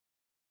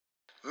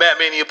Matt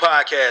Mania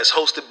Podcast,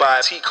 hosted by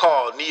T.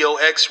 Call, Neo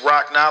X,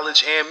 Rock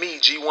Knowledge, and me,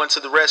 G1 to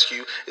the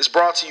Rescue, is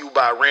brought to you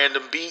by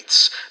Random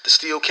Beats, the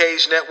Steel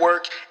Cage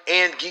Network,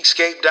 and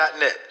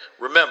Geekscape.net.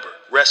 Remember,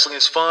 wrestling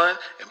is fun,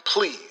 and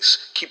please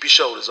keep your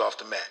shoulders off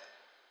the mat.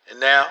 And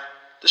now,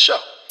 the show.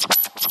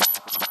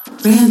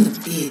 Random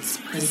Beats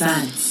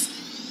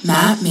presents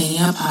Matt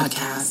Mania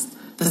Podcast,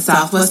 the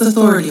Southwest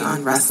Authority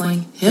on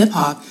wrestling,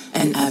 hip-hop,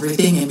 and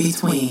everything in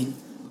between.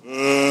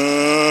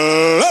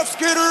 Let's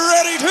get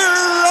ready to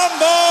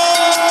rumble!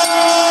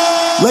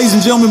 Ladies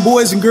and gentlemen,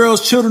 boys and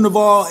girls, children of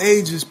all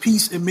ages,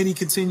 peace and many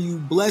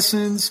continued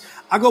blessings.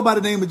 I go by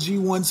the name of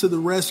G1 to the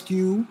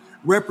Rescue,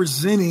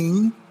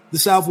 representing the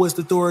Southwest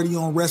Authority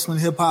on wrestling,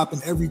 hip-hop,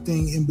 and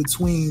everything in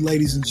between.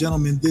 Ladies and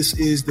gentlemen, this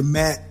is the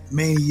Matt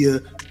Mania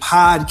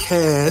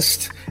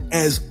Podcast.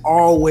 As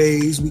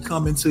always, we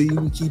coming to you,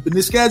 we keeping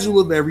the schedule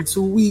of every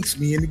 2 weeks.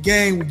 Me and the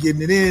gang, we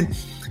getting it in.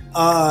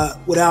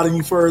 Without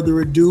any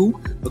further ado,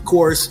 of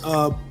course,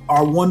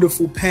 our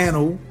wonderful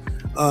panel,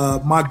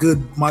 my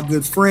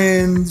good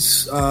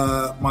friends,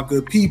 my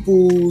good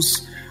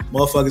peoples,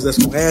 motherfuckers that's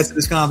gonna add to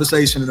this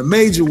conversation in a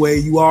major way.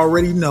 You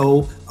already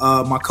know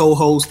my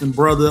co-host and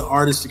brother,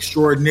 artist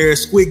extraordinaire,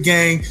 Squid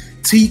Gang,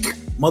 Teak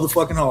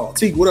motherfucking Hall.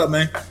 Teak, what up,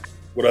 man?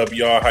 What up,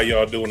 y'all? How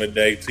y'all doing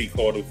today? Teak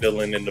Hall, the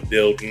villain in the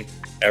building,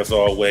 as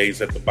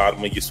always, at the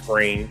bottom of your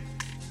screen,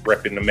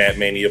 repping the Matt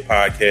Mania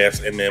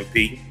Podcast,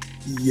 MMP.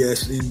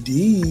 Yes,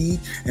 indeed.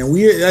 And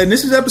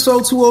this is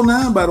episode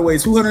 209, by the way.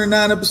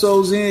 209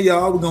 episodes in,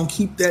 y'all. We're going to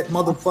keep that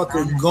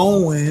motherfucker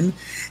going.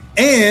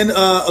 And,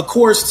 of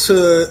course,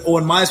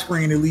 on my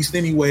screen, at least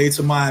anyway,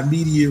 to my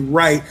immediate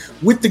right,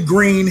 with the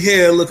green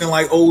hair, looking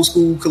like old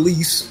school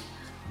Khalees.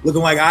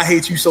 Looking like I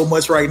hate you so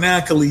much right now,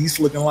 Khalees.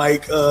 Looking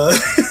like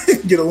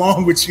get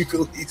along with you,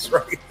 Khalees,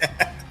 right now.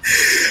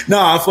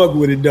 Nah, I fuck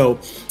with it, though.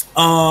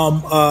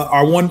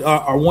 Our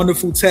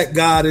wonderful tech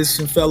goddess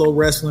and fellow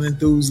wrestling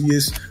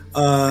enthusiast,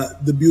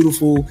 the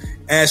beautiful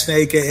Ashton,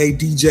 aka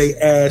DJ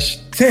Ash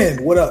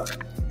 10. What up?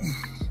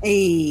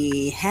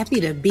 Hey, happy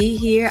to be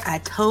here. I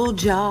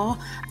told y'all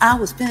I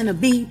was finna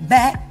be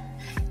back.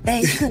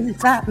 They couldn't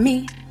stop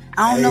me.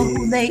 I don't know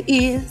who they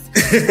is,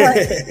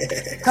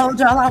 but told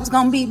y'all I was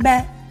gonna be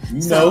back.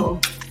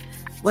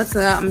 What's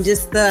up? I'm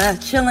just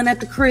chilling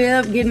at the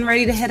crib, getting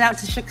ready to head out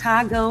to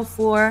Chicago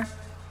for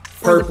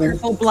the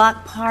Purple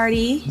Block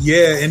Party.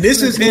 Yeah, and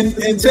this is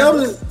and tell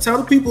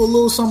the people a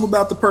little something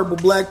about the Purple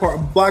Block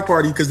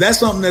Party, because that's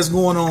something that's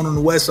going on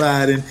the West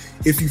Side. And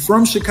if you're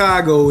from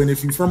Chicago and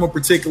if you're from a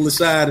particular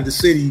side of the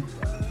city,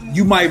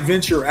 you might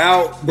venture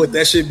out, but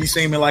that should be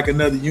seeming like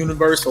another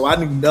universe. So I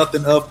knew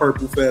nothing of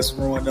Purple Fest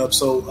growing up.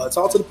 So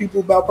talk to the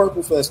people about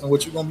Purple Fest and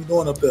what you're gonna be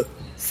doing up there.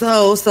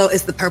 So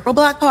it's the Purple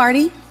Block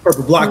Party.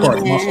 Purple Block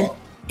Party, my fault.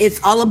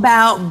 It's all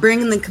about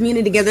bringing the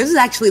community together. This is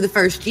actually the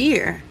first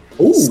year.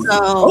 Ooh,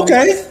 so,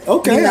 okay.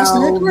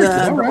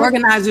 The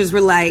organizers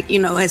were like,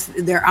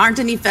 there aren't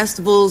any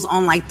festivals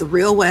on like the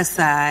real West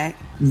Side,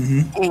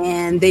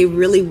 and they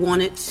really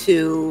wanted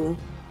to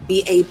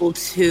be able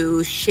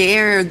to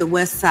share the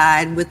West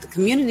Side with the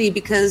community,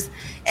 because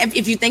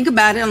if you think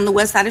about it, on the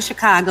West Side of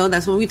Chicago,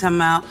 that's what we're talking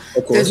about.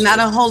 There's not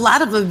a whole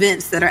lot of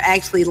events that are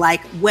actually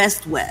like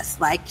West.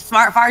 Like as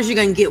far as you're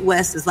gonna get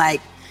West is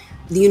like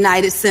the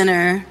United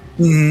Center.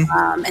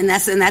 And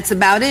that's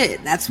about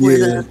it. That's where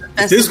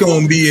the this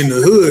gonna be in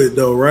the hood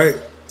though, right?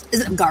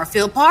 Is it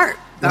Garfield Park?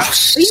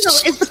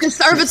 It's the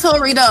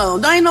conservatory though.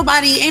 Ain't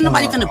nobody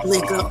finna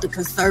blink up the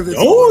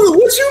conservatory. Oh,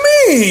 what you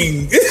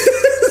mean?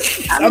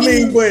 I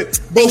mean, but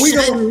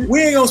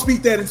we ain't gonna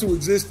speak that into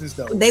existence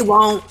though. They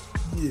won't.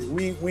 Yeah,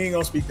 we ain't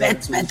gonna speak that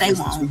into existence. They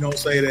won't. We gonna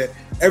say that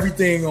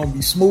everything gonna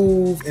be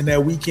smooth, and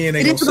that weekend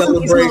they gonna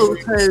celebrate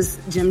because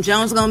Jim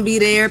Jones gonna be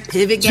there,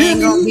 Pivot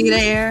Gang gonna be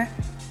there.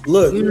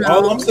 Look,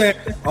 all I'm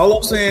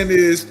saying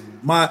is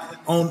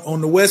on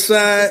the West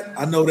Side,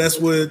 I know that's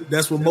where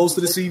most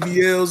of the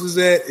CVLs is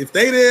at. If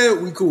they there,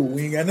 we cool.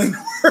 We ain't got nothing to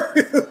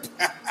worry about.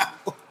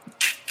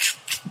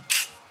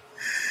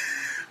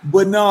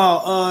 But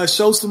no,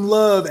 show some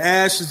love.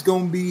 Ash is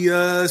gonna be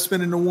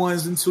spinning the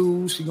ones and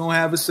twos. She gonna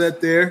have a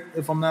set there,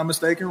 if I'm not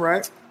mistaken,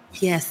 right?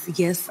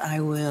 Yes,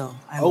 I will.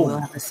 I will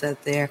have a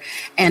set there.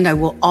 And I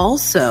will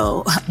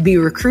also be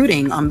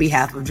recruiting on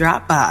behalf of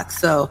Dropbox.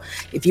 So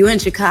if you're in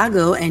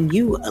Chicago and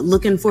you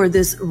looking for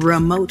this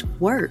remote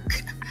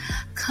work,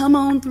 come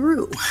on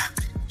through.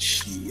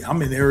 Shit,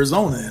 I'm in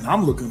Arizona and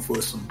I'm looking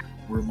for some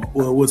remote.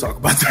 Well, we'll talk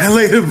about that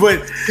later,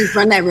 but just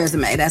run that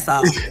resume. That's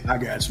all. I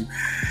got you.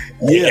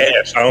 Yeah,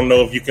 I don't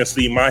know if you can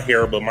see my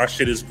hair, but my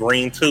shit is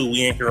green too.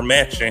 We in here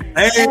matching.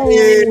 Hey.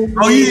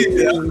 Oh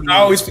yeah, I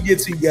always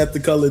forget he got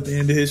the color at the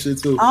end of his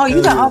shit too. Oh,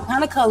 you got all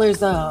kind of colors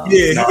though.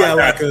 Yeah, he got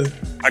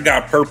I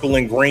got purple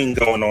and green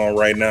going on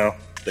right now.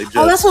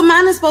 That's what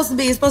mine is supposed to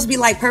be. It's supposed to be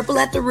like purple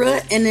at the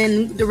root and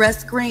then the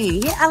rest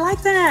green. Yeah, I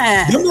like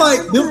that.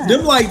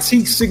 Them like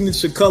Teak's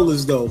signature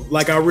colors though.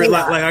 Like I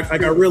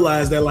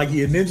realized that like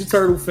he a Ninja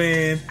Turtle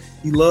fan.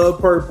 He loved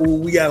purple.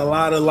 We got a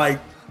lot of like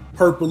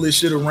purplish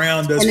shit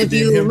around us. And if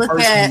you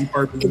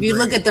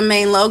look at the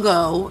main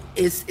logo,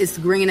 it's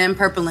green and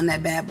purple in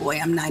that bad boy.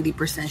 I'm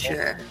 90%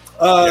 sure.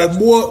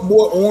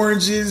 More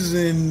oranges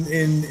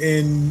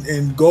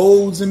and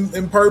golds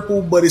and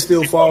purple, but it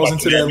still falls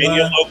into that line.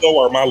 Your logo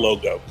or my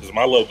logo? Because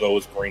my logo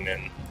is green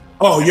and.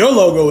 Oh, your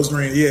logo is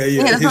green.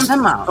 Yeah. That's what I'm talking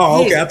about.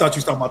 Oh, okay. I thought you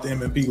was talking about the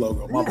MMP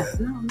logo. My bad.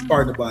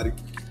 Pardon the body.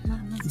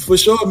 For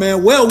sure,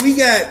 man. Well, we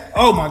got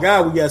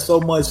so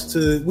much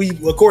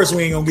of course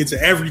we ain't gonna get to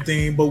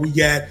everything, but we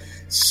got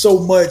so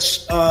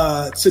much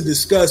to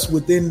discuss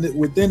within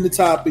the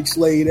topics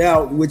laid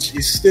out, which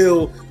is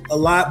still a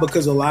lot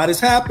because a lot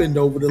has happened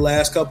over the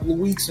last couple of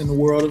weeks in the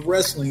world of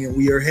wrestling, and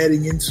we are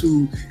heading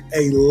into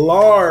a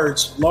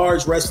large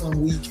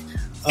wrestling week.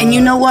 And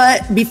you know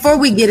what? Before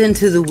we get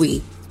into the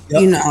week,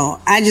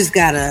 I just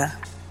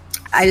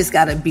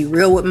gotta be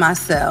real with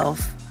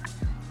myself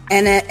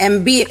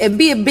and be a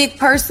big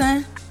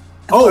person.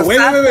 Oh, wait!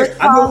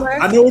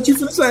 I know what you're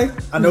finna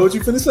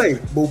say.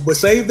 But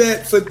save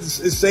that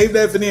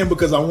for them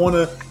because I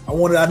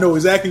know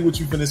exactly what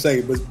you're finna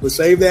say. But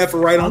save that for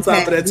right on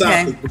top of that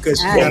topic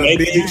because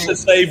maybe you should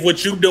save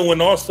what you're doing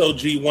also,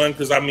 G1.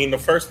 Because I mean, the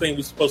first thing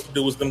we're supposed to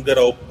do is them good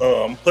old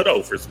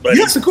putovers. But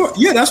yes, of course,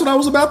 yeah, that's what I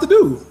was about to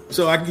do.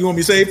 So you want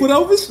me to say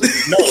putovers?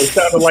 No, it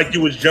sounded like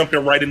you was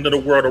jumping right into the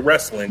world of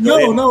wrestling. No.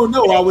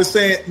 I was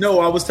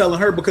telling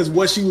her because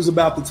what she was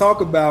about to talk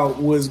about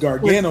was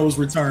Gargano's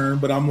return,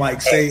 but I'm like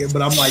saving it for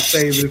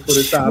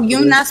the top.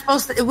 You're not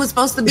supposed to. It was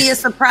supposed to be a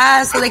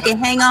surprise so they can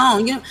hang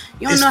on. You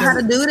don't know how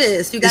to do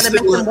this. You got to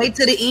make them wait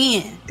to the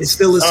end. It's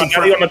still a surprise.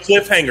 Now they on a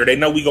cliffhanger. They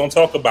know we're gonna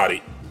talk about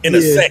it in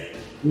a second.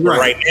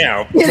 Right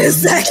now, in a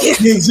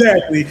second.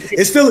 Exactly.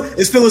 It's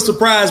still a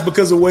surprise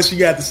because of what she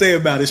got to say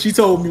about it. She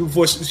told me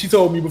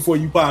before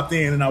you popped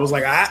in, and I was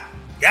like, I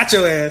got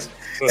your ass.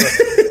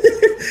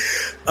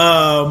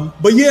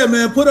 But yeah,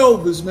 man, put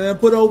overs.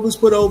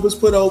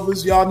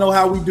 Y'all know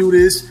how we do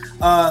this,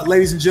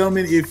 ladies and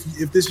gentlemen.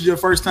 If this is your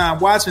first time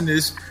watching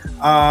this,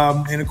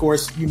 and of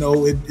course,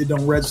 it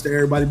don't register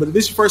everybody, but if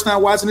this is your first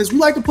time watching this, we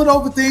like to put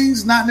over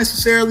things, not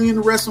necessarily in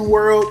the wrestling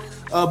world.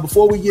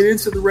 Before we get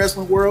into the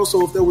wrestling world,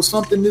 so if there was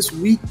something this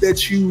week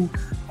that you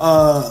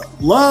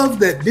loved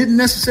that didn't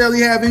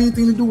necessarily have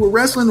anything to do with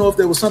wrestling, or if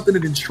there was something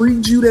that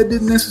intrigued you that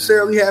didn't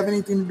necessarily have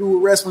anything to do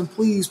with wrestling,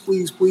 please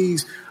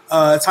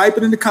type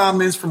it in the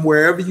comments from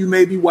wherever you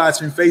may be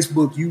watching,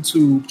 Facebook,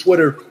 YouTube,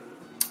 Twitter,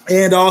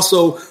 and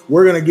also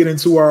we're going to get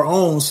into our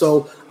own.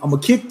 So I'm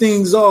going to kick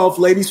things off,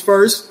 ladies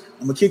first.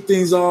 I'm going to kick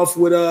things off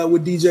with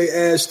DJ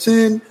Ash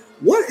 10.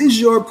 What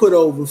is your put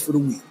over for the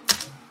week?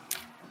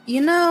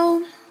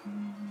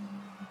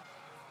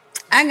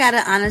 I got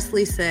to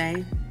honestly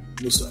say,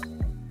 what's up?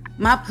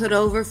 My put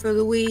over for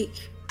the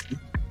week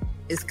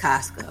is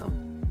Costco.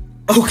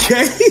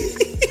 Okay.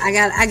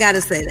 I got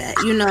to say that.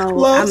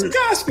 Loves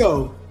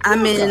Costco.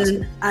 I'm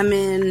in,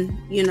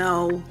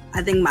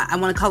 I think I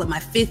want to call it my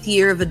 5th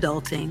year of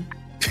adulting.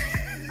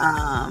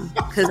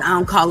 Because I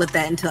don't call it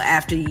that until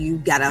after you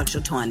got out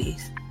your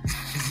 20s.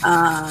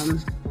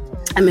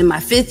 I'm in my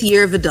 5th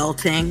year of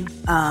adulting,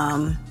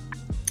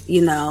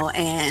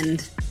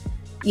 and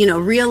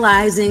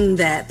realizing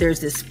that there's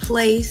this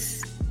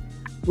place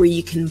where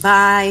you can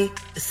buy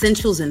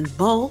essentials in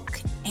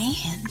bulk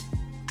and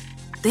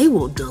they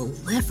will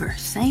deliver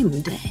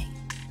same day.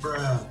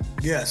 Bruh.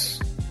 Yes.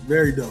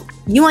 Very dope.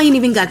 You ain't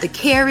even got to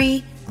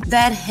carry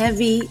that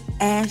heavy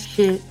ass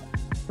shit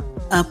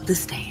up the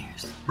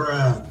stairs.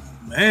 Bruh.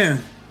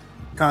 Man,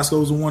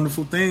 Costco's a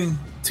wonderful thing.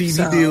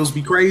 TV deals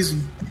be crazy.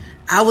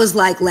 I was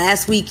like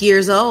last week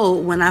years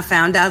old when I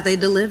found out they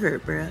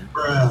delivered, bruh.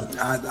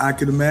 I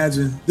could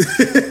imagine.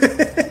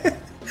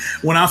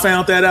 When I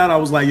found that out, I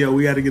was like, yo,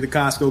 we got to get a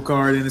Costco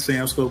card and a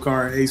Sam's Club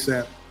card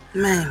ASAP.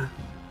 Man.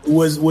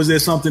 Was there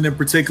something in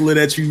particular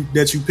that you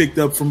picked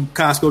up from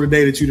Costco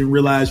today that you didn't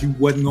realize you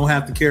wasn't going to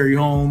have to carry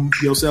home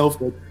yourself,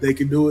 but they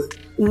could do it?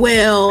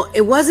 Well,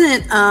 it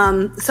wasn't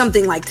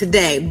something like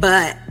today,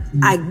 but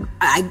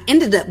I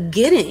ended up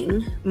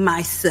getting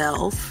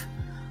myself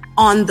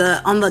on the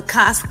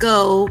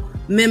Costco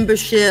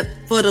membership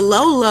for the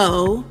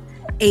low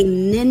a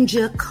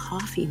Ninja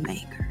coffee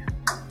maker.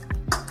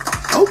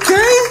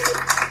 Okay.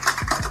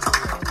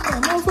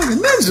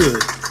 Motherfucking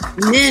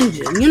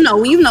Ninja. You know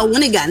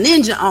when it got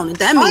Ninja on it,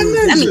 that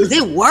means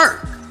it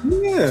worked.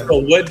 Yeah. So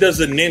what does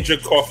a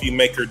Ninja coffee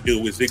maker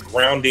do? Is it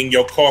grounding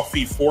your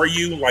coffee for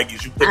you? Like,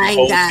 is you put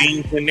whole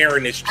beans in there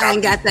and it's chopping? I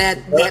ain't got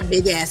that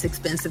big ass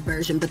expensive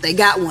version, but they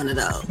got one of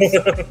those.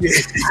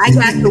 I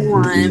got the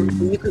one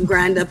where you can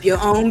grind up your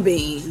own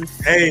beans.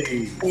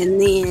 Hey. And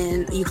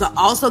then you can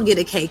also get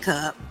a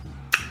K-cup.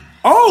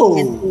 Oh.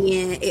 And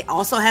then it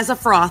also has a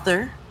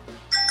frother.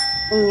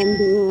 And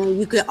then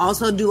you could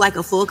also do like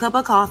a full cup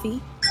of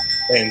coffee.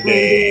 And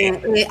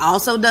then it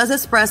also does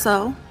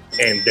espresso.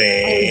 And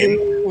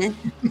then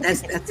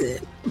that's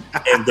it.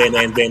 And then.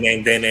 But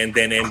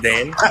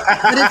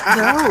it's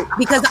dope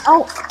because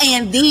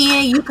and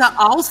then you can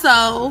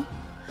also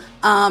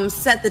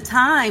set the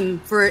time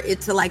for it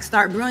to like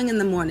start brewing in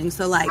the morning.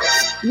 So like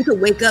you could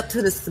wake up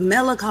to the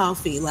smell of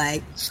coffee.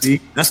 Like,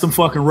 see, that's them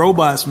fucking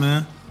robots,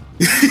 man.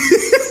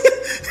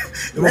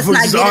 Let's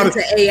not get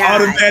into AI.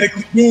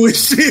 Automatically doing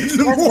shit in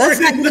the morning. Let's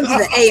not get into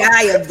the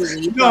AI of the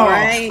week. No, all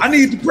right? I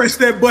need to press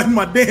that button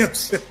my damn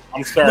self.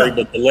 I'm sorry,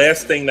 but the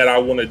last thing that I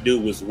want to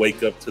do is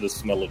wake up to the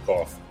smell of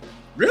coffee.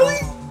 Really?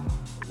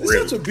 It's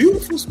such a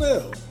beautiful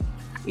smell.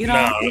 You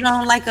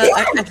don't like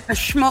a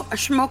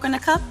smoke in a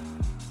cup?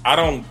 I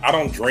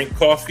don't drink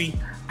coffee.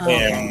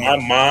 And my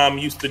mom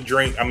used to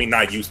drink. I mean,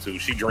 not used to.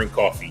 She drank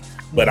coffee.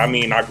 But I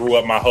mean, I grew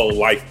up my whole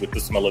life with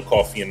the smell of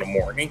coffee in the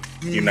morning.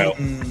 You know,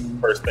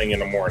 first thing in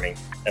the morning,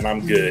 and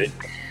I'm good.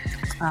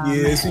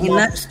 Yeah, see,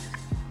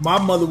 my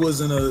mother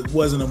wasn't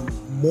a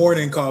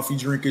morning coffee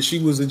drinker. She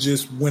was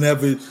just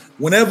whenever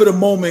the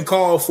moment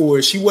called for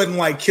it. She wasn't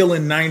like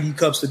killing 90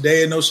 cups a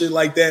day and no shit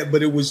like that.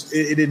 But it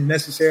didn't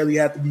necessarily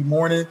have to be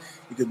morning.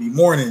 It could be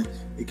morning.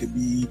 It could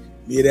be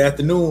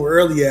mid-afternoon,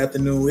 early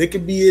afternoon. It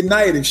could be at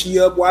night if she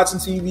up watching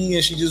TV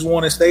and she just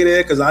want to stay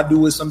there, because I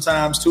do it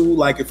sometimes too.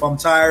 Like if I'm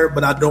tired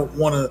but I don't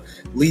want to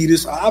leave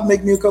this, I'll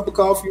make me a cup of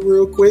coffee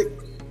real quick.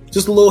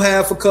 Just a little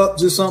half a cup,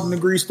 just something to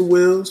grease the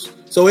wheels.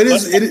 So it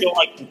is.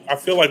 I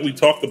feel like we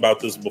talked about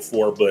this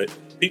before, but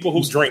people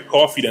who drink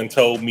coffee then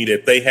told me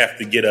that they have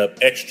to get up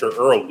extra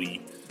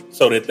early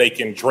so that they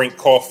can drink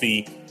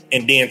coffee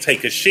and then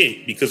take a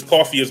shit, because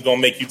coffee is going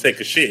to make you take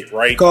a shit,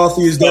 right?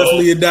 Coffee is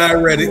definitely a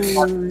diuretic.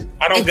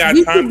 I don't got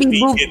time to be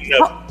getting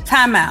up.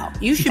 Time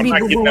out. You should be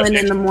boo-booing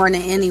in the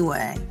morning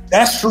anyway.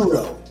 That's true,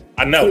 though.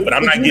 I know, but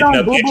I'm not getting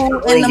up extra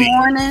early. In the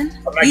morning.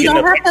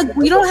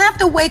 You don't have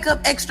to wake up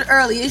extra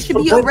early. It should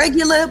be your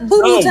regular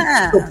boo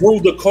time. To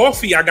brew the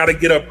coffee, I got to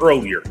get up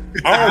earlier.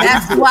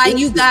 That's why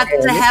you got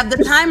to have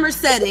the timer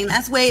setting.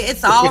 That's why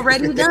it's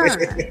already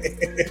done.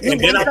 And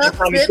then I'm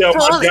trying to tell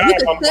my job,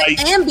 I'm like,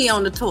 and be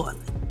on the toilet.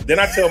 Then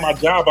I tell my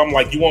job, I'm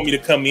like, you want me to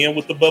come in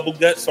with the bubble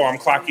gut, so I'm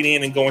clocking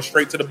in and going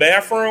straight to the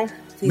bathroom?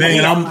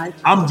 Man,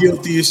 I'm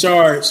guilty as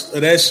charged of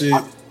that shit.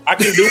 I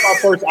can do my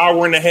first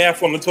hour and a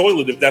half on the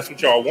toilet if that's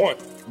what y'all want.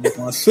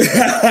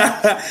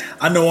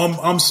 I know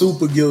I'm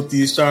super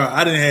guilty as charged.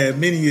 I done had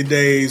many a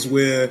days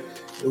where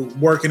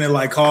working at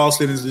like call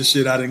centers and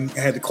shit, I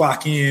had to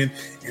clock in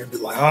and be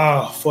like,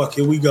 fuck,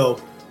 here we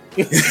go.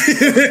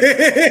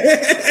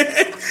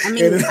 I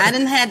mean, I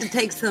didn't have to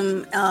take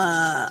some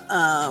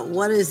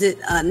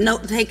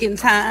note taking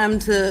time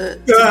to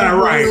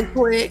real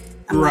quick.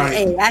 I'm like,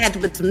 hey, I had to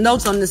put some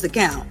notes on this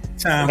account.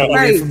 Time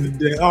away from the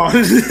day. Oh,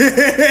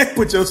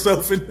 put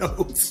yourself in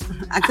notes.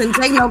 I couldn't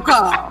take no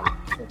call.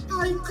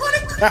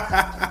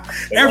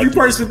 Every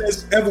person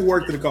that's ever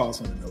worked at a call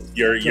center knows.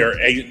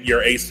 Your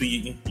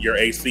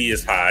AC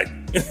is high.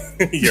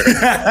 your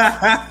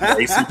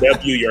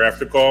ACW, your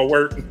after call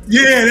work.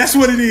 Yeah, that's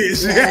what it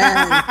is.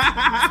 Yeah.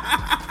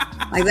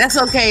 Like that's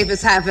okay if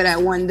it's high for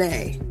that one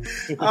day.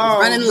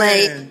 Running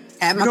late,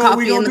 have my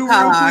coffee in the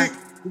car.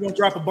 We're gonna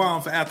drop a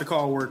bomb for after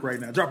call work right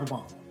now. Drop a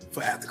bomb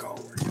for after call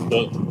work.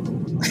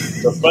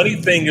 The funny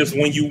thing is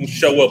when you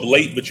show up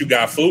late but you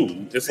got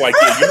food, it's like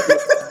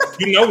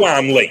you know why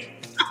I'm late.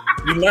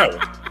 You know.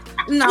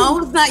 No,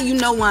 it's not. You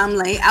know why I'm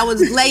late. I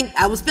was late.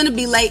 I was finna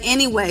be late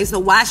anyway. So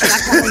why should I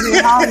come in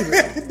here hungry?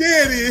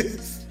 There it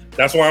is.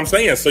 That's what I'm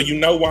saying. So you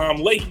know why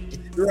I'm late.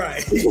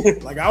 Right.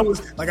 I was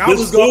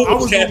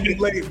gonna be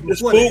late.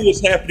 This food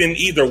was happening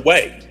either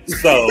way.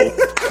 So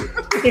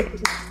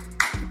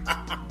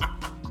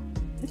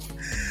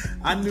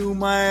I knew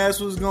my ass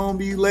was gonna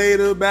be late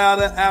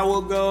about an hour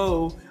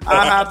ago.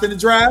 I hopped in the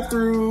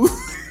drive-thru.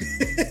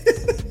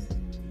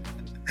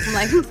 I'm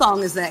like, whose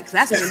song is that? Because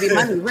that's going to be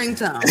my new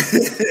ringtone.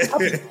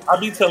 I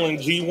be telling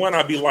G1,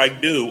 I be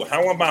like, dude,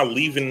 how am I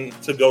leaving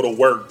to go to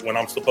work when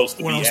I'm supposed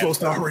to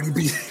supposed to already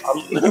be?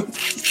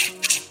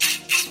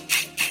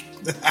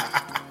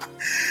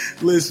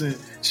 Listen,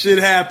 shit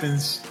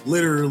happens,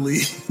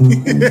 literally.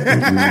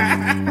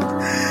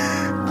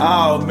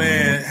 Oh,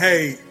 man.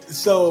 Hey,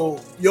 so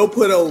you'll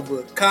put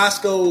over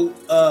Costco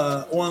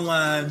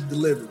online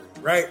delivery,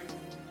 right?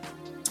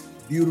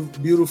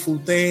 Beautiful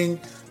thing.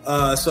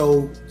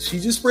 So she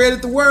just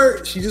spread the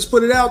word. She just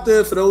put it out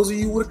there for those of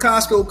you with a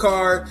Costco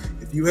card.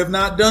 If you have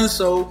not done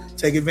so,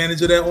 take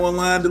advantage of that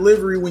online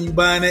delivery when you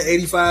buying that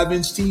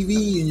 85-inch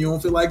TV and you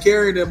don't feel like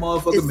carrying that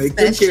motherfucker. Make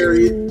them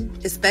carry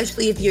it.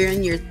 Especially if you're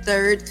in your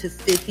 3rd to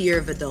 5th year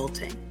of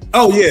adulting.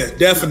 Oh yeah,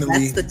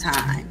 definitely. That's the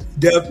time.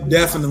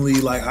 Definitely.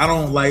 Like I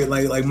don't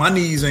like my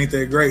knees ain't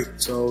that great.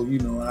 So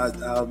I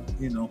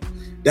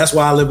that's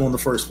why I live on the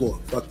first floor.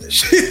 Fuck that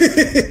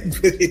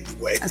shit. But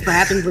anyway. That's what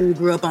happens when you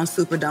grew up on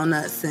Super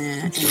Donuts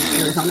and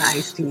Arizona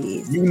iced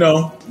teas.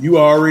 You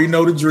already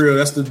know the drill.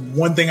 That's the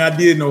one thing I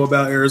did know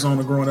about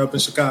Arizona growing up in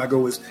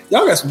Chicago is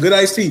y'all got some good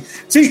iced tea.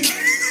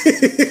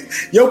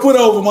 Yo, put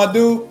over, my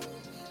dude.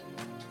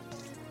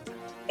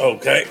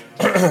 Okay.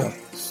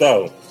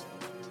 So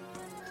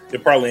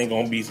it probably ain't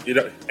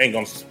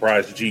gonna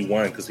surprise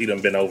G1 because he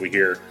done been over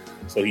here,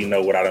 so he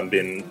know what I done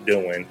been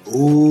doing.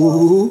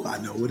 Ooh, I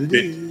know what it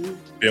is.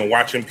 Been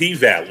watching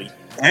P-Valley.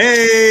 Hey!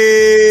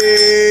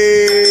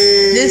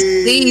 This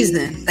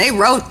season. They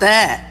wrote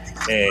that.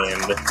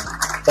 And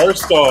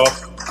first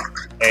off,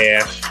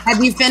 Ash.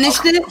 Have you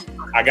finished it?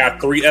 I got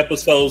 3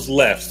 episodes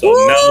left. So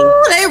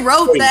Ooh, they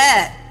wrote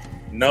that.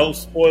 No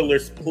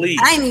spoilers, please.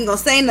 I ain't even gonna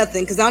say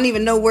nothing because I don't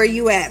even know where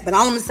you at. But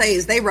all I'm gonna say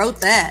is they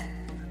wrote that.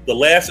 The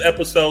last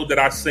episode that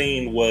I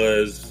seen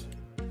was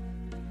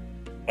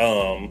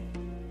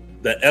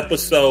the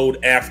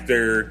episode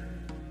after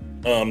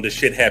the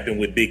shit happened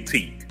with Big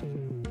T.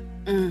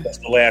 That's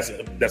the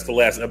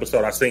last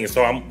episode I seen.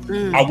 So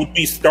I would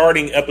be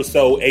starting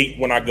episode 8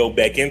 when I go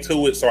back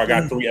into it. So I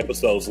got 3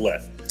 episodes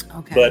left.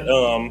 Okay. But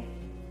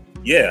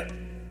yeah,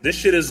 this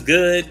shit is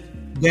good.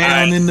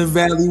 Down in the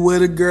valley where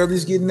the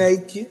girlies get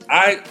naked.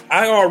 I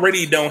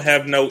already don't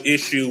have no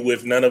issue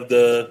with none of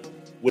the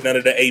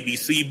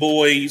ABC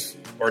boys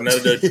or none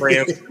of the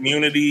trans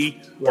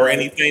community or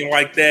anything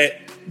like that.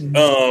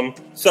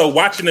 So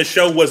watching the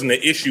show wasn't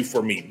an issue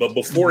for me. But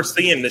before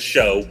seeing the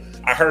show,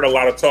 I heard a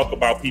lot of talk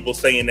about people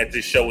saying that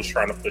this show is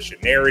trying to push a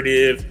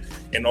narrative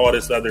and all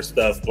this other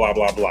stuff, blah,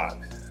 blah, blah.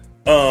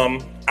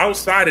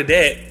 Outside of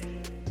that,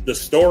 the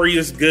story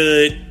is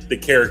good. The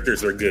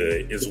characters are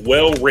good. It's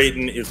well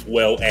written. It's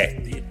well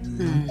acted.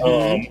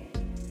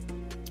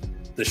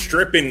 The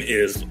stripping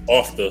is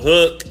off the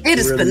hook. It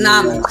is really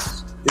phenomenal.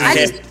 I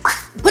just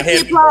put the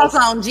applause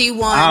on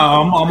G1.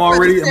 I'm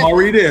already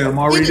there. I'm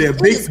already there.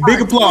 Big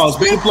applause.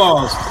 Big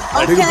applause.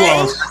 Okay. Big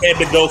applause. I had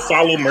to go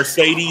follow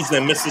Mercedes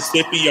in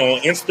Mississippi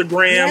on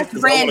Instagram. Yes,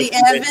 Brandy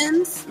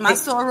Evans, my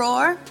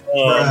soror.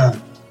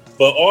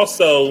 But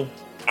also,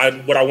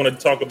 what I want to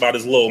talk about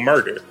is Lil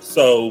Murder.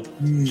 So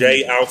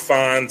J.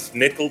 Alphonse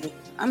Nicholson.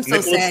 I'm so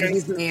sad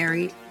he's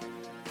married.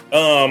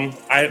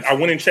 I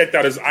went and checked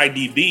out his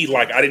IDB.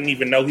 Like, I didn't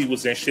even know he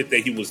was in shit that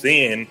he was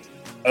in.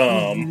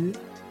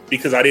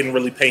 Because I didn't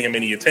really pay him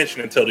any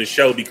attention until this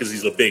show because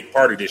he's a big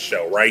part of this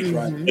show, right?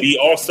 But he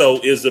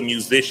also is a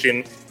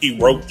musician. He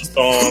wrote the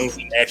songs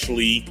and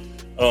actually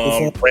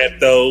rapped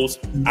those.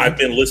 I've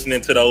been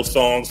listening to those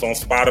songs on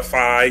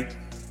Spotify.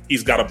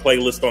 He's got a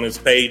playlist on his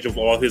page of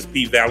all his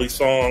P Valley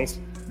songs.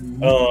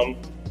 And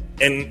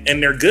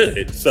they're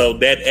good. So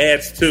that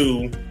adds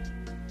to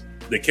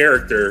the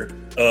character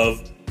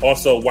of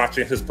also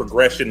watching his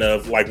progression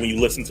of, like, when you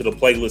listen to the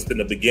playlist in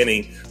the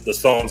beginning, the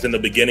songs in the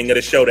beginning of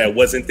the show that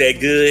wasn't that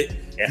good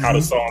and how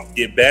the songs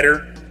get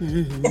better,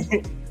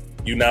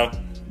 you know?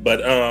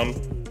 But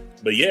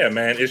yeah,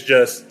 man, it's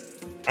just,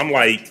 I'm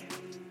like,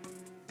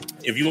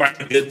 if you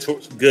like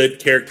good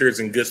characters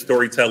and good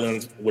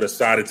storytelling with a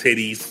side of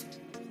titties,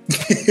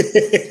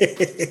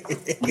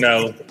 you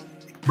know,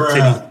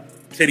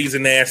 titties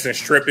and ass and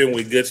stripping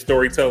with good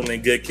storytelling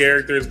and good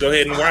characters, go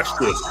ahead and watch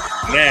this.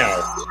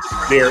 Now,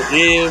 there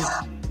is,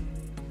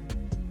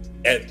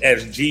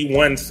 as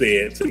G1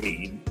 said to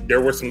me,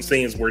 there were some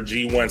scenes where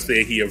G1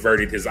 said he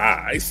averted his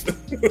eyes.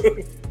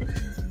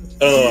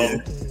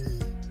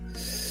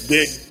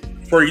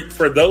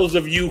 For those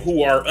of you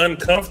who are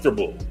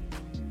uncomfortable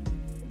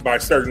by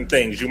certain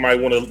things, you might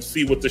want to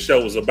see what the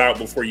show is about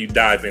before you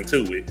dive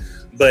into it.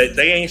 But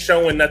they ain't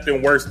showing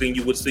nothing worse than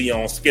you would see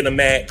on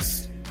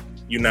Skinamax.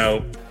 You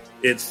know,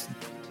 it's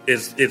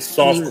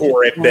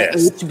softcore at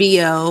best.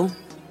 HBO,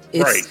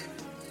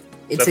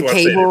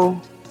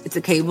 it's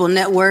a cable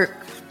network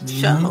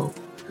show.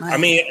 Like, I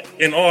mean,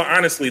 in all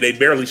honesty, they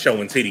barely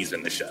showing titties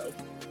in the show.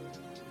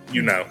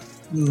 You know,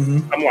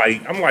 I'm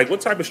like,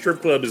 what type of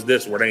strip club is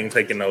this where they ain't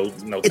taking no?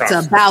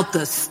 It's about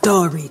the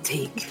story,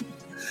 Teak.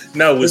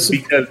 No, it's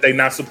because they're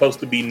not supposed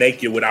to be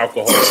naked with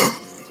alcohol.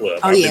 Club.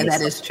 Oh yeah, that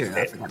is true.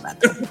 I forgot about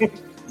that.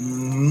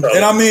 And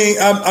I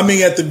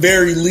mean, at the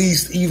very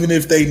least, even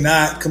if they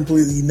not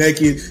completely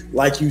naked,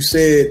 like you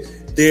said,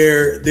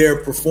 their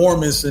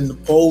performance and the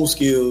pole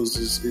skills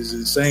is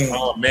insane.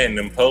 Oh man,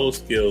 them pole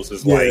skills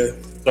is like,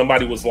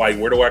 somebody was like,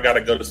 "Where do I got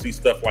to go to see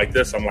stuff like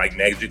this?" I'm like,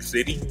 Magic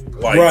City,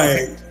 like,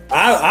 right?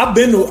 I've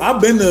been to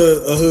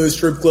a hood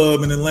strip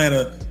club in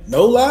Atlanta.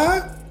 No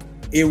lie,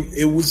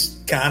 it was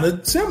kind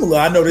of similar.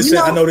 I know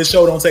this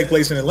show don't take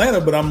place in Atlanta,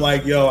 but I'm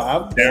like,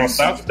 yo, down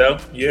south though.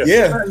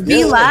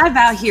 Be Live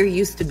out here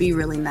used to be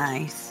really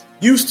nice.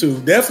 Used to,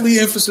 definitely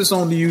emphasis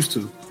on the used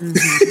to.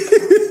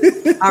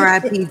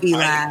 R.I.P. Be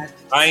Live.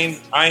 I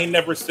ain't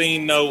never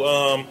seen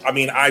no. I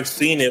mean, I've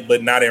seen it,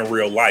 but not in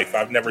real life.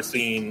 I've never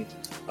seen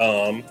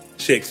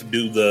chicks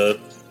do the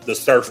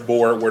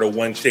surfboard where the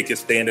one chick is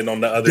standing on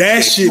the other.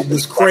 That shit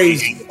was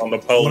crazy on the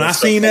pole. When I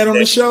seen that on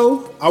the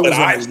show, I was like,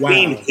 I've wow.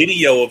 seen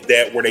video of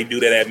that where they do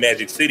that at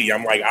Magic City.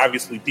 I'm like,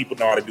 obviously people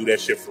know how to do that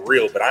shit for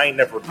real, but I ain't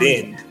never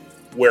been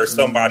where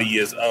somebody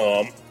is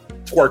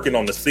twerking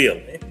on the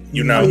ceiling.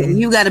 You know,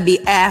 you got to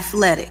be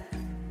athletic.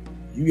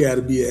 You got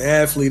to be an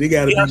athlete. It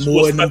got to be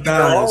more than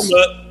thighs.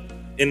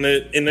 In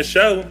the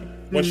show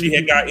when she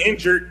had got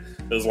injured,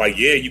 it was like,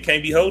 yeah, you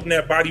can't be holding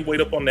that body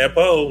weight up on that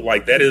pole.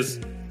 Like, that is.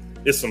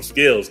 It's some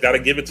skills. Got to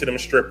give it to them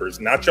strippers.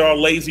 Not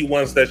y'all lazy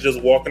ones that's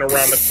just walking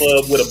around the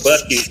club with a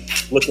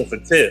bucket looking for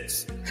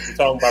tips. I'm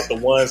talking about the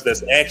ones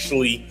that's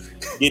actually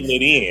getting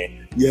it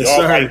in. Yes,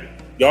 y'all sir.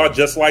 Y'all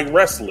just like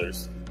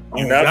wrestlers.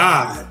 You know?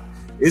 God.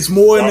 It's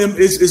more in them.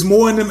 It's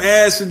more in them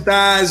ass and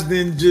thighs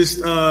than just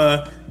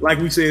like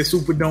we said,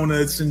 super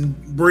donuts and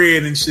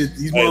bread and shit.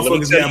 These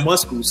motherfuckers got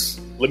muscles.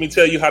 Let me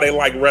tell you how they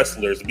like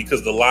wrestlers,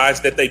 because the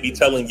lies that they be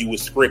telling you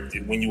is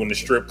scripted when you in the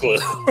strip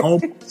club.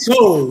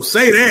 So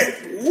say that.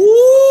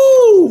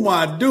 Woo,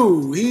 my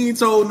dude. He ain't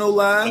told no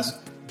lies.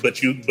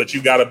 But you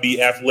got to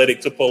be athletic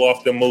to pull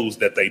off the moves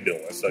that they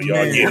doing. So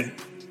y'all get it.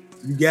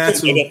 You got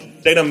to.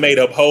 They done made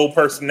up whole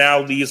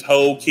personalities,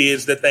 whole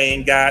kids that they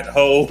ain't got,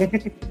 whole.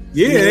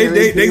 Yeah,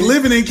 they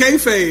living in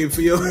kayfabe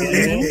for your.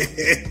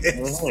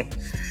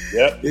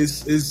 Yep.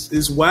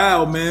 It's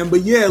wild, man.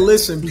 But yeah,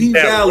 listen, P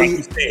Valley,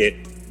 like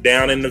said,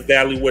 down in the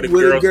valley where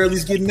the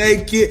girlies get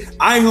naked.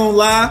 I ain't gonna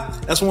lie,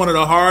 that's one of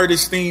the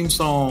hardest theme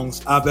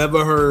songs I've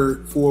ever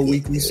heard for a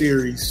weekly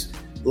series.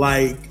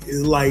 Like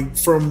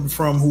from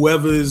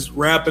whoever's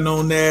rapping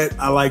on that.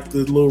 I like the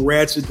little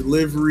ratchet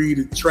delivery,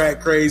 the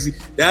track crazy.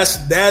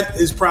 That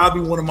is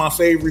probably one of my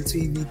favorite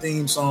TV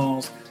theme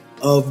songs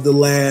of the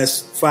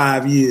last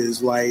 5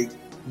 years. Like,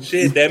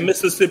 shit, that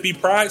Mississippi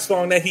Pride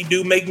song that he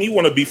do make me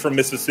want to be from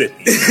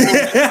Mississippi.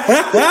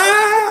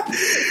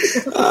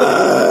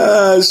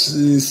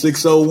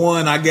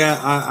 601.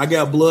 I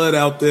got blood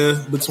out there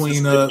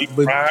between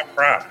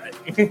Pride.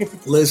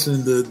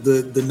 Listen,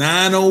 the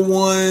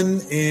 901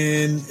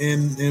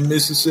 in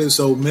Mississippi,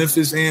 so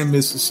Memphis and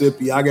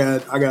Mississippi. I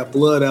got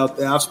blood out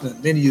there. I've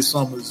spent many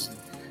summers,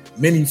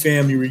 many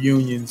family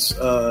reunions,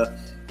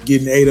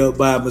 getting ate up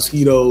by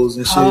mosquitoes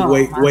and shit,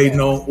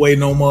 waiting on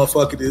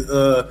motherfucker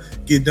to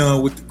get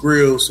done with the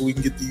grill so we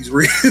can get these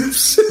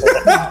ribs.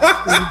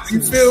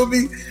 You feel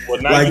me?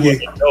 Well, now you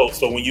an adult,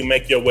 so when you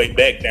make your way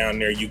back down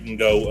there, you can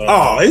go.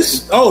 I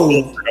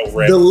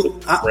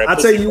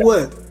tell you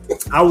what,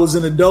 I was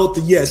an adult.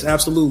 Yes,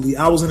 absolutely.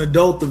 I was an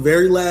adult the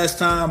very last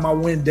time I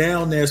went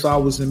down there. So I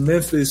was in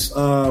Memphis.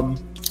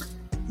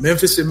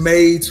 Memphis in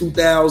May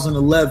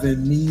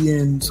 2011, me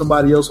and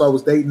somebody else I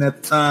was dating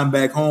at the time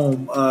back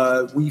home,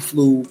 we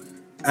flew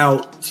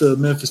out to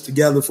Memphis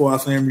together for our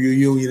family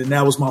reunion, and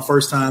that was my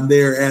first time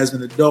there as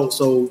an adult.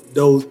 So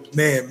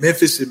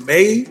Memphis in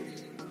May,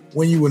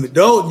 when you an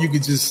adult, you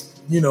could just,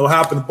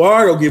 hop in the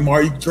bar, go get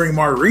you could drink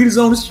margaritas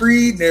on the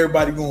street, and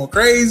everybody going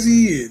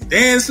crazy and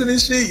dancing and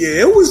shit.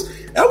 Yeah,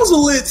 that was a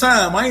lit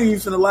time. I ain't even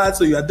finna lie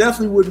to you. I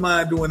definitely wouldn't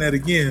mind doing that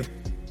again.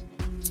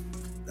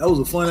 That was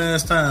a fun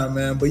ass time,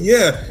 man. But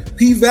yeah,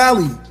 P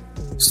Valley,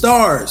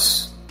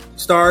 Stars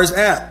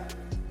app.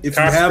 If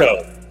you have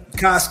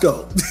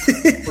Costco,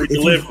 free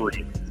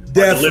delivery,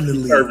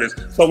 definitely service.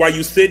 So while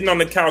you sitting on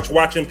the couch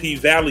watching P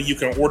Valley, you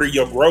can order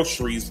your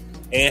groceries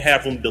and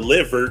have them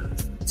delivered.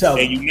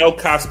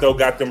 Costco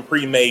got them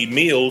pre-made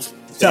meals,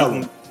 so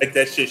you can take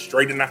that shit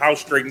straight in the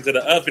house, straight into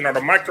the oven or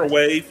the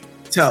microwave.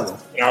 Tell them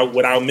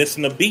without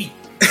missing a beat.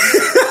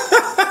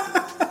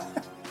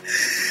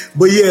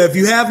 But yeah, if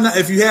you have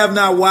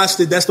not watched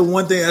it, that's the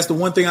one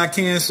thing I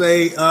can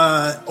say.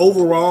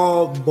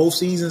 Overall, both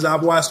seasons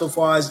I've watched so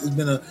far, it's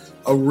been a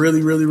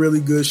really, really,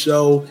 really good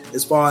show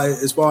as far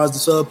as the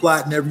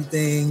subplot and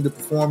everything, the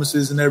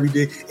performances and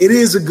everything. It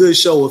is a good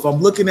show. If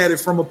I'm looking at it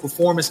from a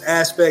performance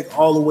aspect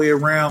all the way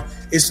around,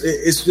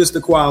 it's just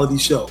a quality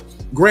show.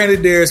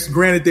 Granted, there's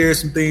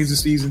some things in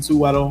season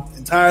 2 I don't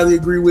entirely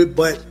agree with,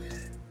 but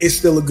it's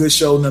still a good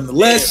show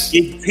nonetheless.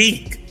 It's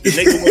peak. The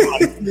nigga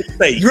was on his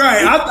face.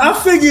 Right. I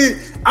figured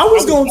I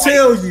was gonna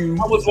tell you.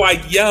 I was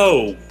like,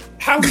 yo,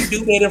 how he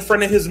do that in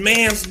front of his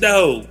man's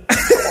though?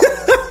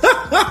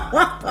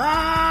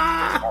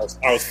 I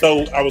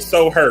was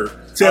so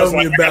hurt. Tell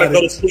me about it. I gotta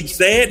go to sleep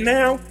sad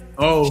now.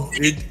 Oh,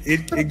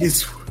 it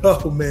gets.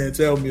 Oh man,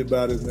 tell me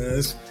about it,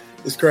 man.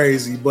 It's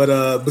crazy,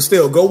 but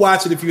still, go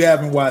watch it if you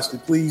haven't watched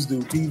it. Please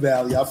do. P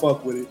Valley, I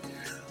fuck with it.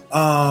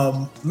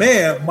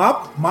 Man,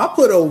 my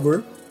put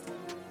over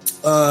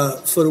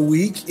for the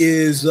week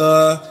is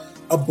a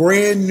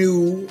brand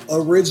new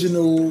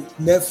original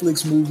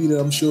Netflix movie that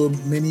I'm sure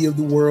many of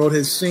the world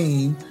has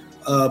seen,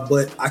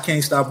 but I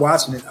can't stop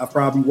watching it. I've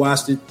probably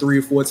watched it 3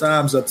 or 4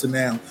 times up to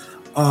now.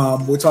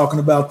 We're talking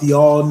about the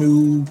all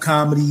new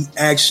comedy,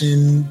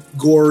 action,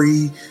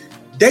 gory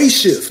Day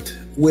Shift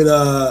with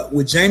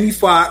Jamie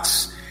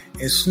Foxx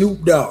and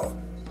Snoop Dogg.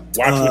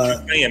 Watch what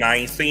you're saying. I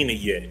ain't seen it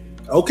yet.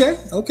 Okay.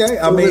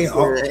 I mean,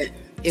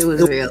 it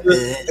was real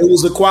good. It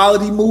was a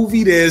quality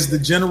movie. There's the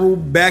general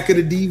back of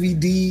the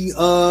DVD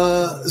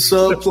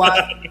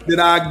subplot that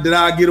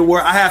I get a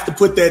word. I have to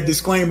put that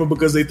disclaimer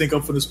because they think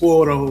I'm finna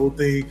spoil the whole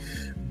thing.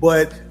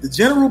 But the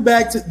general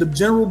back of the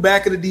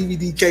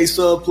DVD case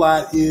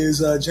subplot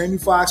is Jamie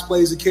Foxx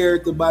plays a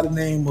character by the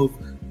name of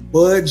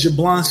Bud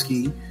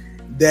Jablonski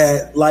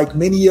that, like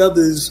many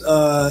others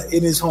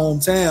in his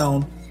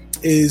hometown,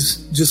 is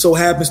just so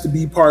happens to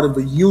be part of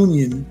a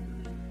union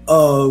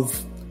of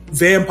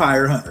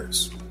vampire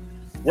hunters.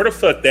 Where the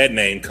fuck that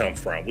name come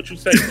from? What you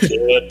say,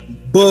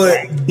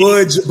 Bud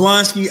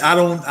Jablonski? I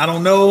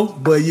don't know,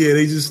 but yeah,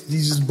 he's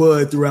just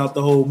Bud throughout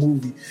the whole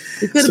movie.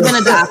 He could have been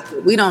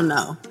adopted. We don't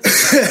know.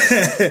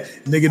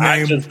 Nigga name.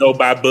 I just go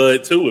by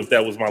Bud too if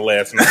that was my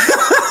last name.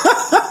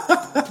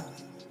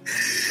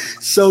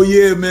 So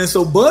yeah, man.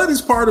 So Bud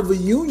is part of a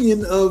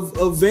union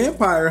of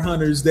vampire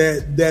hunters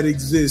that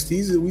exist.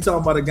 We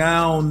talking about a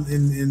guy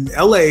in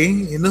LA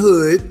in the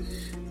hood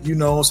you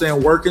know what I'm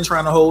saying, working,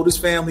 trying to hold his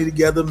family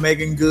together.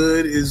 Megan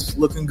Good is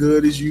looking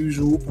good as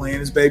usual, playing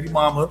his baby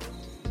mama.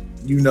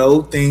 You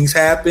know, things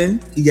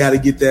happen. He got to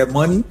get that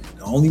money.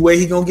 The only way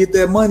he gonna get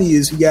that money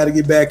is he got to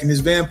get back in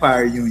his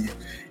vampire union.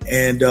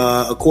 And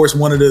of course,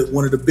 one of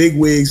the big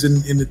wigs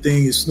in the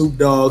thing is Snoop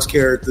Dogg's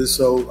character.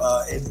 So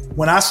and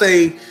when I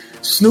say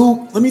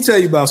Snoop, let me tell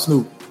you about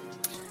Snoop.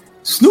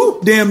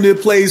 Snoop damn near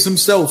plays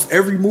himself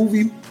every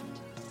movie.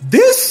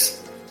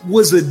 This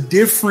was a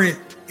different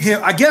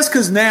him, I guess,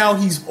 because now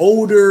he's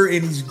older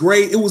and he's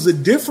great. It was a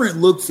different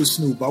look for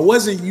Snoop. I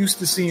wasn't used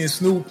to seeing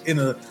Snoop in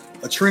a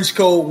trench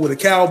coat with a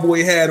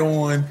cowboy hat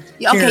on.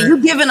 Okay, you're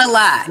giving a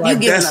lot. Like,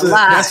 you're giving a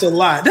lot. That's a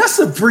lot. That's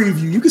a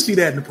preview. You can see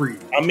that in the preview.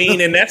 I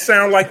mean, and that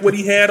sound like what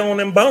he had on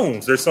in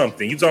Bones or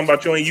something. You talking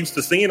about you ain't used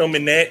to seeing him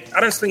in that?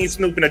 I done seen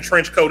Snoop in a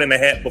trench coat and a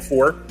hat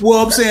before.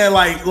 Well, I'm saying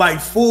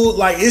like full,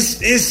 like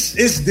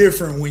it's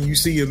different when you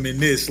see him in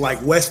this, like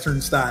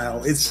Western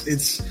style.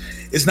 It's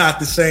not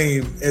the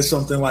same as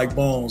something like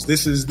Bones.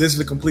 This is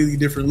a completely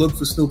different look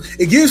for Snoop.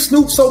 It gives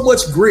Snoop so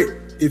much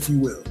grit, if you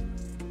will.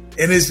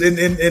 And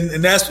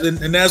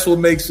that's what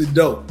makes it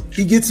dope.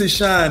 He gets his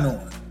shine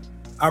on.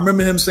 I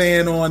remember him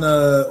saying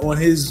on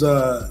his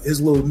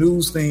little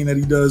news thing that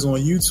he does on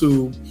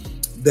YouTube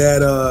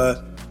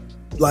that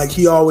like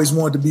he always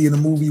wanted to be in a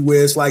movie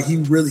where it's like he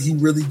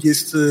really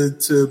gets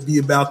to be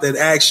about that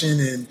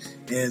action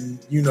and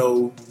you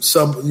know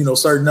some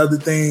certain other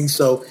things.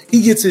 So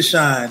he gets his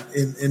shine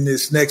in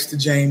this next to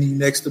Jamie,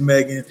 next to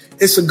Megan.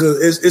 It's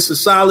a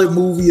solid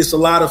movie. It's a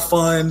lot of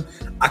fun.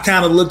 I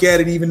kind of look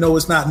at it, even though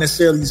it's not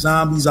necessarily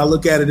zombies, I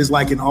look at it as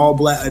like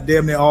a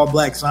damn near all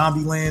black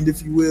zombie land,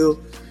 if you will.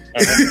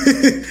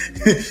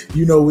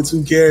 You know, with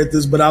two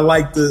characters, but I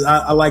like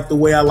the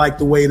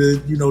way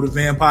the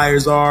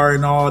vampires are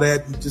and all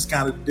that, just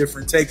kind of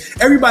different take.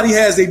 Everybody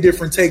has their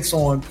different takes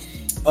on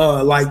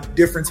like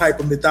different type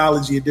of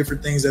mythology and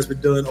different things that's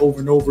been done over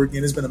and over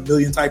again. There's been a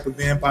million type of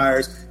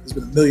vampires. There's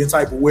been a million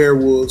type of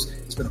werewolves.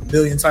 There's been a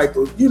million type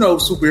of,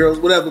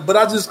 superheroes, whatever. But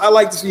I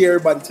like to see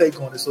everybody take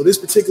on it. So this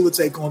particular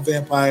take on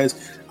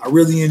vampires, I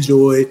really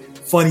enjoyed.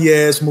 Funny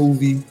ass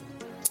movie.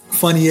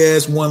 Funny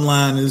ass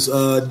one-liners.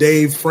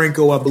 Dave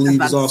Franco, I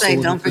believe, is also in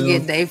the film. Don't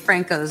forget Dave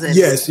Franco's in it.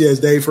 Yes,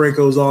 Dave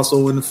Franco is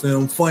also in the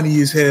film.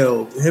 Funny as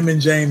hell. Him and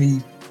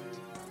Jamie,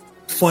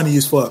 funny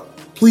as fuck.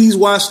 Please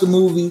watch the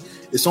movie.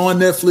 It's on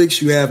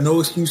Netflix. You have no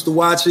excuse to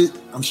watch it.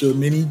 I'm sure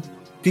many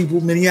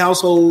people, many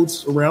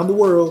households around the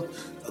world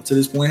up to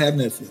this point have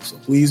Netflix. So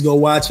please go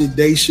watch it.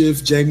 Day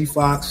Shift, Jamie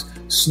Foxx,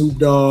 Snoop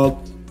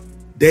Dogg,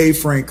 Dave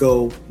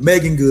Franco,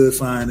 Megan Good,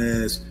 fine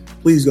ass.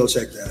 Please go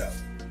check that out.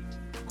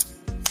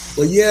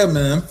 But yeah,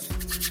 man,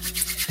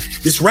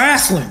 it's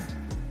wrestling.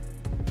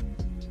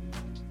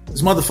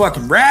 It's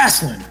motherfucking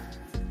wrestling.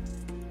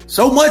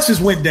 So much has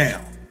went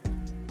down.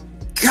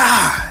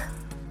 God.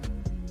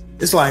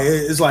 It's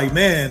like,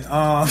 man,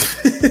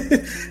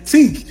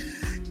 Teak,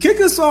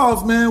 kick us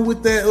off, man,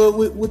 with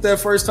that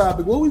first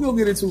topic. What we gonna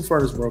get into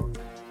first, bro?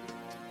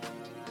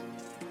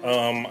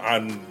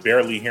 I'm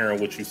barely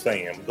hearing what you're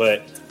saying,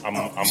 but I'm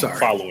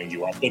following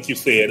you. I think you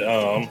said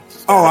I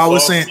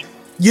was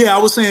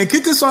saying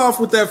kick us off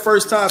with that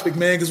first topic,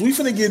 man, because we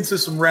finna get into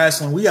some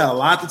wrestling. We got a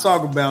lot to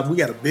talk about. We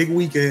got a big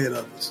week ahead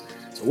of us.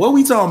 So what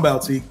we talking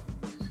about, Teak?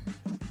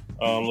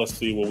 Let's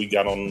see what we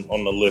got on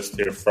the list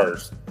here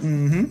first.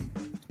 Mm-hmm.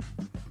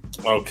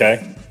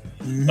 Okay.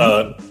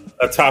 Mm-hmm.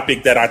 A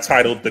topic that I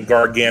titled the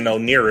Gargano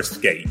near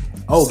escape.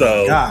 Oh,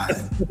 my God.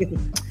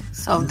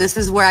 So this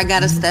is where I got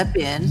to step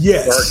in.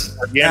 Yes.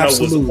 Gargano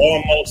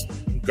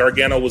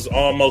was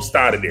almost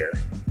out of there.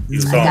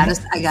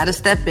 I got to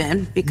step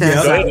in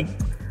because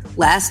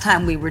last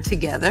time we were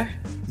together,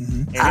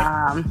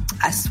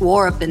 I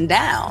swore up and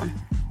down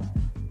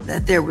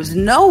that there was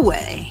no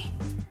way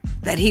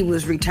that he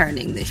was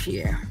returning this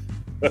year.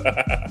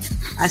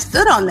 I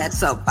stood on that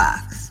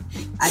soapbox.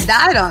 I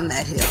died on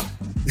that hill.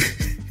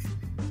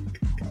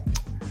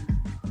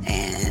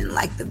 And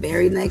like the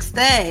very next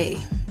day,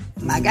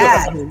 my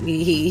God,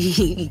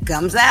 he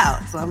comes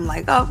out. So I'm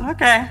like, oh,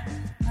 okay.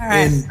 All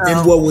right.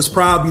 And what was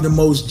probably the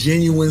most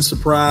genuine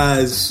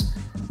surprise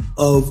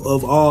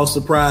of all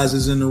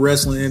surprises in the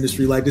wrestling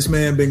industry. Like, this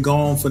man been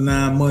gone for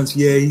 9 months.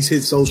 Yeah, he's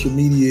hit social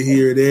media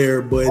here or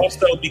there, but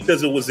also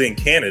because it was in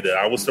Canada,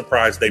 I was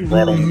surprised they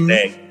brought him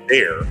back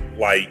there.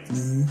 Like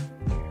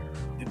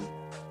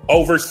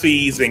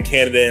overseas in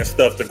Canada and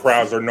stuff, the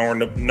crowds are known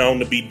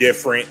to be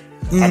different.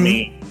 I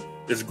mean,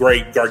 it's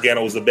great.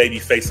 Gargano was a baby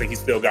face and he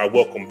still got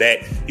welcomed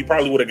back. He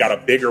probably would have got a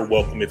bigger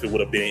welcome if it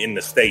would have been in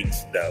the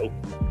States, though.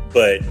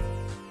 But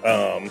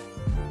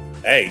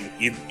hey,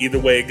 either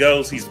way it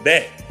goes, he's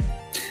back.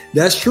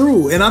 That's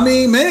true. And I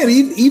mean, man,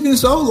 even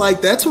so,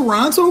 like that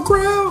Toronto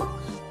crowd,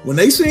 when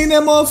they seen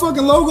that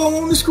motherfucking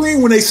logo on the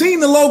screen, when they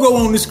seen the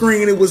logo on the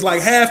screen, it was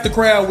like half the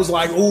crowd was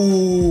like,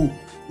 ooh,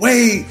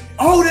 wait,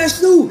 oh, that's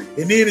Snoop.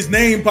 And then his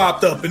name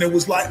popped up and it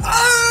was like,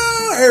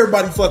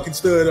 everybody fucking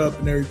stood up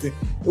and everything.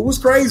 It was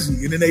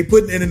crazy. And then they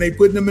put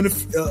him in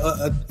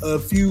a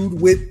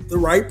feud with the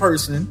right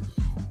person.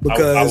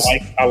 Because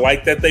I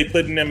like that they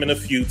putting them in a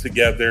feud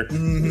together.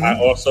 Mm-hmm. I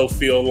also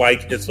feel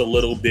like it's a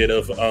little bit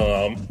of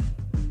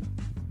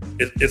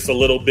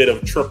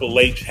Triple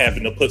H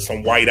having to put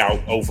some white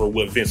out over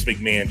what Vince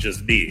McMahon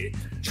just did.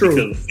 True.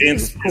 Because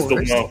Vince is the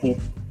one who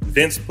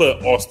Vince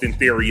put Austin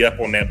Theory up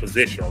on that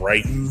position,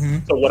 right?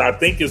 Mm-hmm. So what I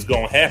think is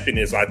going to happen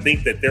is I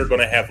think that they're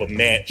going to have a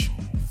match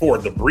for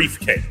the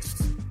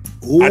briefcase.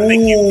 Ooh. I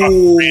think you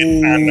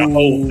on the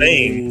whole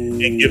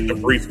thing and give the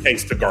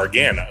briefcase to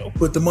Gargano.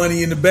 Put the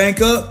Money in the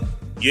Bank up?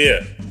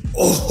 Yeah.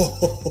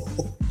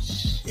 Oh,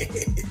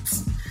 shit.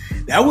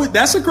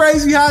 That's a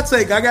crazy hot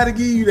take. I got to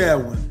give you that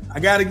one.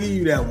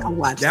 I'll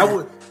watch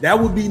that. That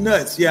would be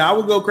nuts. Yeah, I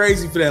would go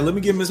crazy for that. Let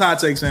me get Miss Hot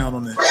Take sound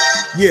on that.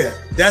 Yeah,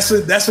 that's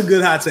a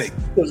good hot take.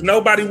 Because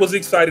nobody was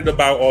excited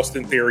about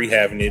Austin Theory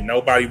having it.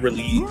 Nobody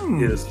really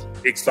is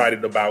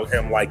excited about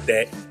him like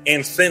that.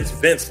 And since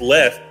Vince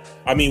left,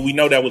 I mean, we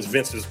know that was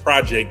Vince's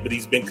project, but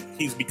he's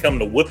become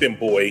the whipping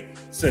boy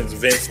since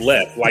Vince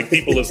left. Like,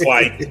 people is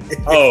like,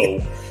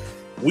 oh,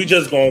 we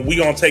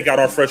gonna take out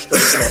our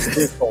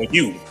frustration on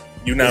you,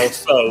 you know?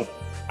 So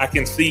I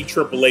can see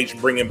Triple H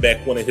bringing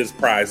back one of his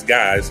prize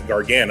guys,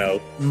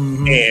 Gargano,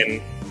 and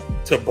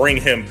to bring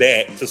him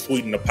back to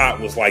sweeten the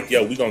pot was like,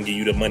 yo, we're gonna give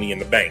you the Money in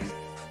the Bank.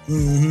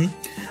 Mm-hmm.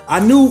 I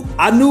knew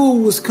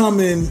it was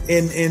coming,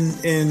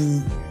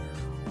 and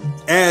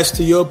as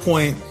to your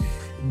point,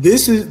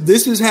 this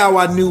is how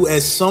I knew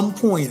at some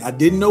point. I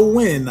didn't know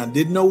when, I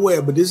didn't know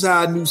where, but this is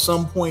how I knew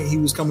some point he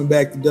was coming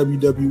back to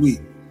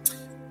WWE.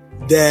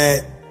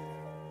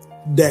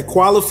 That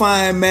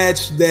qualifying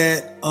match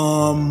that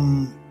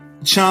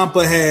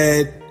Ciampa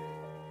had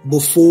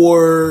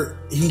before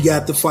he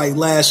got to fight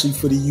Lashley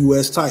for the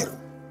U.S. title.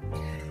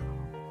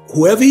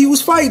 Whoever he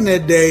was fighting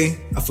that day,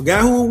 I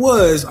forgot who it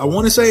was. I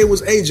want to say it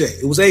was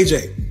AJ. It was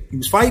AJ. He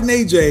was fighting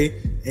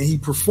AJ, and he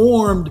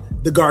performed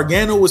the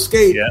Gargano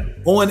escape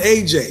on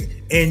AJ.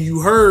 And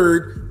you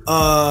heard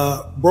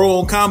bro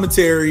on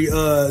commentary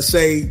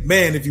say,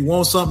 man, if you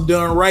want something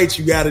done right,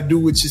 you got to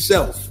do it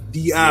yourself.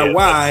 DIY.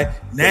 Yeah,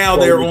 now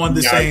they're on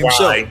the DIY. Same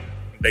show.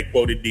 They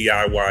quoted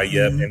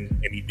DIY,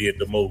 and he did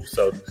the move.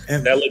 So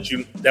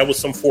that was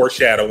some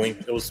foreshadowing.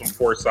 It was some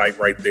foresight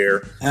right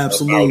there.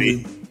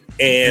 Absolutely.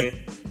 And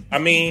I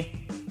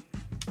mean,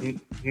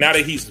 now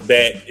that he's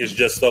back, it's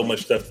just so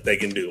much stuff that they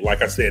can do.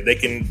 Like I said, they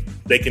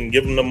can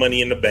give him the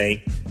Money in the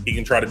Bank. He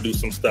can try to do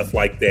some stuff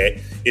like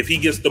that. If he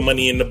gets the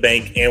Money in the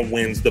Bank and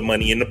wins the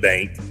Money in the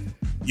Bank,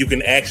 you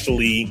can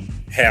actually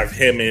have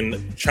him and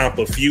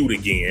Ciampa feud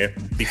again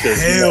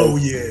because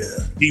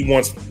he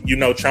wants,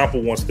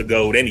 Ciampa wants the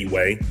gold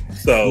anyway.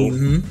 So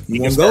he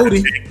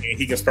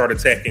can start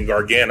attacking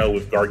Gargano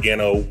if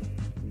Gargano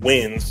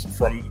wins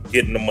from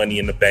getting the Money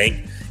in the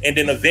Bank, and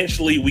then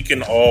eventually we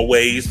can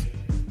always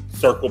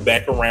circle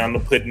back around to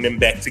putting them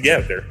back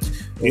together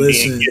and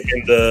then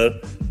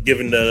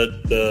giving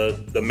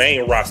the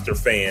main roster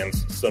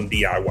fans some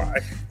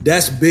DIY.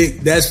 That's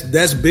big.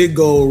 That's big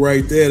gold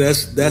right there.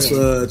 That's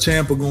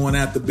Ciampa going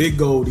after Big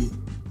Goldie.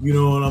 You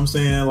know what I'm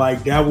saying?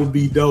 Like, that would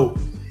be dope.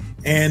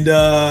 And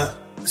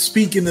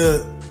speaking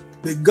of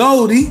Big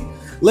Goldie,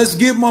 let's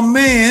get my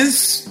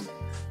man's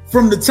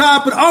from the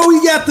top.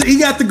 He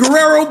got the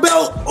Guerrero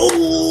belt.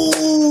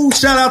 Oh,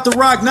 shout out to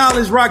Rock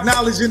Knowledge. Rock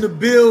Knowledge in the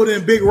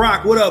building. Big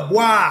Rock, what up?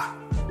 Why?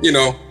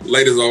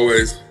 Late as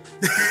always.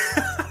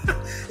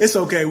 It's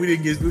okay. We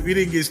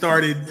didn't get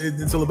started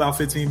until about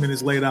 15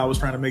 minutes later. I was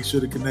trying to make sure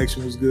the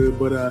connection was good,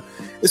 but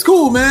it's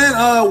cool,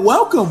 man.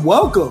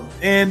 Welcome.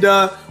 And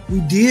we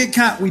did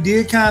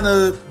kind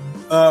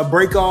of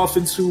break off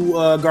into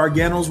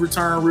Gargano's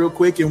return real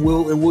quick, and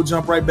we'll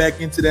jump right back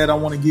into that. I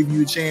want to give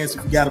you a chance.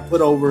 If you got a put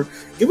over,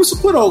 give us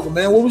a put over,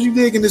 man. What was you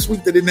digging this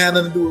week that didn't have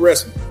nothing to do with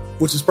wrestling?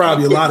 Which is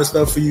probably a lot of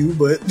stuff for you,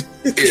 but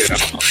yeah.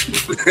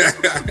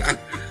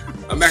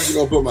 I'm actually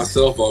going to put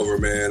myself over,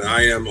 man.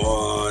 I am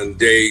on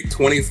day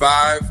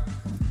 25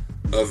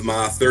 of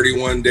my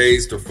 31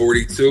 days to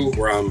 42,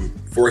 where I'm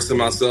forcing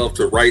myself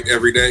to write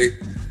every day.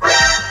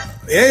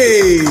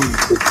 Hey!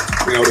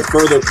 To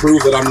further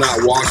prove that I'm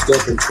not washed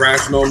up and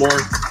trash no more.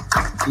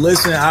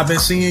 Listen, I've been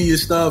seeing your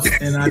stuff,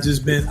 and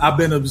I've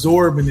been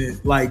absorbing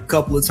it. Like, a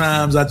couple of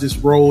times I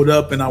just rolled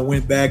up and I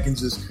went back and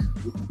just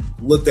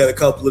looked at a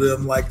couple of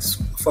them like, this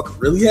fucker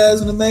really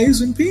has an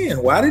amazing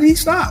pen. Why did he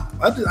stop?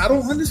 I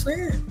don't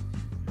understand.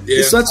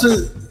 Yeah. It's such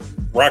a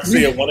Rock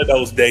said one of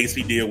those days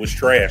he did was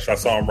trash. I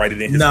saw him write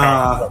it in his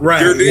right.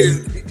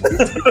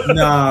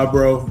 Nah,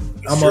 bro.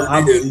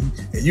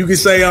 You can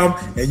say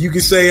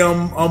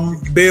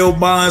I'm bail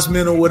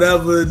bondsman or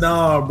whatever.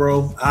 Nah,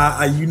 bro.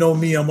 I you know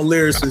me, I'm a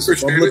lyricist.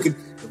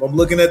 If I'm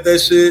looking at that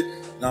shit,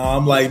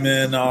 I'm like,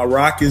 man,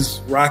 Rock is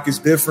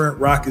different.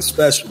 Rock is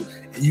special.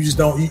 And you just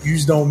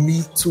don't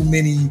meet too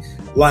many.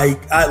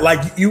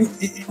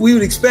 We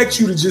would expect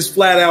you to just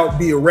flat out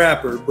be a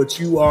rapper, but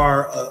you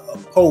are a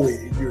poet,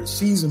 and you're a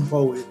seasoned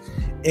poet,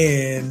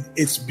 and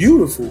it's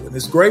beautiful and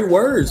it's great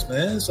words,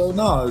 man. So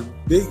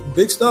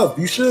big stuff.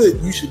 You should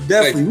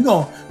definitely. We're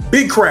going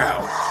big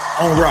crowd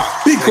on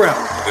Rock, big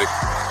crowd.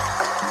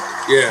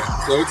 Yeah.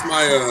 So it's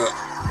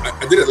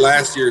I did it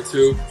last year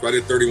too. So I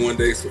did 31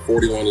 days to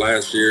 41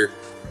 last year,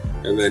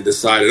 and then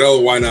decided, oh,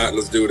 why not?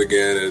 Let's do it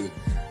again. And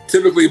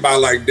typically by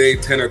like day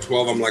 10 or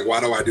 12, I'm like, why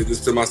do I do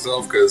this to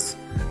myself? Because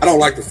I don't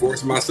like to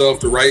force myself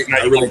to write.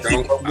 I really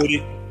don't.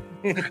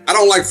 I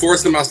don't like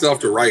forcing myself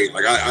to write.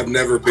 Like I've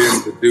never been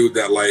the dude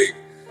that like,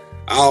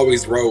 I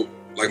always wrote,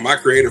 like my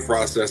creative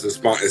process is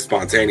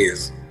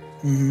spontaneous.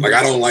 Mm-hmm. Like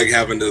I don't like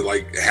having to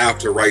like have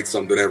to write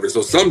something ever.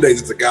 So some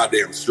days it's a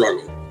goddamn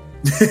struggle.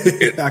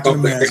 I can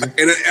imagine.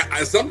 And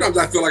sometimes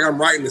I feel like I'm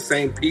writing the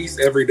same piece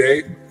every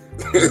day.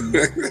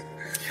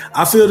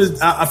 I feel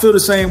the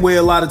same way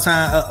a lot of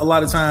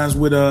times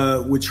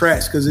with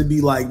tracks, because it'd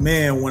be like,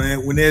 man,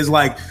 when there's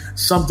like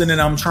something that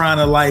I'm trying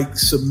to like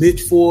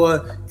submit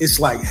for, it's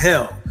like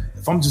hell.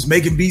 If I'm just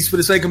making beats for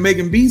the sake of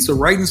making beats or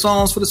writing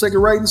songs for the sake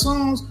of writing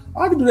songs,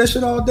 I can do that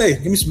shit all day.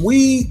 Give me some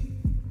weed,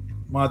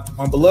 my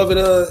beloved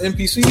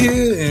MPC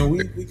here, and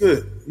we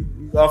good.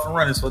 We off and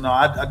running. So no,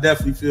 I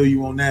definitely feel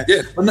you on that.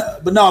 Yeah.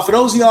 But no, for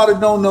those of y'all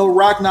that don't know,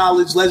 Rock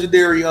Knowledge,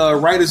 legendary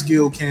Writers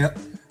Guild camp,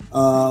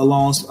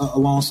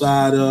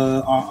 alongside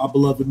our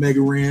beloved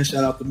Mega Ran.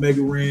 Shout out to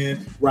Mega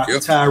Ran, Rocky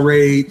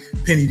Tirade,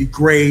 Penny the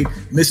Great,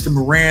 Mr.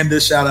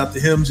 Miranda. Shout out to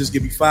him. Just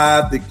give me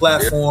 5. Big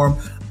platform.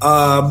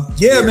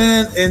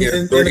 Man, and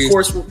of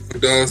course,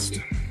 Dust.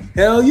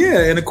 Hell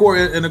yeah, and of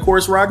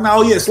course, Rock Now.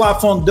 Oh yeah,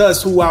 Slop Funk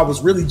Dust, who I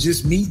was really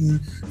just meeting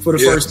for the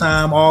first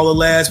time all of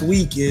last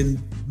week,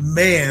 and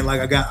man,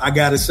 like I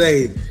gotta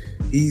say,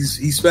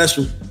 he's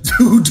special.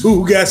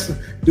 Dude got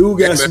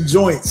some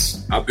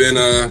joints. I've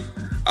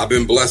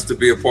been blessed to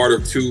be a part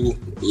of 2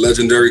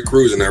 legendary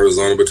crews in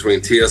Arizona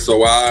between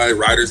TSOI,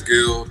 Writers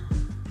Guild,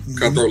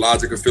 Cutthroat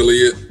Logic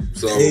affiliate.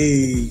 So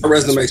my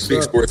resume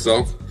speaks for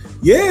itself.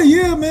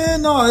 Yeah,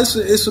 man. No,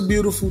 it's a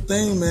beautiful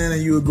thing, man,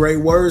 and you a great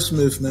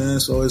wordsmith, man.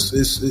 So it's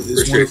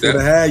wonderful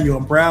to have you.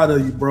 I'm proud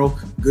of you, bro.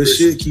 Good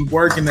shit. Keep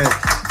working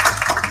that.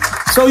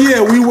 So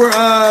yeah, we were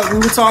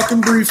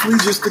talking briefly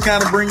just to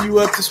kind of bring you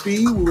up to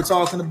speed. We were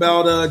talking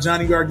about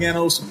Johnny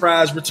Gargano's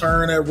surprise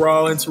return at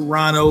Raw in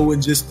Toronto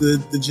and just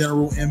the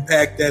general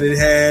impact that it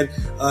had.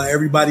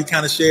 Everybody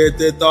kind of shared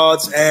their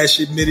thoughts. Ash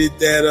admitted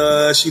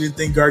that she didn't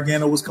think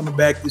Gargano was coming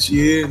back this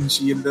year, and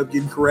she ended up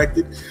getting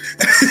corrected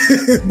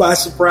by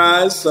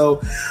surprise.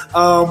 So,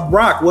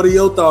 Rock, what are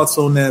your thoughts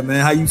on that, man?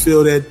 How you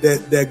feel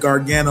that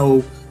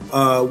Gargano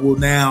will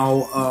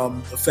now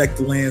affect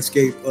the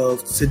landscape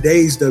of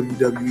today's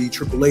WWE,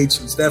 Triple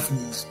H and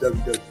Stephanie's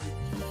WWE?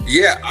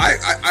 Yeah,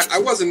 I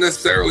wasn't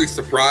necessarily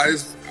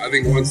surprised. I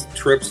think once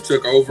Trips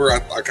took over, I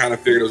kind of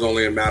figured it was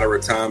only a matter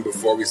of time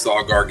before we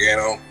saw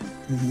Gargano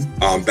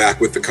back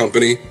with the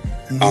company.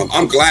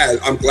 I'm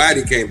glad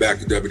he came back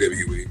to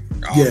WWE.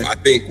 I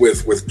think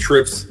with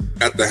Trips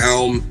at the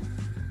helm,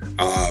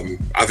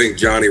 I think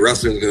Johnny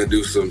Wrestling is going to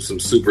do some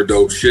super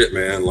dope shit,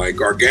 man. Like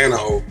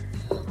Gargano,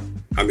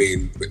 I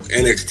mean,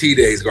 NXT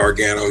days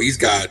Gargano, he's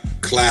got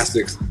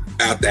classics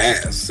out the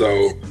ass.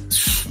 So,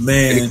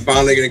 man, he's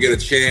finally going to get a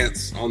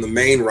chance on the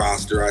main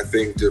roster, I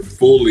think, to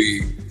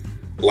fully,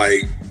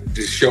 like,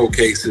 just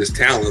showcase his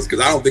talents, because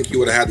I don't think he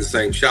would have had the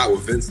same shot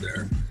with Vince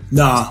there.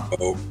 Nah,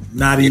 so,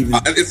 not even.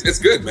 It's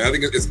good, man. I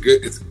think it's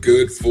good. It's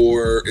good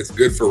for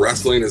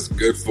wrestling. It's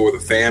good for the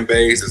fan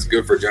base. It's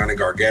good for Johnny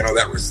Gargano.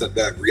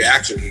 That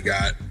reaction he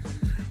got,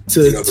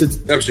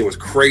 the reception was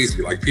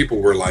crazy. Like,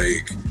 people were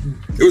like,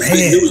 it was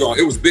big news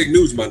it was big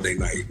news Monday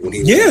night when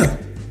he went.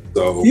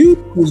 So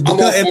I'm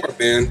all for it,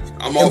 man.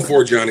 I'm all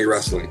for Johnny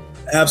Wrestling.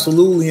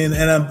 Absolutely, and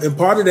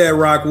part of that,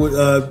 Rock,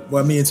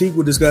 what me and Teak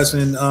were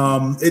discussing.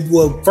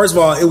 First of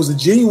all, it was a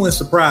genuine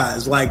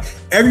surprise. Like,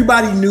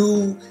 everybody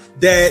knew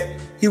that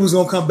he was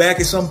going to come back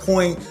at some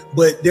point,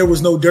 but there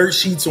was no dirt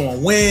sheets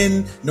on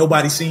when.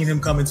 Nobody seen him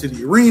come into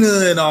the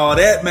arena and all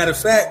that. Matter of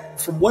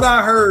fact, from what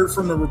I heard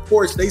from the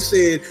reports, they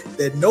said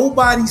that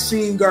nobody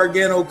seen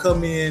Gargano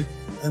come in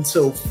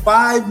until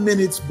 5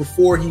 minutes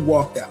before he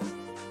walked out.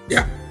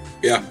 Yeah.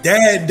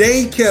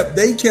 They kept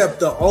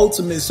the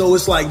ultimate. So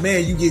it's like,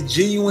 man, you get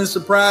genuine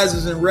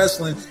surprises in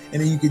wrestling,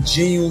 and then you could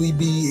genuinely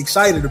be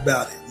excited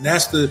about it. And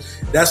that's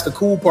the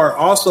cool part.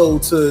 Also,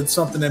 to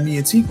something that me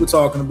and Teak were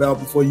talking about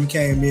before you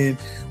came in,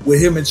 with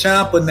him and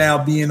Ciampa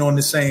now being on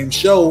the same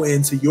show.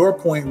 And to your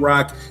point,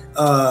 Rock,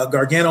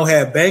 Gargano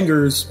had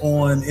bangers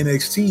on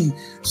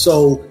NXT.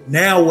 So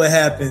now what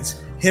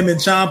happens? Him and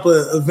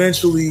Ciampa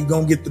eventually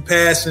gonna get the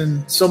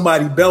passing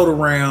somebody belt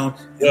around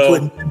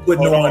and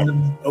putting on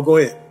them. Oh, go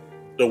ahead.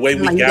 The way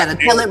we got you gotta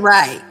tell it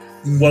right.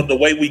 Well, the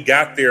way we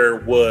got there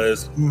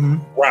was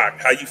Rock.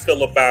 How you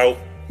feel about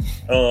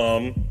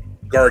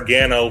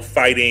Gargano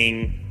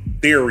fighting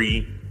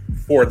Theory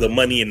for the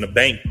Money in the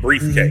Bank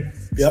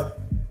briefcase? Yep.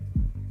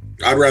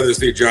 I'd rather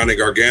see Johnny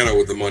Gargano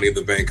with the Money in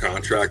the Bank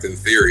contract in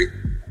Theory.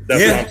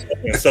 That's what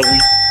I'm saying.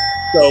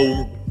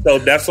 So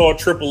that's all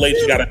Triple H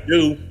got to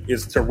do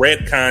is to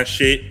retcon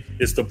shit,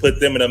 is to put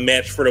them in a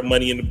match for the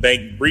Money in the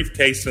Bank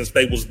briefcase since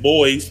they was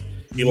boys.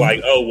 He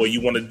like, oh, well,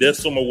 you want to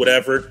diss them or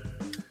whatever?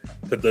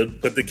 Put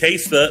the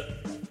case up,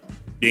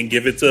 then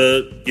give it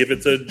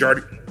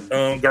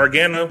to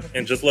Gargano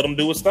and just let him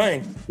do his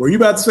thing. Were you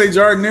about to say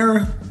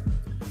Jardinera?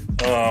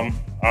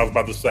 I was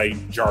about to say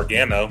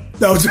Gargano.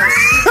 No.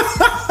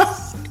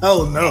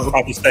 Oh no! I was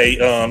about to say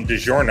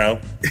DiGiorno.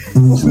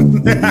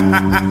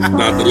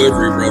 Not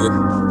delivery,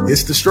 brother.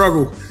 It's the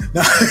struggle.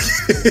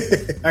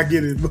 I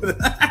get it.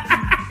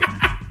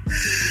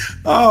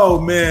 Oh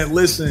man,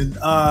 listen.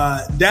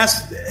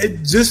 That's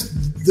just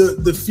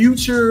the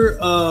future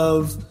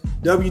of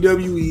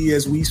WWE,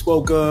 as we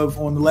spoke of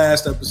on the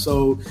last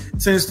episode,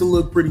 tends to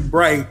look pretty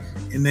bright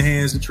in the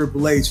hands of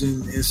Triple H.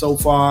 And so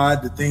far,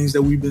 the things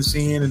that we've been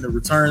seeing and the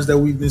returns that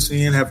we've been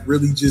seeing have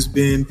really just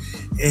been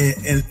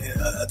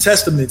a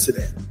testament to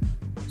that.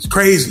 It's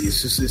crazy.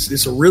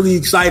 It's a really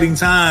exciting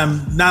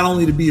time, not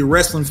only to be a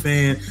wrestling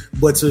fan,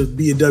 but to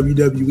be a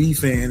WWE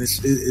fan.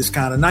 It's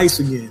kind of nice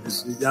again.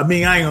 I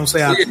ain't gonna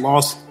say I've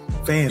lost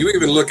fans. You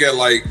even look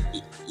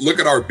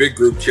at our big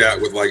group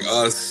chat with like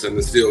us and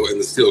the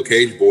Steel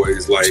Cage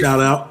boys. Like, shout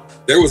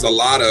out. There was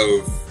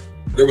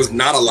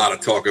not a lot of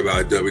talk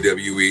about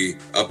WWE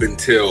up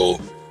until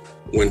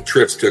when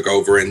Trips took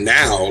over, and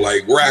now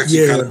like we're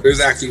actually there's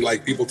actually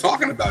like people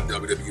talking about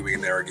WWE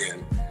in there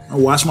again. I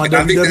watch my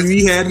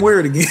WWE hat and wear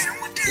it again.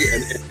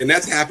 and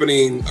that's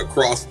happening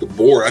across the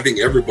board. I think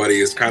everybody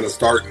is kind of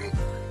starting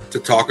to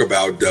talk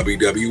about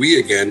WWE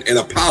again in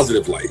a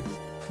positive light.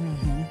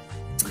 Mm-hmm.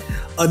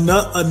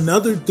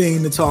 Another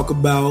thing to talk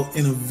about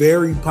in a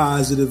very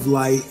positive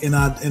light, and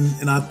I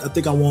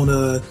think I want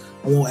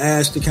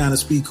Ash to kind of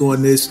speak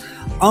on this.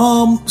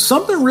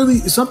 Something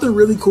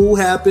really cool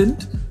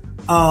happened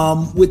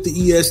with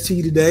the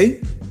EST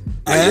today.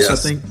 Ash,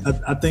 yes.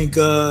 I think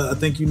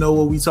you know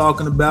what we're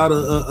talking about.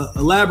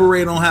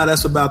 Elaborate on how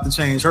that's about to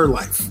change her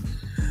life.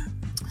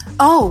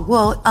 Oh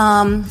well,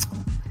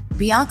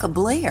 Bianca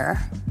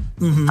Belair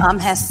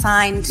has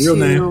signed real to.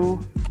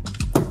 Name.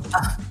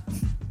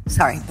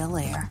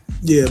 Belair.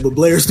 Yeah, but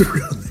Blair's the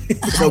real name.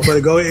 So,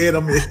 but go ahead.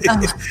 I'm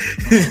fucking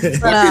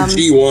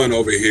T1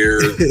 over here.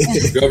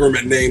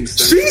 Government name.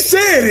 She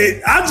said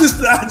it. I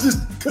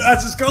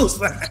just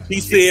co-signed. She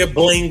said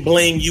bling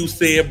bling. You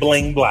said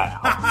bling blah.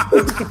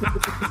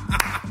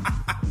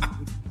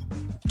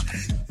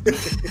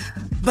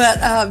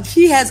 But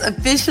she has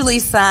officially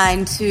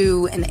signed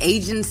to an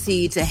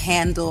agency to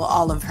handle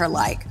all of her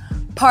like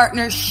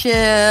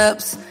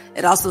partnerships.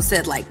 It also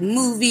said like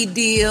movie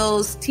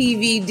deals,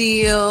 TV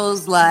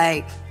deals,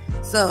 like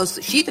so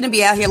she's gonna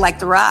be out here like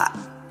The Rock.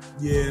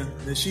 Yeah,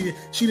 and she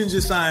didn't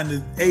just sign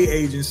to a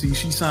agency;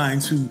 she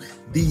signed to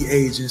the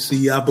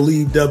agency. I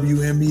believe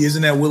WME.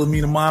 Isn't that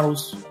Wilhelmina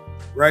Models?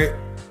 Right?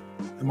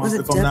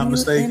 If I'm not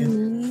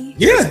mistaken.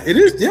 Yeah, it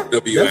is. Yeah,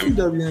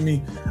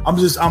 WME.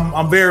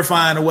 I'm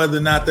verifying whether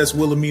or not that's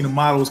Wilhelmina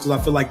Models because I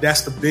feel like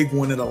that's the big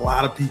one that a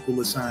lot of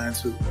people are signed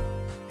to,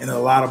 and a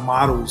lot of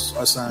models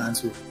are signed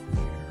to.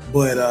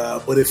 But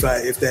if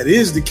that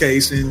is the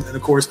case, and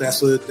of course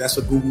that's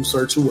a Google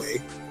search away.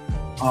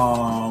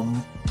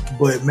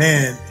 But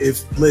man,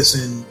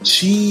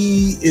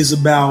 she is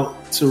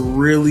about to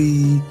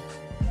really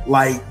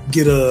like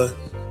get a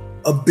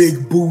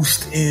big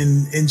boost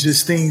in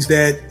just things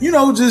that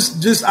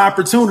just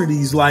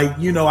opportunities. Like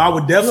I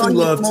would definitely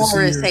love to see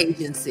her.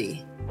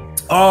 Agency.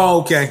 Oh,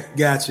 okay,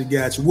 gotcha.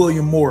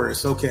 William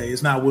Morris. Okay,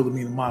 it's not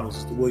Wilhelmina Models;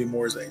 it's the William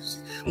Morris Agency.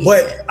 Yeah.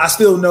 But I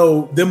still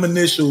know them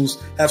initials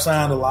have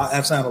signed a lot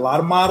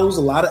of models,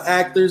 a lot of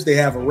actors. They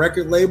have a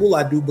record label.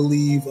 I do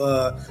believe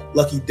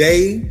Lucky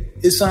Day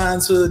is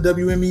signed to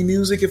WME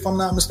Music, if I'm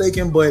not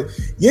mistaken. But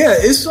yeah,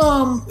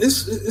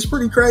 it's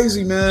pretty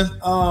crazy, man.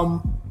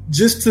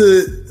 Just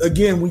to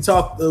again, we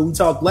talked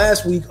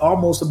last week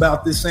almost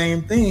about the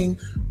same thing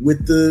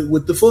with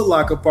the Foot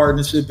Locker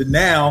partnership, and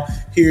now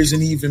here's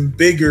an even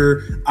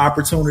bigger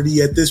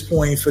opportunity at this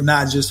point for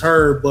not just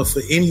her, but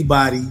for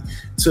anybody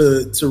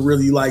to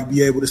really like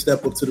be able to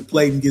step up to the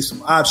plate and get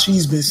some ops.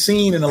 She's been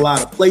seen in a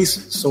lot of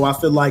places, so I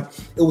feel like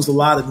it was a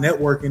lot of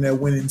networking that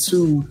went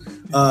into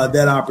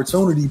that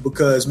opportunity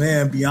because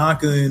man,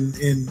 Bianca and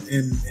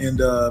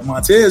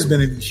Montez been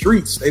in the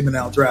streets. They've been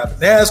out driving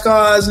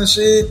NASCARs and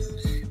shit.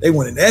 They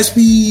went in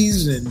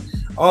ESPYs and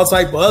all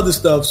type of other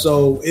stuff.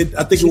 So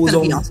I think it was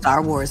gonna be on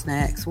Star Wars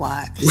next.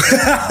 Watch.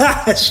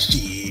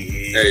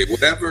 Shit. Hey,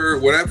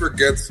 whatever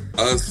gets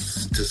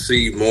us to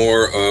see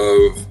more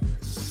of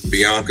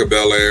Bianca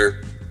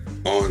Belair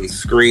on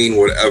screen,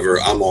 whatever,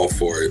 I'm all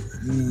for it.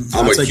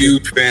 I'm a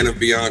huge fan of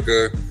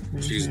Bianca. Mm-hmm.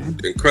 She's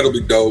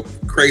incredibly dope,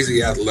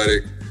 crazy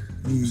athletic.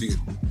 She's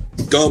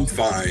dumb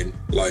fine.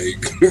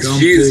 Like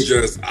she is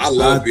just. I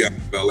love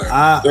Bianca Belair.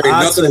 There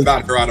ain't nothing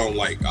about her I don't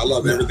like. I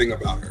love everything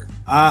about her.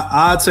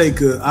 I take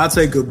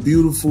a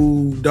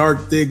beautiful,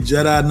 dark, thick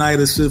Jedi Knight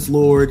or Sith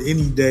Lord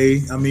any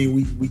day. I mean,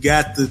 we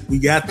got the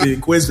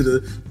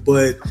Inquisitor,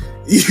 but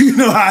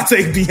I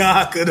take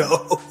Bianca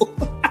though.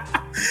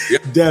 Yeah,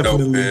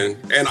 definitely, man.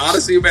 And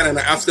honestly, man, and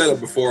I've said it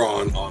before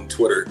on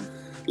Twitter.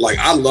 Like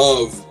I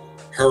love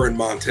her and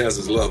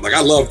Montez's love. Like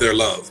I love their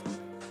love.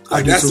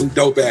 Like that's some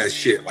dope ass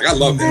shit. Like I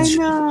love that shit.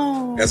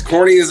 As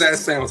corny as that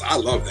sounds, I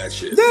love that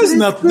shit. There's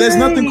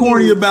nothing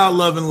corny about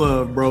love and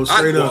love, bro.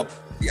 Straight up.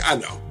 Yeah, I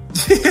know.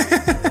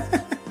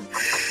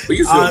 But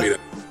you feel me though.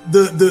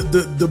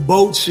 the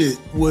boat shit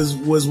was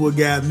what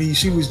got me.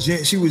 She was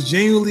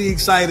genuinely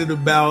excited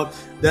about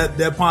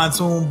that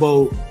pontoon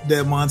boat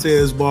that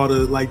Montez bought her.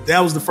 Like, that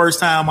was the first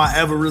time I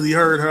ever really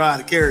heard her out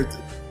of character.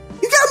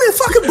 You got me a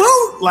fucking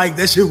boat. Like,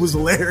 that shit was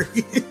hilarious.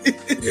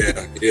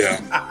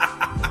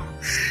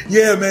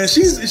 Yeah, man.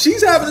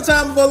 She's having the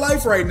time of her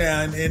life right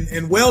now,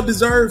 and well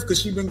deserved,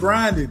 because she's been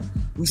grinding.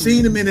 We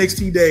seen them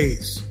NXT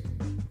days.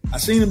 I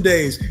seen them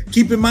days.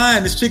 Keep in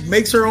mind, this chick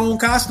makes her own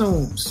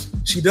costumes.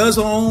 She does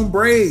her own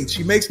braids.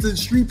 She makes the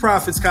Street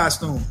Profits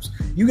costumes.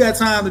 You got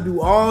time to do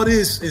all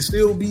this and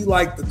still be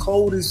like the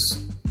coldest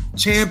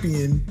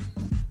champion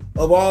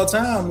of all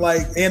time,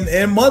 like,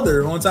 and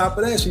mother on top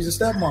of that. She's a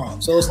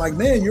stepmom. So it's like,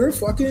 man, you're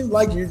fucking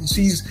like,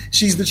 she's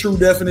the true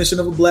definition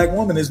of a black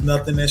woman. There's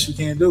nothing that she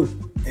can't do,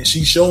 and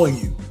she's showing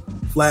you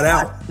flat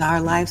out. That's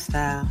our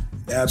lifestyle.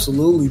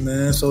 Absolutely,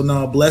 man. So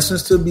no,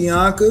 blessings to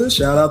Bianca.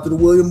 Shout out to the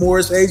William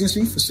Morris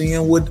Agency for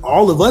seeing what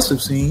all of us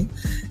have seen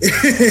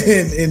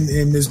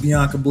in Miss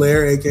Bianca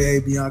Blair, aka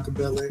Bianca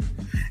Belair.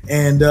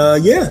 And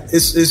yeah,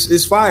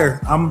 it's fire.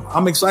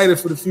 I'm excited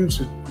for the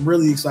future. I'm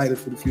really excited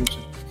for the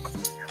future.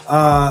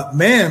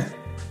 Man,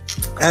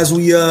 as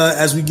we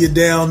get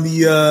down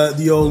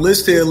the old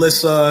list here,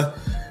 let's talk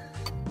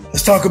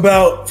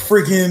about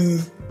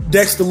freaking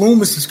Dexter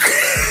Lumis.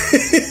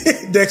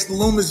 Dexter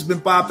Lumis has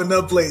been popping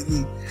up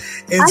lately.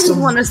 I just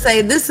want to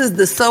say, this is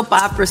the soap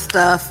opera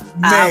stuff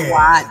I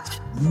watch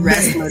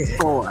wrestling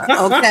for.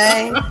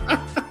 Okay,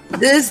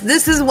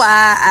 this is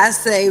why I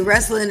say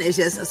wrestling is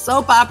just a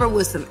soap opera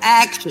with some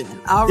action.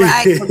 All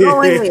right, so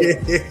go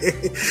ahead.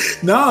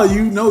 No,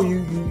 you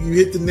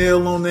hit the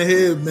nail on the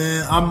head,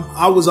 man.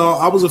 I was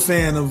a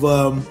fan of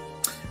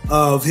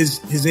his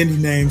indie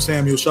name,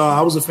 Samuel Shaw.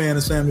 I was a fan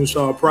of Samuel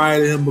Shaw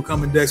prior to him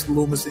becoming Dexter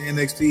Lumis in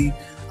NXT.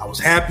 I was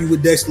happy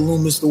with Dexter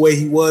Lumis the way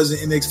he was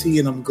in NXT,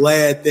 and I'm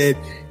glad that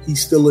he's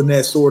still in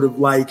that sort of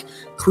like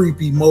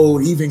creepy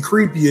mode, even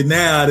creepier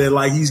now that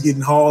like he's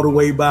getting hauled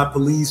away by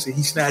police and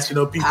he's snatching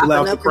up people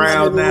out the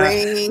crowd now.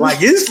 Like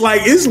it's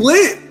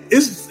lit.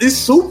 It's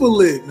super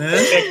lit,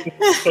 man.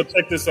 So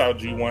check this out,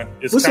 G1.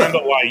 It's kind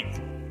of like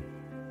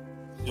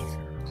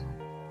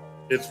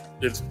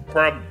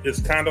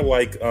it's kind of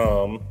like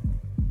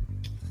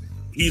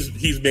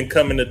he's been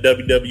coming to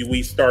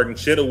WWE starting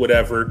shit or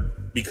whatever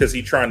because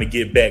he's trying to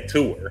get back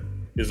to her,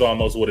 is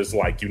almost what it's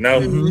like, you know?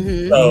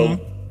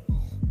 Mm-hmm.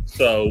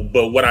 So,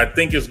 but what I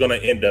think is going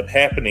to end up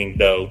happening,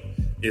 though,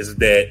 is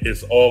that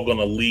it's all going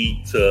to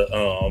lead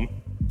to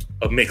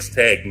a mixed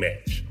tag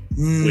match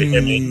with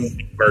him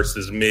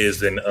versus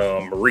Miz and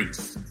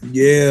Maurice.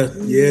 Yeah.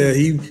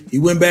 He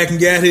went back and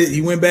got it.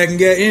 He went back and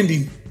got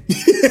Indy.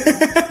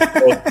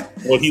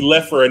 Well, he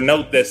left her a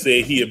note that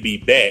said he'd be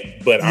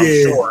back, but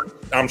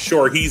I'm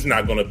sure he's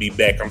not going to be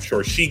back. I'm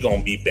sure she going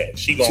to be back.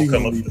 She going to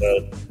come up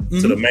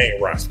to the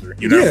main roster,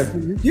 you know?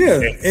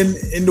 Yeah.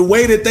 And the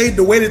way that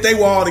they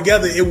were all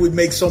together, it would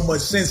make so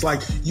much sense.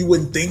 Like, you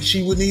wouldn't think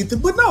she would need to,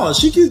 but no,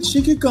 she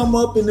could come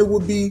up and it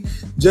would be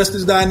just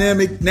as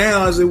dynamic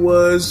now as it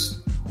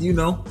was, you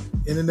know,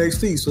 in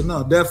NXT. So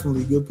no,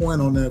 definitely good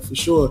point on that for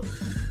sure.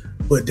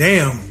 But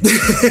damn,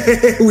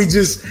 we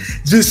just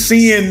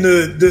seeing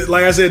the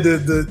like I said,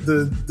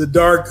 the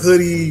dark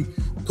hoodie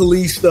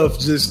police stuff,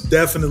 just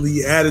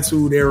definitely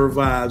Attitude Era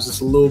vibes.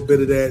 Just a little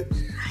bit of that.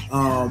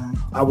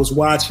 I was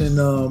watching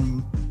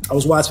the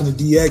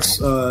DX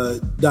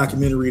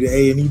documentary, the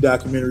A&E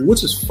documentary,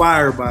 which is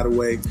fire, by the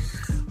way.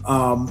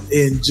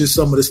 And just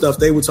some of the stuff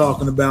they were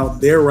talking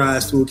about, their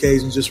rise to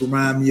occasion, just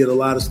remind me of a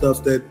lot of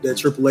stuff that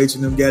Triple H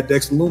and them got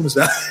Dexter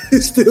Lumis out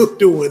still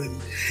doing. And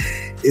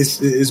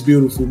it's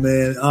beautiful,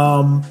 man.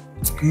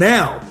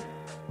 Now,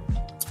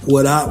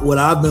 what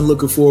I've been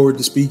looking forward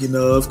to, speaking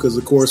of, because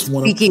of course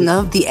speaking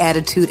of the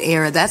Attitude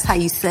Era, that's how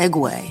you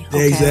segue.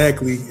 Okay?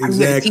 Exactly. I'm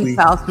gonna keep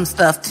out some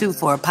stuff too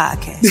for a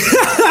podcast.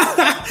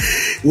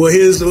 Well,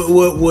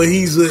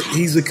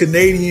 he's a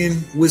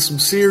Canadian with some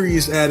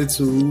serious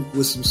attitude,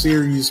 with some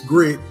serious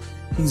grit.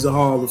 He's a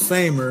Hall of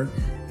Famer,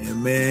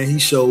 and man, he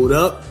showed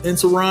up in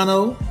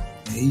Toronto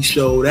and he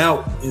showed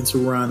out in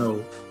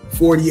Toronto.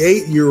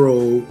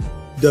 48-year-old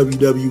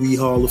WWE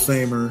Hall of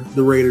Famer,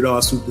 the Rated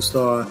R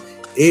superstar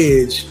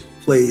Edge,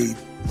 played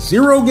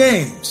 0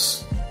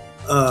 games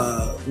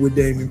with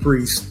Damian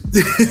Priest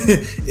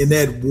in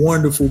that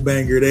wonderful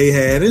banger they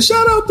had. And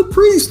shout out to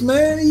Priest,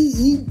 man.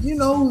 He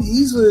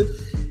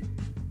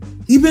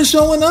been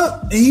showing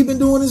up and he been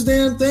doing his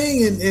damn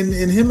thing.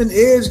 And him and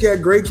Edge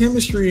got great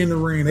chemistry in the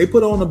ring. They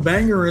put on a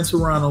banger in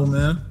Toronto,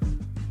 man.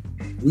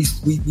 We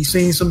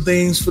seen some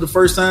things for the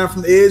first time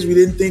from Edge we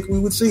didn't think we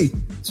would see.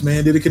 This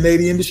man did a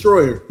Canadian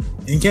Destroyer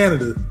in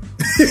Canada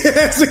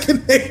as a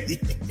Canadian.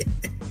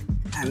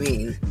 I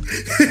mean,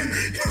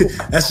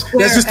 that's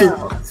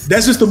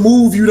just a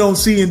move you don't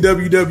see in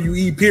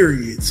WWE,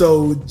 period.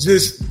 So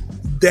just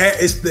that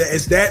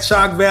it's that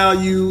shock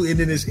value, and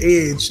then it's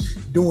Edge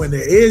doing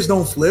that. Edge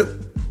don't flip.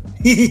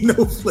 He ain't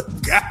no flip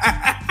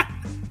guy.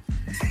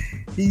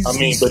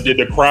 But did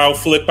the crowd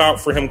flip out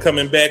for him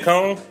coming back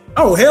home?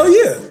 Oh, hell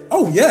yeah.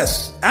 Oh,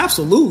 yes,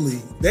 absolutely.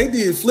 They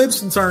did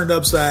flips and turned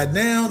upside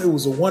down. It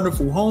was a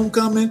wonderful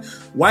homecoming.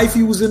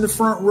 Wifey was in the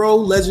front row.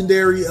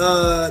 Legendary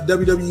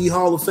WWE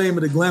Hall of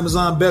Famer, the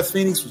Glamazon Beth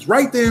Phoenix, was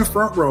right there in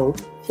front row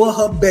for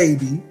her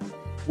baby.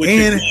 Which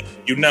and is,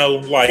 you know,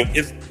 like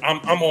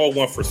I'm all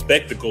one for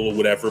spectacle or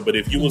whatever, but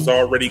if you was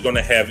already going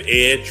to have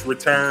Edge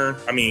return,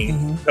 I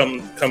mean,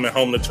 coming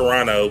home to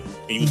Toronto,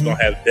 and you was going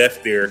to have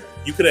Beth there,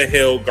 you could have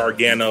held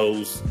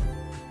Gargano's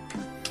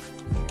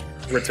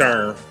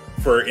return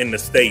for in the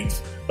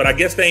States. But I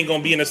guess they ain't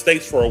gonna be in the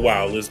States for a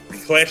while. Is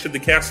Clash at the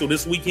Castle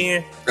this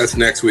weekend? That's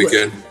next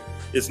weekend.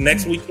 It's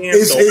next weekend.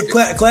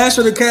 Clash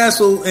of the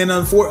Castle, and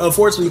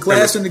unfortunately,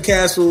 Clash in the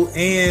Castle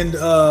and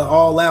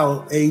All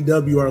Out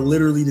AEW are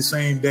literally the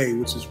same day,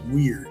 which is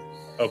weird.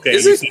 Okay,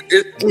 is it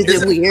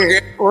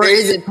weird or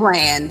is it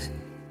planned?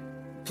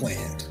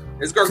 Planned.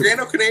 Is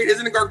Gargano Canadian?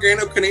 Isn't it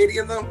Gargano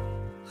Canadian though?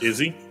 Is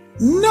he?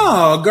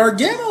 No,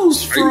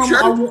 Gargano's from.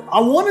 Sure? I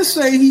want to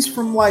say he's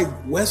from like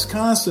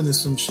Wisconsin or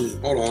some shit.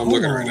 Hold on, I'm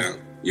looking right now.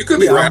 You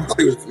could be right. I thought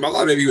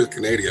maybe he was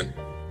Canadian.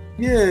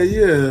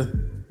 Yeah.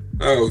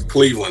 Oh, it was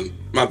Cleveland.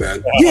 My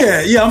bad.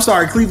 Yeah. I'm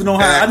sorry, Cleveland,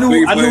 Ohio. I knew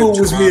it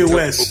was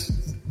Midwest.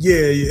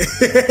 Yeah.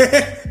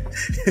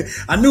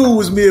 I knew it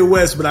was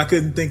Midwest, but I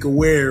couldn't think of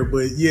where.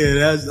 But yeah,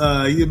 that's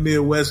he's a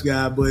Midwest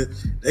guy. But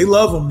they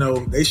love him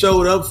though. They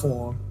showed up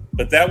for him.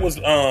 But that was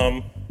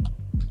I'm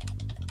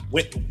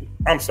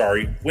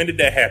sorry. When did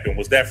that happen?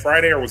 Was that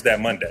Friday or was that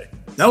Monday?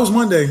 That was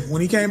Monday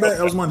when he came back.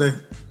 That was Monday.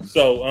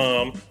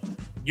 So,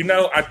 you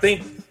know, I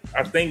think,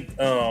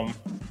 because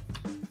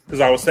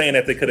I was saying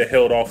that they could have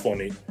held off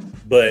on it,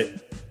 but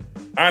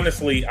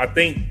honestly, I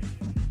think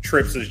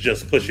Trips is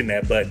just pushing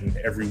that button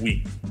every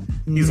week.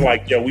 He's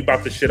like, yo, we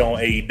about to shit on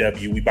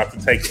AEW. We about to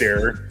take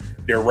their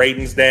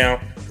ratings down.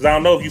 Because I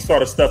don't know if you saw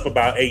the stuff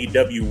about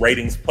AEW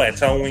ratings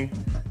plateauing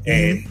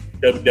and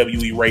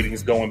WWE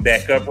ratings going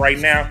back up right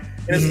now.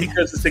 And it's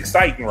because it's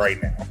exciting right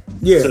now.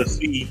 Yeah. To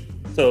see,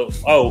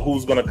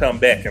 who's going to come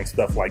back and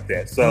stuff like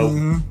that.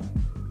 So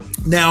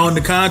now, on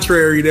the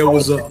contrary, there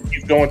was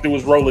he's going through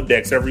his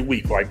Rolodex every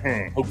week. Like,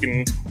 who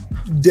can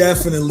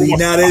definitely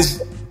now there's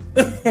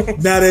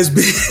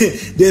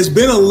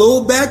been a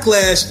little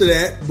backlash to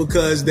that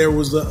because there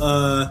was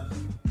a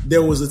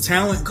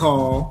talent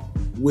call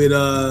with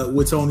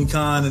Tony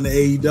Khan and the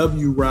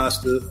AEW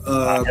roster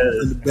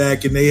in the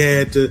back, and they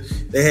had to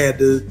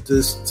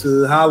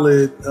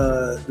holler at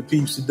the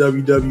peeps at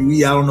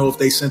WWE. I don't know if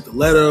they sent the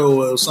letter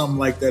or something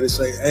like that to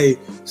say, "Hey,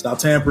 stop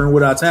tampering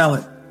with our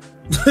talent."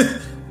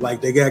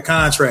 Like, they got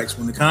contracts.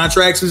 When the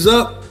contracts is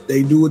up,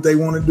 they do what they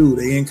want to do.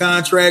 They in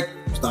contract,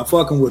 stop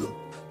fucking with them.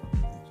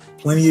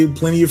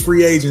 Plenty of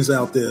free agents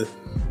out there.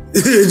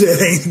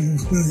 That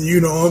ain't,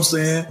 you know what I'm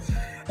saying?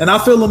 And I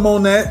feel them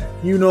on that,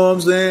 you know what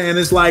I'm saying? And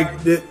it's like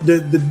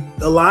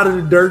a lot of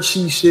the dirt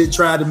sheet shit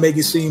tried to make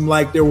it seem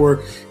like there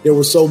were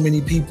so many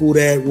people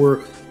that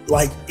were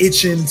like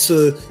itching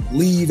to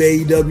leave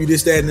AEW,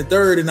 this, that, and the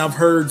third. And I've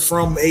heard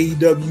from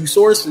AEW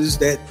sources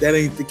that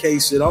ain't the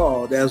case at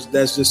all.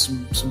 That's just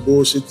some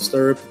bullshit to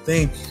stir up the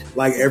thing.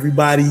 Like,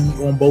 everybody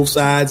on both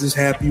sides is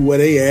happy where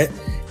they at.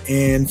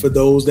 And for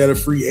those that are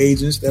free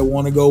agents that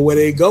want to go where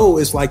they go,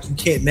 it's like you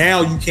can't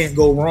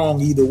go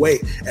wrong either way.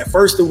 At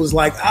first it was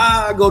like,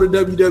 go to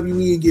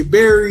WWE and get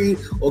buried,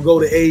 or go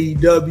to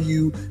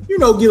AEW, you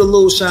know, get a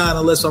little shine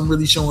unless I'm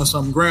really showing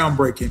something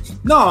groundbreaking.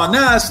 No,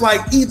 now it's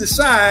like either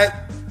side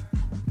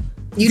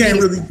you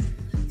can't really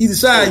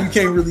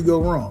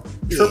go wrong.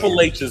 Triple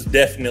H is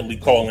definitely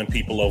calling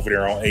people over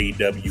there on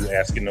AEW,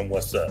 asking them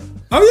what's up.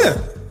 Oh yeah.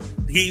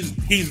 He's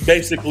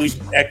basically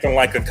acting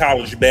like a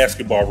college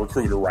basketball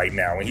recruiter right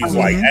now. And he's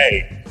like,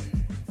 hey,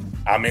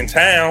 I'm in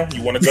town.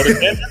 You want to go to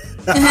dinner?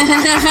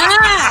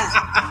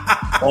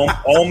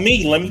 on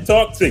me. Let me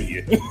talk to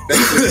you.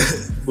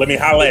 Let me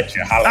holler at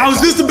you. I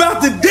was just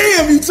about to,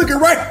 damn, you took it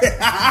right there.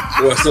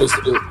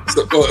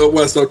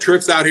 So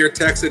Trips out here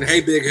texting,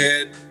 hey, big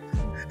head.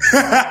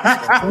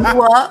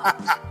 What?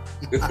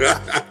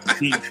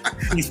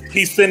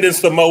 He's sending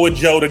Samoa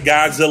Joe the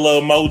Godzilla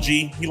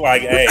emoji. He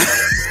like, hey,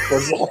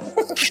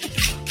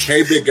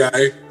 hey, big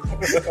guy.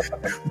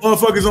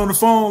 Motherfuckers on the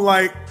phone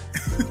like,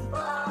 in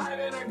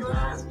a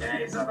glass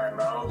case of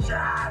emotion.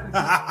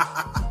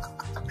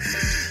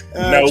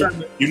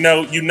 You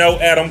know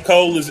Adam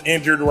Cole is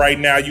injured right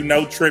now. You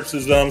know Trips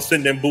is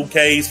sending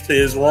bouquets to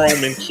his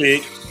Roman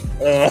chick.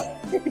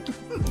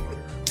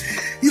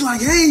 He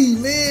like, hey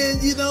man,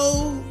 you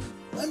know,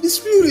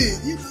 undisputed,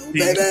 you know,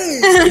 baby.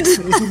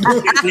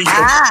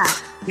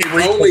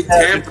 Only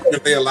Tampa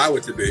if they allow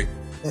it to be.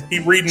 He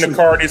reading the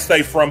card and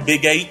say from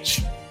Big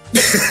H.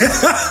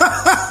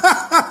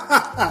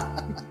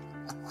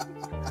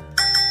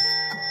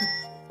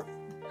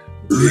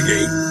 Big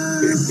H.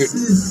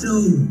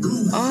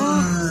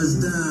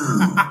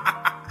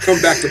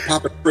 Come back to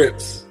Papa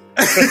Trips.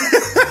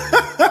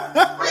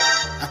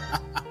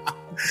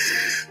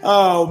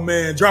 Oh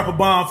man, drop a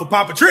bomb for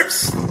Papa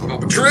Trips.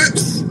 Papa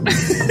Trips.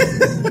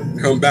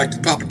 Come back to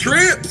Papa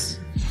Trips.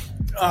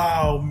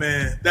 Oh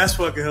man, that's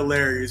fucking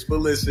hilarious. But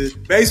listen,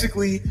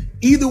 basically,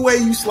 either way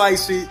you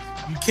slice it,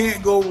 you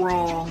can't go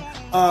wrong.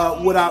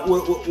 what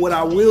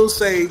I will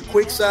say,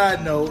 quick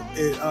side note,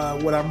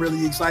 what I'm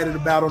really excited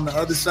about on the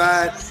other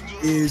side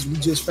is we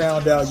just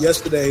found out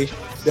yesterday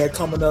that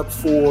coming up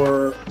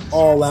for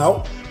All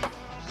Out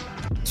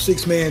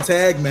 6-man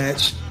tag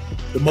match,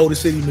 the Motor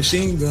City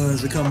Machine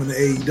Guns are coming to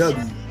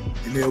AEW,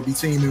 and they'll be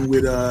teaming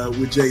with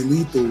Jay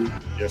Lethal.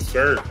 Yes,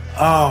 sir.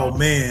 Oh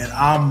man,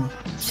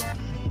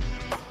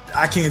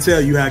 I can't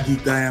tell you how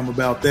geeked I am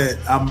about that.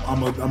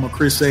 I'm a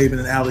Chris Sabin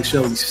and Alex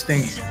Shelley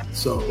stan.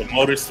 So the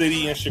Motor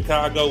City in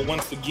Chicago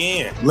once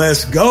again.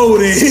 Let's go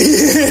then.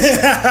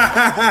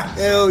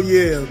 Hell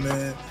yeah,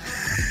 man.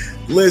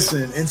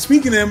 Listen, and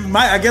speaking of,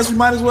 I guess we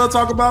might as well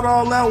talk about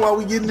All Out while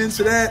we getting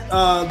into that.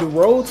 The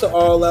road to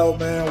All Out,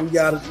 man. We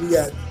got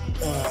a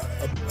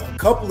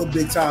couple of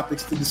big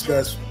topics to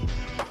discuss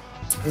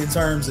in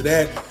terms of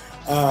that.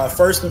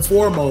 First and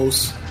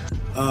foremost,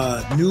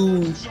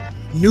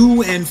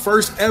 new and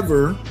first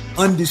ever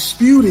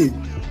undisputed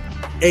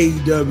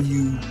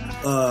AEW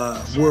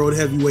World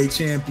Heavyweight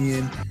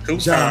Champion,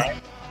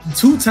 two-time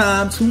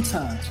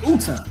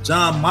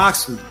Jon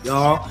Moxley,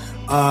 y'all.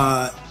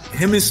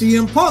 Him and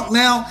CM Punk.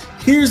 Now,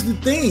 here's the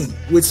thing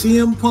with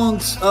CM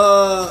Punk's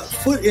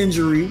foot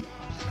injury.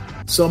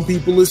 Some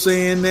people are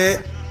saying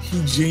that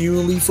he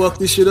genuinely fucked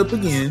this shit up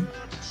again.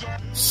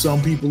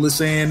 Some people are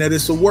saying that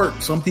it's a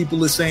work. Some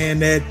people are saying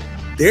that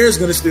there's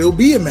going to still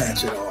be a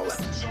match at All Out.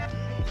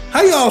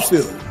 How y'all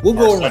feel? We'll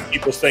go around. Some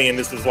people saying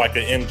this is like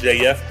an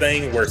MJF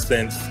thing, where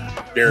since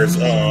there's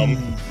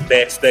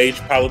backstage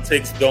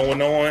politics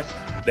going on,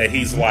 that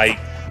he's like,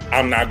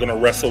 I'm not going to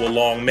wrestle a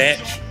long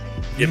match.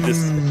 If this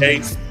is the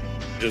case,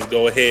 just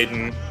go ahead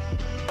and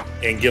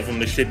give him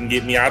the shit and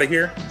get me out of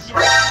here.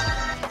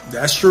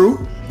 That's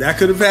true. That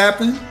could have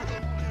happened.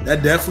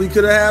 That definitely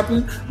could have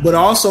happened. But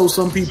also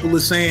some people are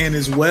saying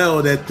as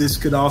well that this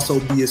could also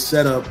be a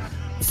setup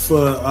for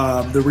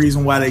the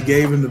reason why they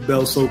gave him the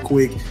belt so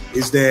quick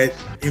is that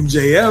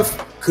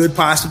MJF could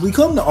possibly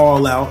come to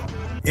All Out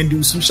and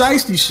do some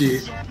shiesty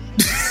shit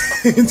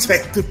and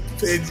take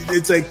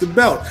the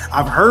belt.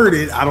 I've heard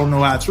it. I don't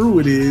know how true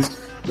it is,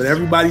 but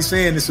everybody's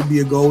saying this would be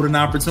a golden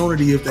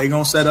opportunity. If they're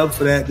going to set up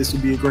for that, this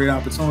would be a great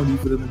opportunity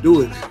for them to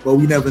do it. But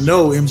we never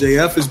know.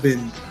 MJF has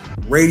been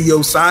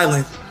radio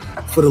silent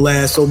for the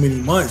last so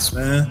many months,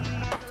 man.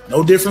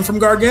 No different from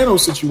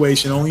Gargano's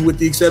situation, only with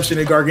the exception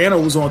that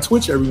Gargano was on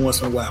Twitch every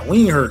once in a while.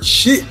 We ain't heard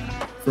shit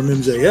from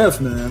MJF,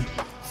 man.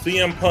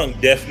 CM Punk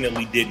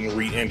definitely didn't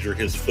re-injure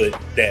his foot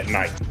that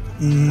night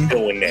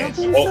doing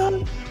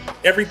that.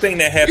 Everything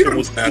that happened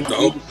was that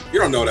though. You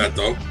don't know that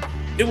though.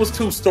 It was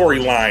too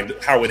storylined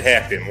how it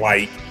happened.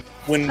 Like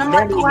when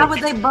why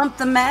would they bump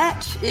the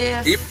match?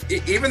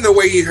 Even the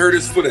way he hurt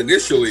his foot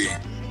initially,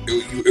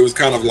 it was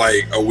kind of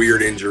like a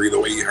weird injury. The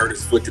way he hurt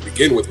his foot to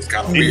begin with was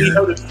kind of weird. He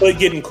hurt his foot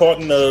getting caught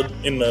in the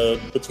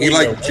between.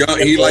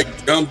 He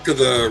jumped to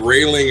the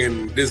railing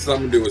and did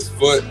something to his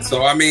foot.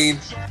 So I mean,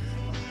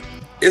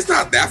 it's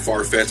not that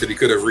far fetched that he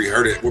could have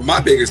re-hurt it. Well,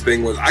 my biggest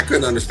thing was I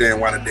couldn't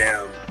understand why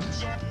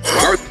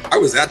why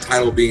was that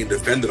title being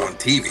defended on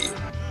TV?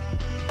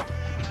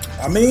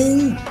 I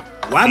mean,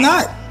 why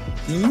not?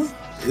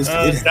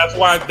 That's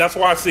why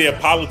I said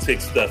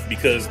politics stuff,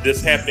 because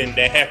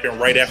that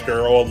happened right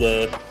after all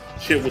the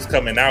shit was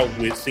coming out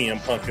with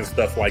CM Punk and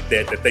stuff like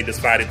that they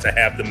decided to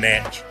have the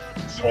match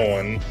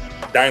on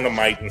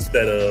Dynamite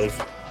instead of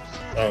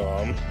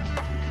All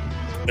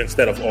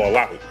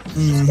Out.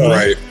 So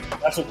right.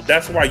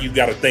 That's why you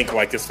got to think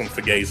like it's some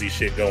fugazi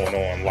shit going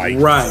on. Like,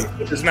 right.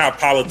 If it's not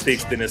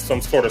politics, then it's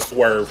some sort of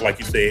swerve, like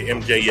you said,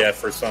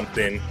 MJF or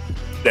something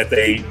that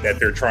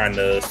they're trying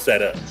to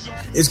set up.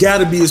 It's got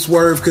to be a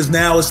swerve, because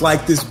now it's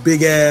like this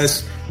big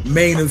ass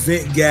main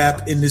event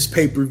gap in this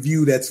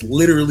pay-per-view that's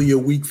literally a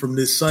week from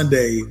this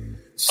Sunday.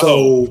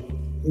 So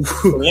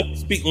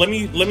let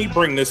me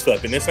bring this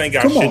up, and this ain't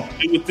got shit to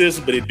do with this,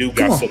 but it do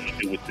got something to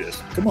do with this.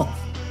 Come on.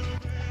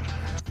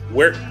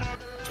 Where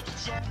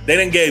they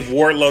done gave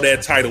Wardlow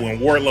that title, and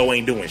Wardlow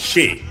ain't doing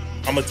shit.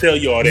 I'm gonna tell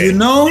you all that. You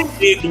know,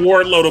 they did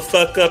Wardlow to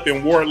fuck up,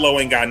 and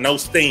Wardlow ain't got no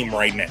steam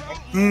right now.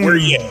 Where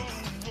you at?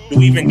 Do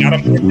we even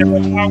got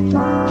him?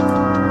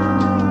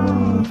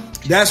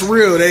 That's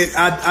real.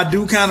 I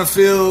do kind of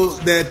feel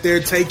that they're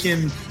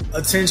taking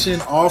attention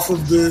off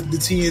of the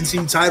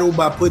TNT title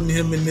by putting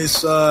him in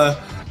this. I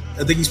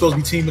think he's supposed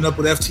to be teaming up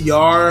with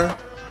FTR.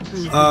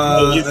 Is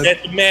that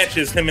the match?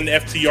 Is him and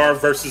FTR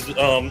versus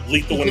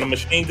Lethal and the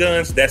Machine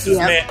Guns? That's his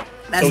match.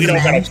 So he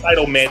don't got a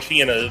title match.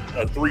 He in a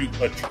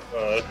three-way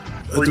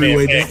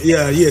match.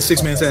 Yeah,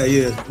 6-man tag.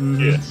 Yeah.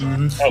 Mm-hmm, yeah.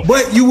 Mm-hmm. Okay.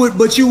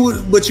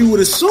 But you would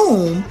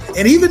assume,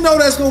 and even though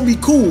that's gonna be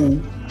cool,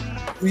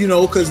 you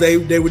know, because they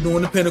were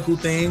doing the Pinnacle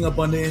thing up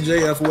under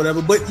NJF or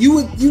whatever. But you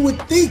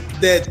would think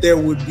that there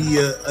would be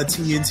a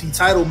TNT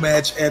title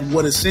match at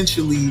what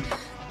essentially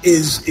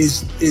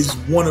is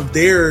one of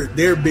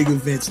their big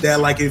events.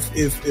 That, like,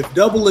 if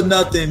Double or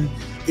Nothing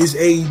is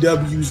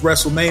AEW's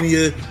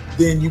WrestleMania,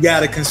 then you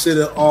got to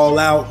consider All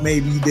Out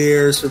maybe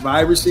their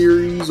Survivor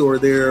Series or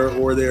their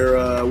what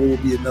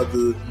would be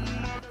another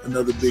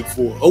big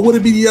four, or would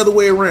it be the other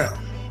way around?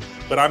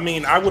 But I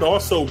mean, I would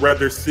also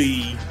rather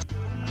see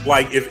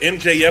like if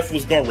MJF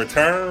was going to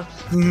return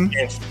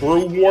and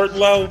screw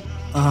Wardlow,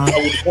 I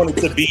would want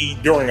it to be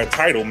during a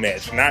title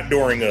match, not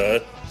during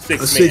a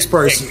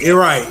six-person. You're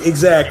right.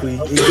 Exactly.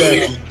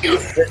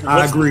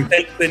 I agree.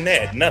 Than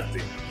that,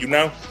 nothing. You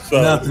know,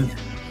 so nothing,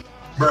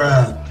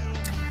 bruh.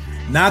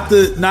 Not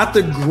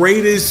the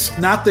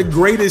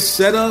greatest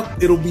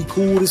setup. It'll be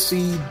cool to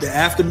see the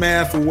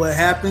aftermath of what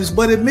happens,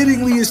 but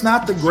admittingly, it's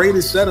not the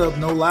greatest setup.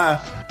 No lie.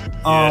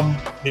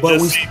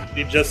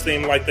 It just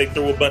seemed like they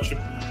threw a bunch of,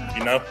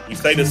 you know, we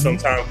say this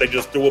sometimes, they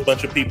just threw a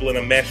bunch of people in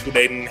a match who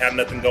they didn't have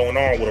nothing going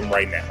on with them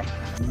right now.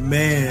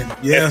 Man,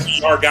 yeah.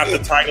 FTR got the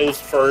titles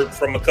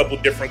from a couple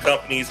different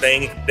companies.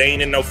 They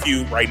ain't in no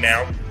feud right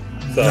now.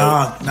 So.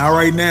 Nah, not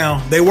right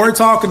now. They were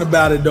talking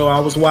about it though. I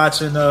was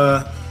watching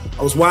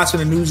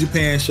a New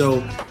Japan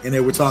show, and they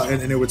were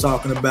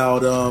talking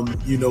about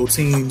you know,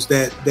 teams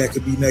that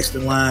could be next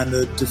in line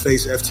to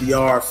face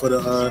FTR for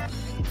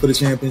the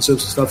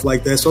championships and stuff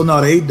like that. So no,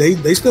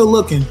 they still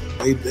looking.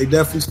 They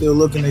definitely still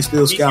looking. They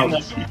still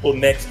scouting. People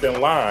next in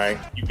line.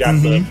 You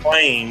got the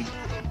Acclaim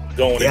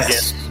going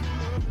against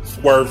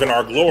Swerve and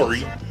Our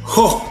Glory.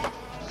 Oh,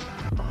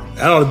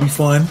 that ought to be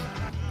fun.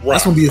 Right.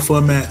 That's gonna be a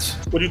fun match.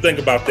 What do you think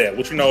about that?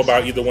 What you know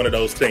about either one of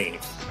those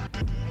teams?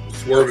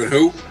 Swerve and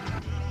who?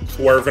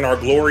 Swerve and Our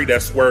Glory.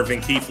 That's Swerve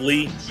and Keith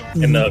Lee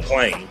and the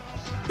Acclaim.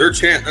 They're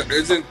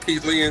isn't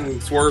Keith Lee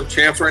and Swerve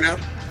champs right now?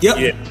 Yep.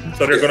 Yeah.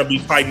 So they're going to be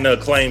fighting the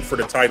Acclaim for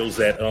the titles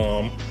at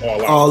All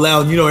Out. All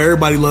Out. You know,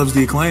 everybody loves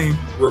the Acclaim.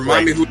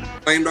 Remind me who the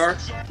Acclaimed are?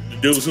 The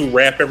dudes who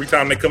rap every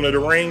time they come to the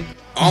ring.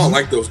 I don't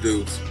like those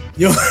dudes.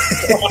 Yo.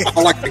 I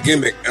don't like the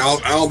gimmick. I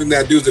don't think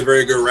that dude's a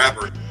very good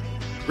rapper.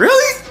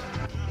 Really?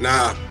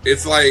 Nah.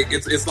 It's like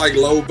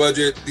low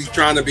budget. He's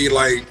trying to be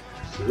like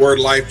Word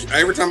Life.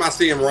 Every time I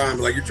see him rhyme,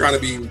 like you're trying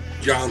to be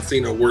John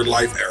Cena Word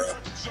Life era.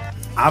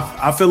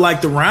 I feel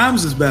like the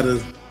rhymes is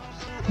better.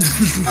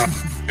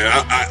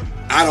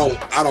 I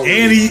don't.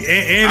 And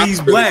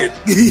he's black.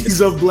 He's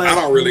a black. I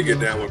don't really get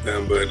down with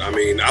them, but I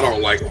mean, I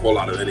don't like a whole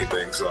lot of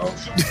anything. So,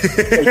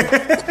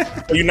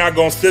 you're not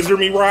gonna scissor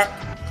me, Rock?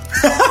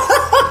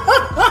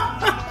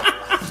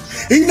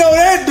 He know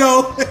that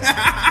though.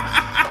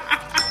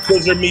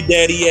 Scissor me,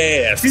 daddy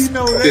ass. He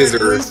know that.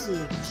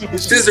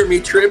 Scissor me,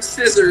 Trip.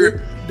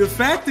 Scissor. The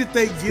fact that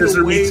they get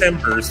scissor away, me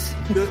timbers.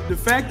 The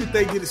fact that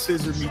they get a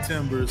scissor me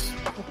timbers.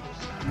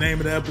 Name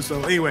of the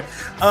episode. Anyway,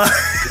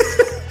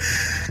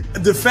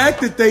 the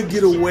fact that they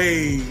get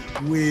away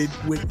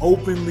with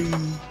openly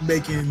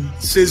making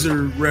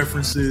scissor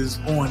references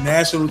on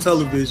national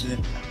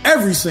television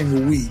every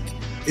single week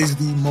is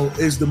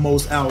the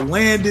most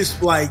outlandish.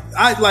 Like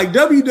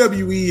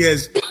WWE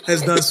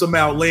has done some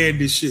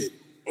outlandish shit.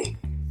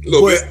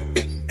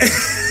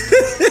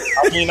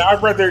 I mean,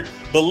 I'd rather.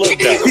 But look,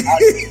 though,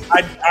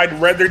 I'd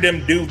rather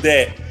them do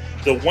that.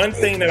 The one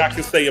thing that I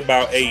can say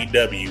about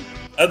AEW,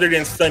 other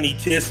than Sonny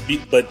Kiss,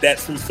 but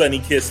that's who Sonny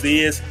Kiss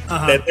is,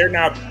 that they're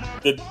not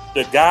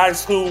the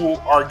guys who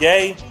are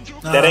gay.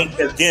 That ain't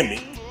their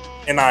gimmick,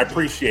 and I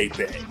appreciate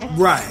that.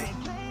 Right.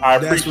 I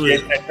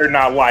appreciate that they're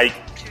not like,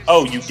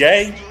 oh, you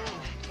gay?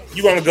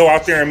 You want to go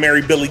out there and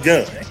marry Billy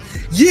Gunn?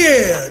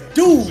 Yeah,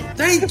 dude.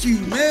 Thank you,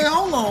 man.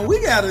 Hold on,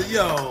 we gotta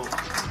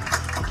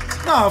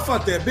No,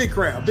 fuck that. Big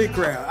crowd.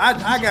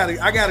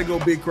 I gotta go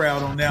big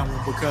crowd on that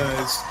one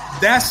because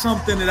that's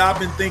something that I've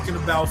been thinking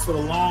about for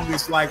the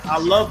longest. Like, I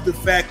love the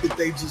fact that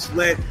they just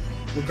let,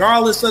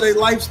 regardless of their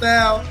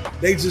lifestyle,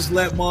 they just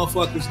let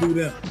motherfuckers do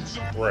them.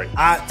 Right.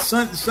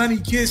 Sonny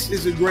Kiss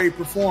is a great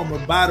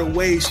performer. By the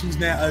way, she's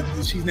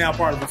now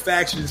part of a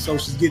faction, so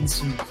she's getting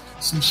some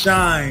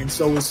shine.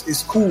 So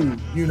it's cool.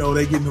 You know,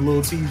 they getting a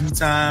little TV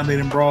time. They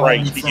done brought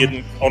right. She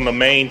getting on the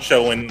main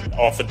show and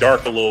off the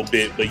dark a little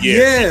bit, but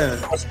yeah.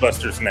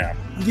 Trustbusters now.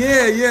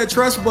 Yeah,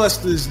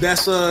 Trustbusters.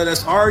 That's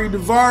Ari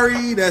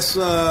Daivari. That's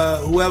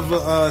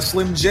whoever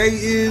Slim J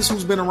is,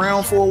 who's been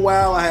around for a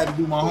while. I had to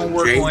do my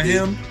homework on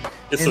him.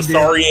 It's a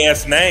sorry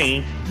ass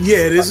name. Yeah,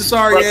 it is a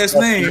sorry ass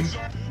name.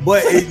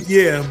 But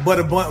but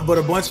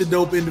a bunch of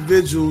dope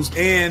individuals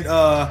and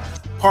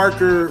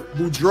Parker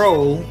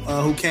Boudreaux,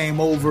 who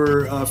came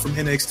over from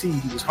NXT.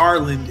 He was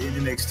Harlan in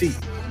NXT,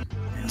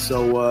 and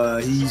so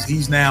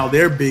he's now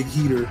their big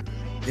heater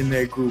in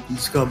that group. He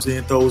just comes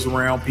in, throws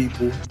around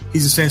people.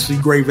 He's essentially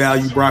great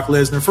value Brock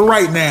Lesnar for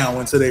right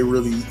now until they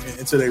really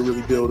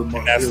build him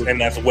up.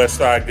 And that's West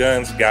Side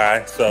Guns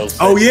guy. So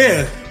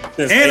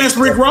that's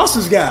Rick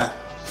Ross's guy.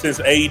 Since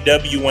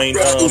AEW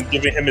ain't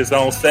giving him his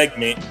own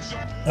segment.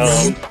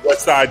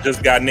 Westside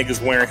just got niggas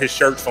wearing his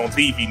shirts on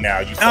TV now.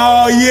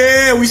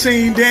 Yeah, we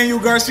seen Daniel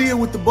Garcia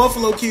with the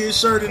Buffalo Kid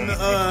shirt in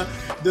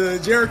the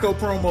Jericho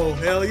promo.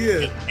 Hell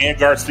yeah! And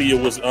Garcia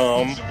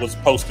was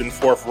posting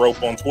fourth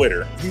rope on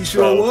Twitter. He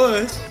sure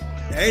was.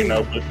 Hey,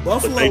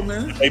 Buffalo,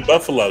 man. Hey,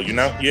 Buffalo,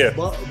 yeah.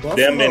 Buffalo.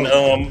 Them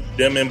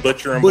and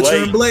Butcher and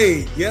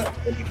Blade. Yep.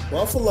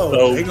 Buffalo.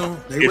 So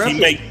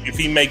if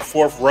he make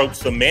fourth rope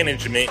some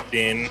management,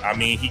 then I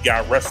mean he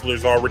got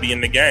wrestlers already in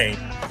the game.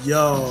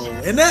 Yo,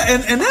 and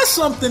that's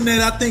something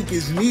that I think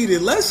is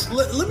needed. Let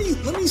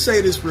me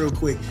say this real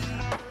quick.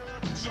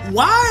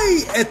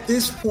 Why at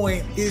this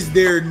point is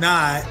there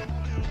not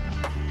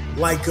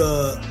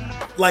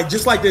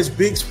just like there's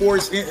big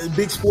sports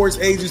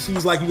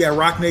agencies, like you got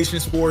Rock Nation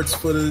Sports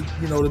for the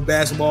the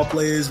basketball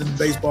players and the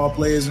baseball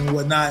players and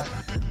whatnot.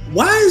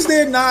 Why is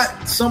there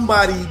not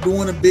somebody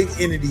doing a big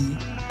entity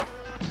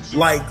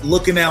like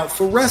looking out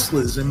for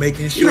wrestlers and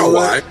making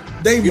sure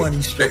they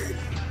money straight?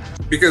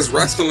 Because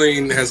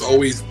wrestling has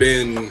always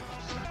been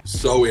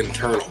so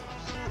internal.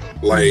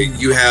 Like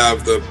you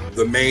have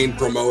the main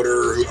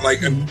promoter,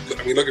 like I mean,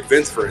 look at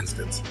Vince for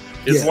instance.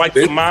 It's like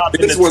Vince, the mob.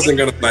 Vince wasn't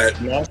going to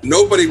let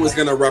nobody was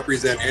going to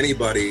represent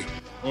anybody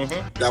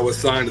that was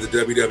signed to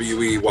the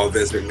WWE while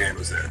Vince McMahon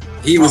was there.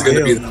 He was going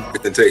to be the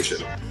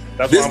representation.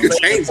 This could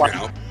change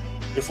now.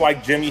 It's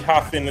like Jimmy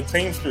Hoffa and the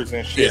Teamsters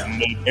and shit,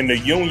 and the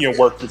union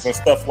workers and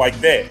stuff like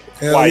that.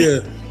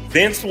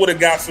 Vince would have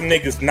got some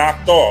niggas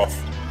knocked off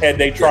had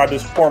they tried to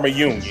form a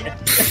union.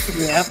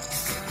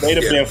 They'd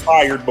have been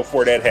fired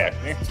before that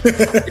happened.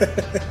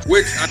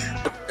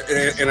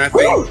 I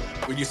think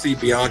when you see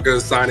Bianca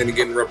signing and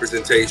getting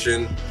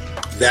representation,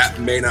 that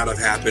may not have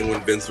happened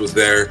when Vince was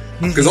there,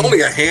 because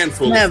only a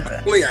handful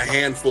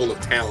of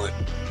talent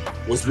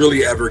was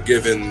really ever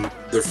given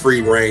the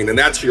free reign, and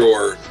that's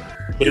your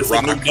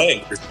Rock,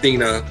 your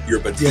Cena, your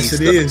Batista. Yes,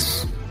 it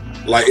is.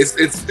 Like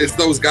it's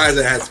those guys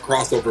that has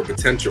crossover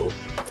potential.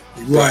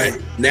 Right.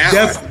 But now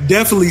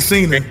definitely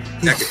Cena.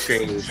 That could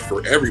change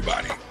for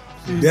everybody.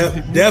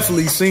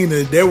 Definitely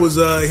Cena. There was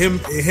him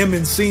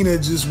and Cena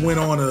just went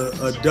on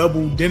a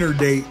double dinner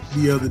date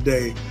the other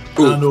day.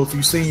 Ooh. I don't know if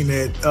you've seen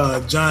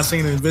that. John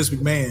Cena and Vince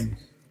McMahon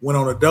went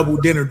on a double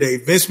dinner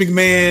date. Vince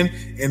McMahon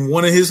and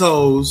one of his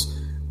hoes,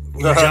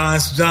 John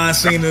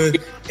Cena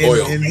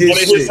and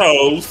his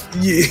hoes.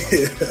 Yeah.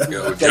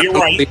 You're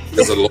right.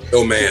 He's a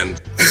loyal man.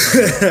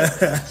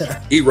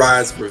 He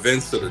rides for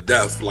Vince to the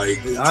death. Like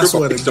I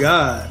swear to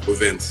God, with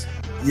Vince.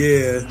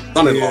 Yeah,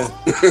 son-in-law.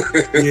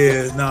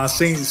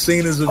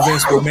 Cena's a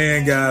Vince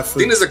McMahon guy.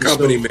 Cena's a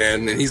company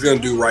man, and he's gonna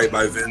do right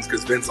by Vince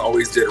because Vince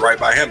always did right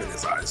by him in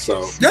his eyes.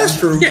 So that's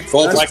true.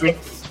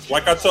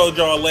 Like I told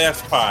y'all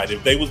last pod,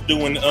 if they was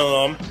doing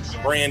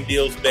brand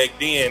deals back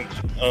then,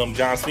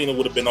 John Cena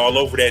would have been all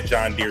over that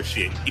John Deere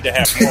shit. He'd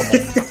have had more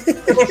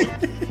money.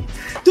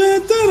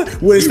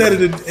 Well, instead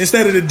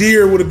of the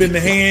deer, would have been the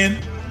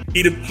hand.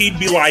 He'd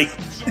be like,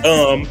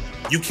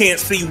 you can't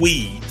see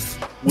weeds.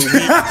 You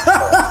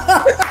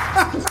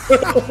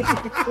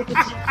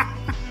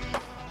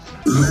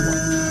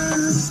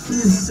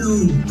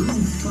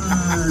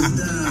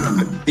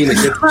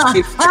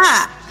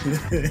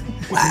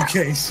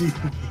can't see.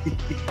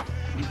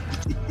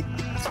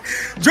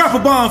 Drop a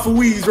bomb for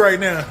weeds right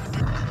now.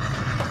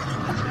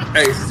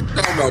 Hey,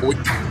 talking about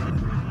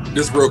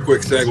just real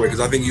quick segue, because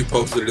I think you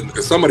posted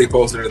it. Somebody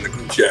posted it in the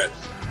group chat.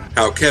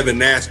 How Kevin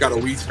Nash got a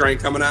weed strain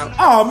coming out.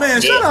 Oh man,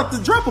 shout out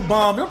to drop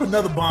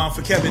another bomb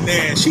for Kevin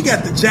Nash. He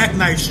got the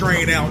jackknife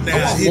strain out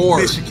now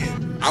in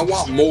Michigan. I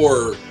want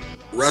more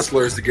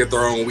wrestlers to get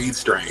their own weed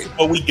strain.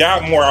 But we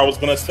got more. I was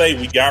gonna say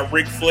we got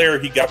Ric Flair.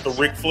 He got the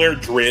Ric Flair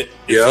drip.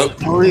 Yep.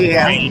 Oh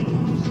yeah.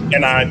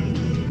 And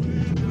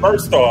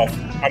first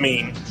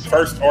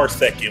or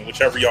second,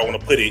 whichever y'all want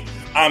to put it,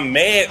 I'm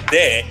mad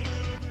that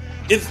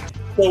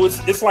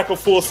it's like a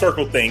full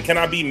circle thing. Can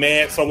I be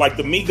mad? So like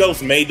the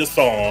Migos made the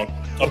song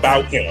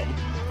about him.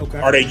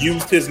 Okay. Or they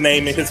used his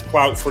name and his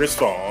clout for the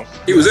song.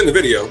 He was in the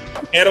video.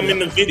 Had him in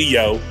the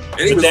video.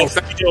 And he was on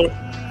video.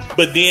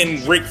 But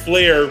then Ric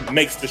Flair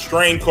makes the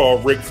strain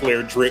called Ric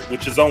Flair Drip,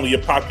 which is only a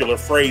popular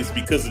phrase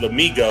because of the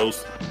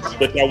Migos,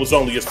 but that was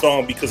only a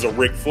song because of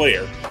Ric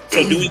Flair.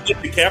 So do we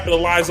get to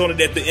capitalize on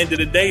it at the end of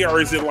the day, or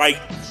is it like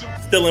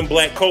still in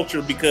black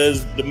culture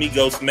because the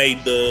Migos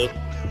made the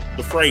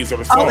phrase or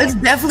the song? Oh, it's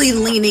definitely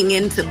leaning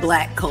into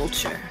black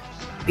culture.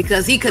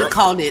 Because he could have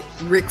called it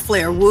Ric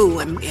Flair Woo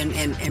and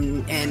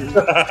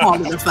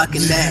called it a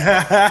fucking day.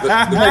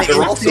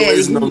 There also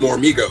is no more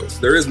Migos.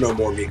 There is no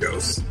more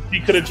Migos. He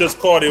could have just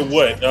called it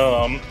what?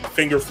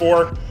 Finger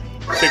four?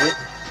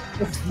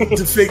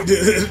 The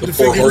figure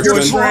four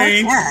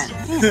strain.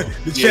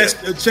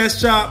 The chest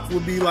chop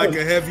would be like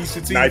a heavy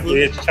sativa. Knife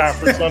edge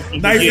chop or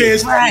something.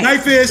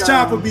 Knife edge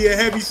chop would be a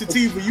heavy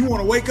sativa. You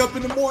want to wake up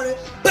in the morning,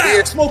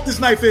 smoke this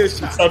knife edge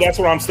chop. So that's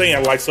what I'm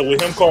saying. Like, so with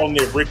him calling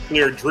it Ric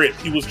Flair Drip,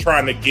 he was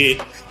trying to get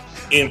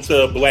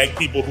into black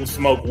people who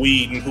smoke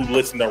weed and who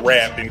listen to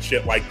rap and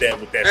shit like that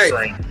with that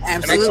strain.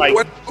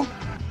 Absolutely.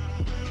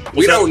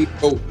 We don't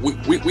know.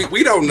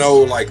 We don't know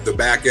like the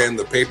back end,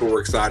 the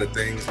paperwork side of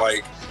things.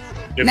 Like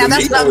now,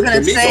 that's what I was going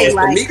to say.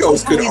 Like, the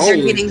Migos could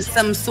own getting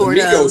some sort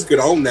the Migos could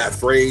own that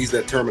phrase,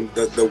 that term,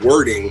 the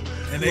wording.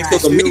 And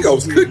so the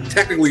Migos could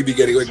technically be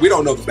getting, like, we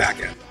don't know the back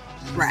end.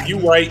 Right. You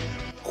right.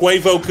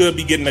 Quavo could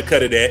be getting a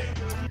cut of that.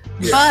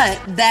 Yeah.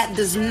 But that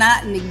does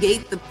not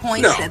negate the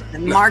point that the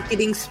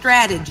marketing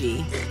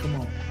strategy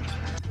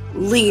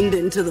leaned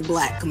into the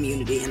black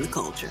community and the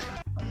culture.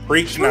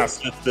 Preach now,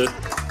 sister.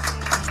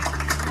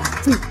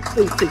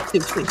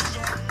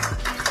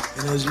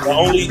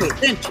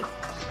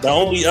 The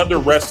only other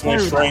wrestling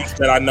strains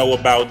that I know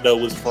about though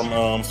is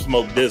from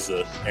Smoke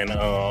DZA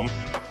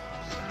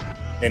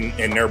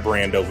and their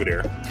brand over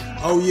there.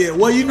 Oh yeah.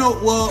 Well,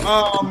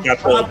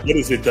 what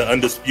is it? The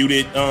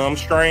undisputed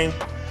strain.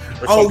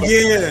 Oh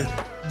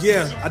yeah.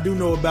 Yeah, I do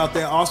know about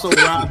that. Also,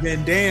 Rob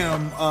Van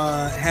Dam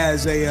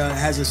has a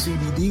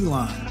CBD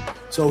line.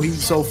 So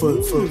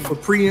for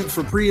pre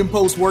and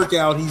post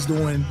workout, he's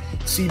doing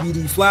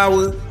CBD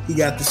flower. He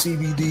got the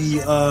CBD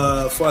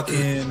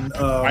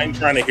I ain't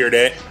trying to hear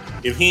that.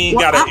 If he ain't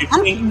got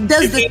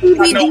does the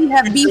CBD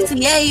have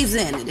BCAs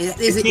in it?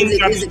 Is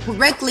it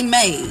correctly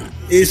made?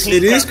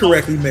 It is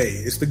correctly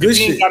made. It's the good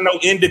shit. He ain't got no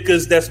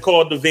indicas that's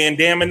called the Van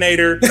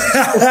Daminator.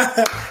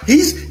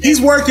 He's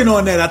working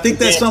on that. I think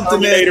that's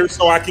something that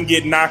so I can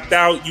get knocked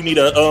out. You need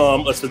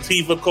a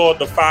sativa called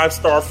the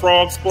 5-Star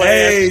Frog Splash.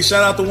 Hey,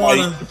 shout out to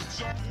Warner.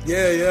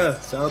 Yeah.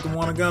 Shout out to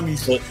Warner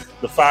Gummies.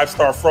 The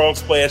 5-Star Frog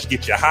Splash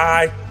get you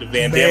high. The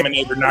Van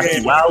Daminator knock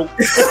you out.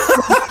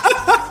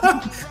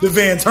 The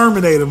Van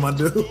Terminator, my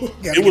dude.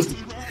 It was.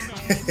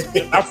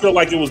 I feel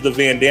like it was the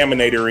Van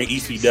Daminator in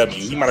ECW.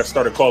 He might have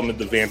started calling it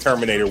the Van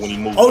Terminator when he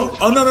moved.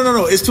 Oh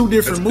no! It's two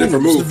different moves.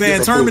 The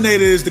Van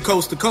Terminator is the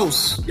coast to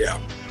coast. Yeah.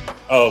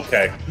 Oh,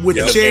 okay. With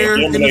the chair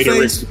in the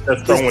face,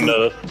 that's throwing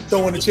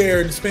the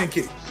chair and the spin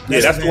kick.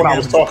 That's what I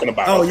was talking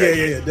about. Oh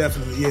okay. yeah,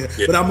 definitely, yeah.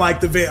 But I'm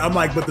like but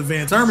the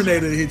Van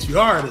Terminator hits you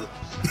harder.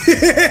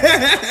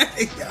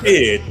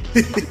 Yeah.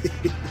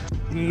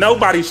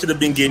 Nobody should have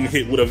been getting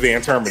hit with a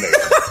Van Terminator.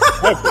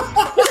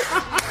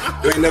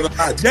 You ain't never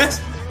had. That's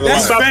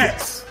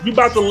facts. You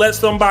about to let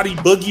somebody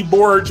boogie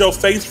board your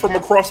face from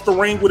across the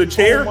ring with a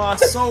chair? Oh my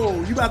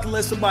soul! You about to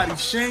let somebody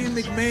Shane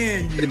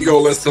McMahon you gonna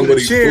let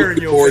somebody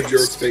boogie board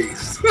your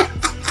face?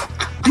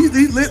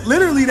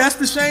 Literally, that's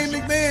the Shane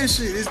McMahon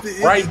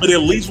shit. Right, but at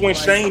least when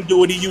Shane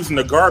do it, he using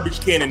the garbage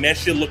can, and that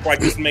shit look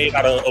like it's made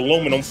out of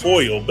aluminum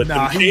foil. But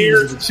the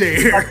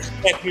chair,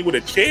 catch me with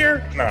a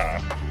chair, nah.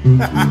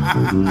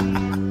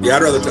 Yeah,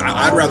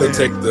 I'd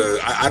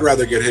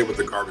rather get hit with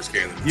the garbage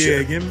can than the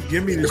chair.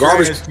 Give me the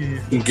garbage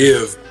can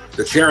give.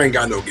 The chair ain't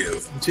got no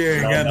give. The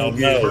chair ain't got no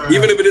give.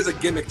 Even if it is a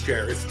gimmick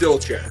chair, it's still a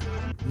chair.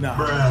 No.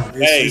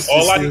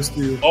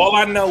 All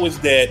I know is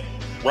that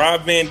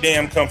Rob Van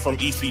Dam come from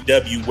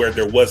ECW where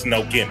there was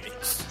no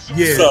gimmicks.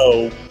 Yeah.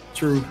 So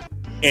true.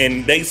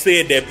 And they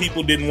said that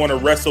people didn't want to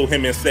wrestle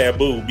him in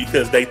Sabu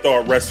because they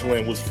thought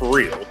wrestling was for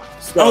real.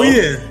 So,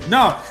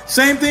 no.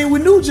 Same thing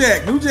with New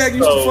Jack. New Jack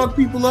used to fuck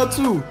people up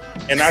too.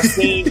 And I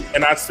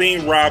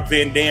seen Rob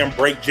Van Dam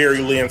break Jerry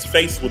Lynn's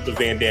face with the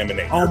Van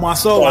Daminator. Oh my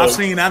soul! I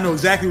know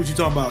exactly what you're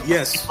talking about.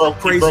 Yes, he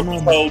broke his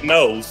whole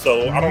nose.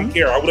 So I don't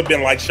care. I would have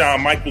been like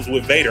Shawn Michaels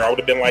with Vader. I would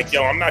have been like,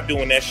 yo, I'm not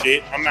doing that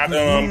shit. I'm not.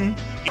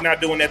 You're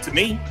not doing that to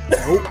me.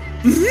 Nope.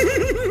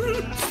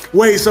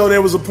 Wait, so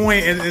there was a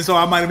point, and so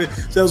I might have been.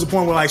 So there was a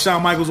point where like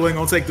Shawn Michaels wasn't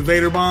gonna take the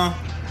Vader bomb.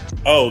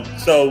 Oh,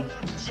 so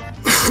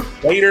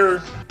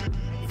Vader.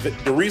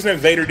 The reason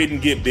Vader didn't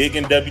get big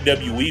in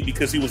WWE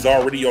because he was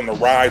already on the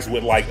rise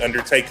with like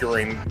Undertaker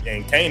and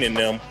Kane and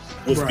them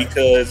was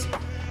because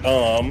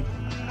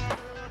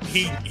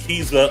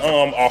he's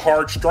a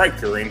hard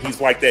striker and he's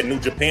like that New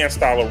Japan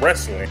style of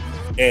wrestling,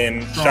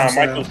 and Shawn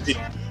Michaels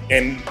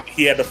and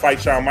he had to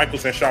fight Shawn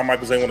Michaels, and Shawn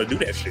Michaels ain't want to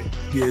do that shit.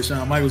 Yeah,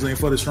 Shawn Michaels ain't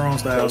for the strong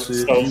style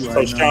shit.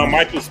 So Shawn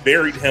Michaels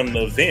buried him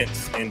to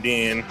Vince, and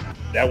then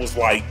that was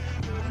like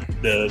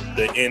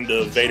the end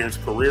of Vader's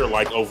career,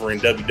 like over in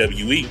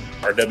WWE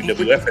or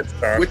WWF at the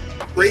time. Which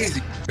is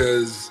crazy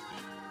because,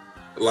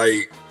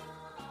 like,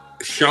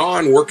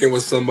 Shawn working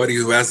with somebody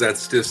who has that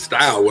stiff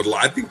style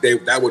I think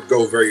that would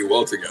go very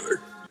well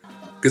together.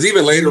 Because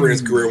even later in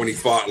his career, when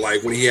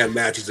he had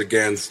matches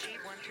against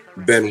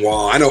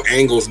Benoit, I know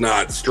Angle's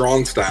not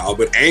strong style,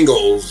 but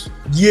Angle's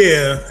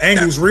real.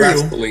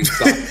 Wrestling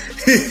style.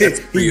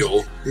 That's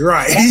real.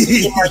 Right.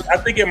 I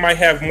think it might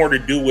have more to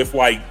do with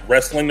like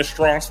wrestling the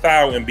strong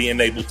style and being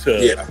able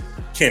to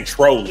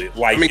control it.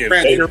 Like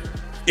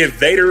if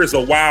Vader is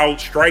a wild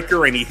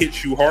striker and he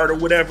hits you hard or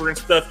whatever and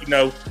stuff, you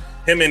know,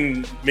 him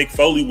and Mick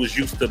Foley was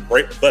used to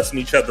busting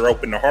each other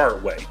open the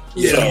hard way.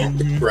 Yeah. So,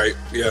 right.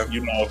 Yeah.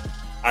 You know,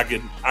 I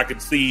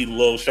could see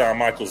little Shawn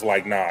Michaels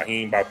like, nah,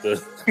 he ain't about to.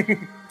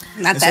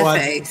 Not that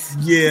face.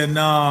 And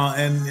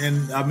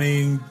I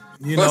mean,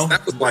 you know,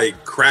 that was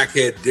like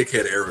crackhead,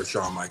 dickhead era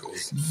Shawn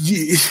Michaels.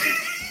 Yeah.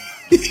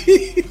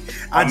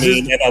 I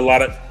mean, and a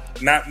lot of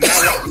not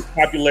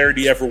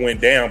popularity ever went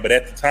down, but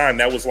at the time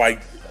that was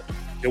like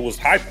it was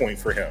high point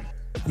for him.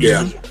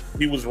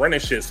 He was running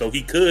shit, so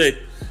he could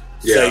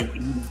say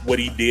what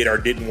he did or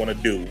didn't want to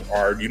do,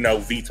 or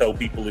veto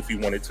people if he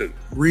wanted to.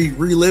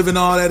 Reliving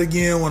all that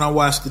again when I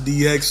watched the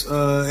DX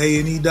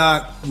A&E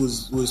doc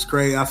was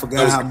crazy. I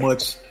forgot how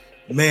much.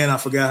 Man, I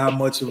forgot how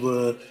much of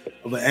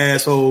an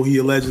asshole he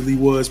allegedly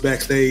was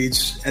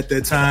backstage at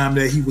that time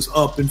that he was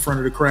up in front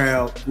of the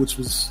crowd, which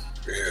was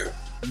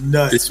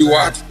nuts. Did you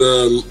watch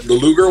the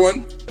Luger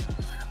one?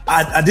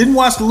 I didn't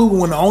watch the Luger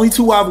one. The only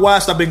two I've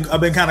watched, I've been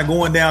kind of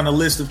going down the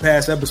list of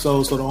past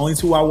episodes. So the only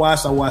two I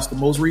watched the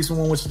most recent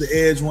one, which is the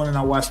Edge one, and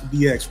I watched the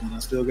DX one. I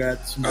still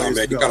got some days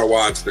to go. You gotta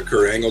watch the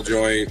Kurt Angle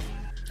joint.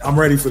 I'm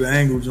ready for the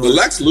Angle joint. The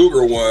Lex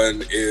Luger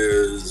one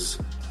it's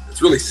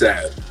really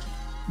sad.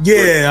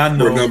 Yeah, I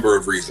know. For a number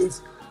of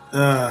reasons.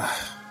 The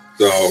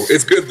So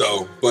it's good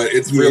though, but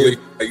it's really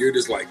you're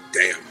just like,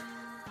 damn.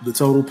 The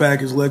total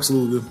package Lex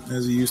Luger,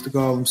 as he used to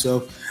call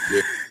himself.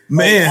 Yeah.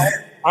 Man,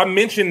 I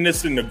mentioned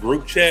this in the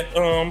group chat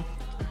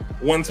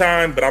one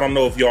time, but I don't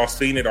know if y'all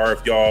seen it or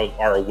if y'all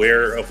are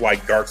aware of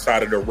like Dark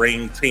Side of the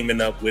Ring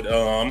teaming up with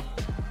The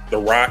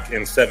Rock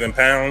and 7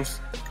 Pounds.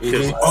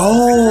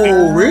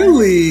 Oh,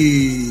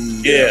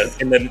 really? Yeah,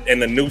 in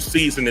the new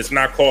season, it's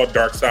not called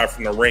Dark Side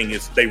from the Ring.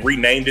 They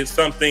renamed it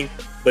something,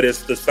 but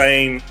it's the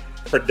same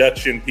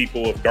production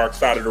people of Dark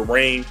Side of the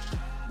Ring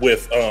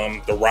with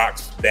The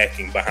Rock's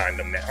backing behind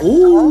them now.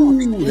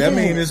 Ooh, that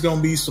means there's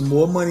gonna be some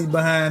more money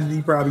behind it.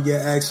 You probably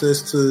get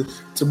access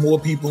to more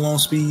people on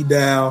speed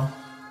dial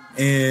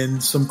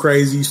and some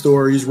crazy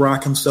stories.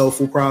 Rock himself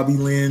will probably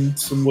lend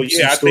some. Well, yeah,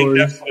 some I think stories.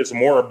 that's what it's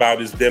more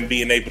about, is them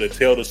being able to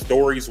tell the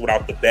stories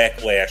without the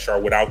backlash or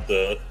without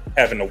the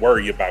having to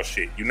worry about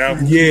shit, you know?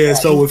 Yeah,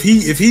 so if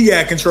he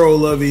got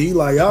control of it, he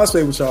like, y'all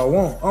say what y'all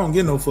want. I don't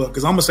get no fuck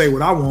because I'm gonna say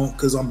what I want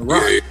because I'm the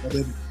Rock.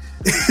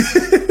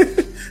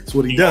 That's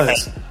what he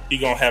does. He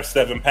gonna have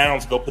 7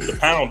 Pounds go put the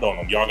pound on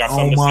him. Y'all got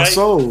something on my to say?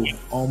 soul.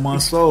 On my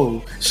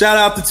soul. Shout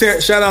out to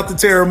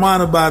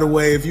Terramana, by the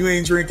way. If you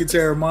ain't drinking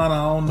Terramana,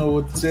 I don't know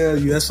what to tell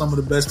you. That's some of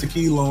the best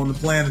tequila on the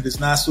planet. It's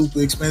not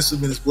super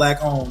expensive and it's black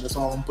owned. That's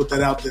all I'm gonna put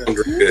that out there. I don't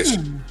drink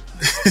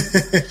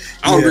that.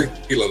 I don't drink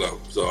tequila though.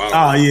 So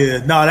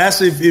yeah. No,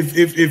 that's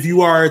if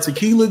you are a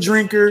tequila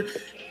drinker,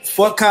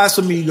 fuck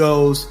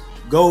Casamigos.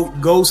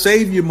 Go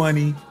save your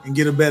money and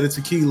get a better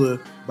tequila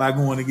by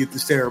going to get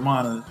this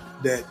Terramana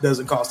that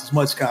doesn't cost as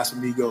much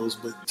Casamigos,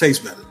 but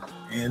tastes better.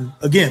 And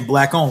again,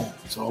 black owned.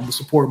 So I'm gonna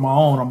support my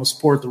own. I'm gonna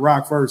support The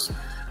Rock first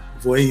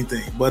before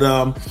anything. But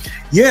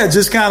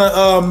just kind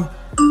of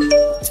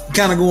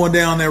going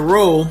down that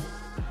road.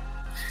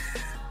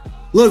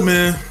 Look,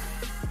 man,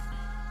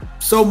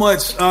 so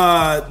much.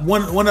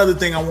 One other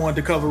thing I wanted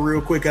to cover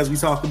real quick as we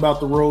talked about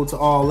the road to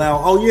All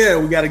Out. Oh yeah,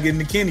 we got to get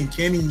into Kenny.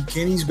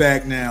 Kenny's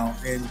back now,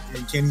 and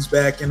Kenny's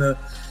back in a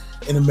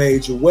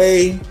major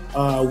way.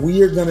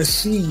 We are gonna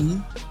see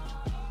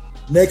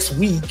next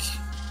week.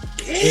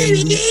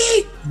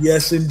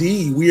 Yes,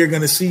 indeed, we are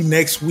gonna see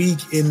next week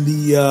in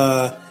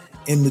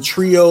the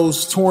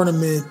trios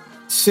tournament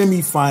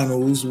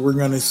semifinals. We're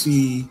gonna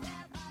see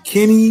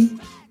Kenny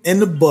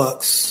and the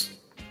Bucks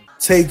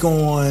take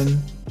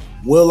on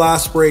Will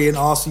Ospreay and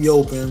Aussie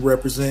Open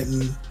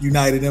representing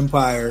United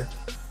Empire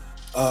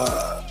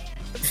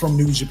from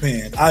New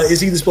Japan.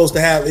 Is either supposed to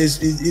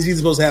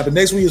happen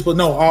next week?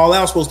 All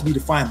Out supposed to be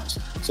the finals.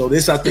 So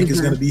this I think is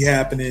going to be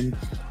happening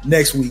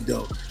next week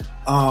though.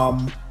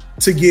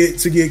 To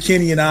get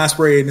Kenny and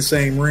Ospreay in the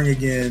same ring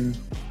again,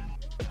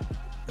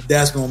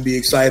 that's going to be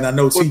exciting. I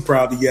know T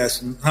probably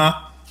guessing, huh?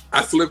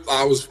 I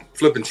was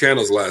flipping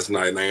channels last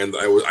night, and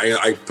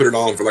I put it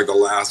on for like the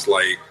last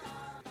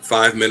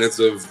 5 minutes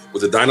of,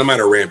 was it Dynamite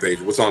or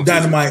Rampage? What's on?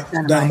 Dynamite.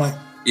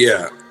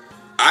 Yeah.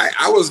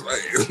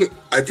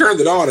 I turned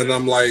it on and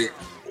I'm like,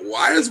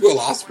 why is Will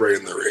Ospreay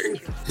in the ring?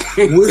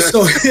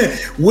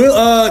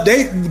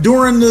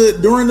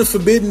 During the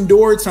Forbidden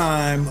Door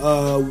time,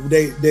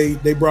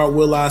 they brought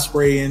Will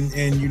Ospreay and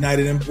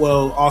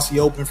Aussie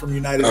Open from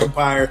United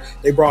Empire.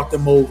 They brought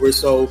them over.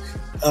 So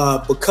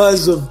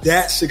because of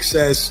that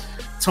success,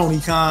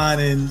 Tony Khan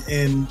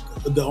and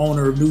the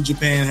owner of New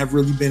Japan have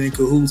really been in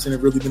cahoots and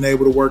have really been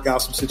able to work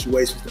out some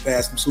situations to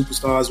pass some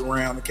superstars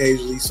around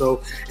occasionally.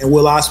 So, and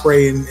Will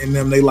Ospreay and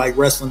them, they like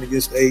wrestling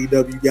against the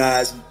AEW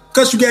guys.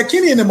 Because you got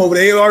Kenny and them over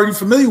there, they're already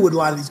familiar with a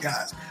lot of these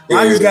guys. A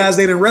lot of these guys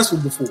they didn't wrestle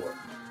before.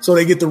 So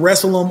they get to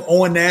wrestle them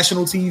on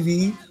national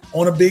TV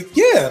on a big,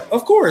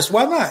 of course.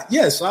 Why not?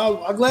 Yes,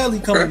 I'll gladly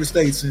come to the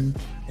States and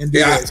do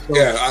that. So,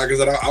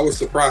 because I was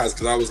surprised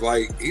because I was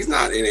like, he's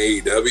not in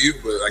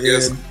AEW, but I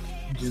guess.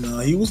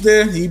 He was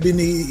there. He been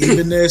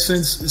there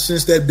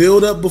since that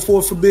build up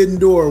before Forbidden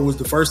Door was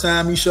the first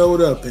time he showed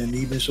up, and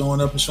he's been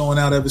showing up and showing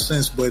out ever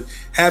since. But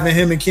having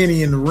him and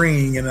Kenny in the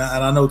ring, and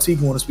I know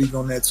Tiki want to speak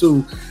on that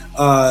too.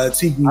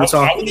 Tiki, we were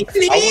talking.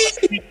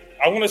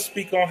 I want to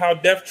speak on how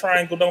Death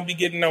Triangle don't be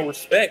getting no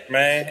respect,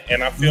 man.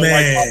 And I feel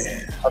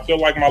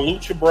like my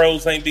Lucha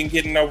Bros ain't been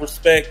getting no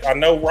respect. I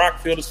know Rock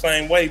feel the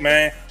same way,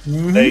 man.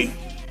 Mm-hmm.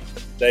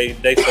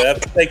 They forever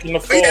taking the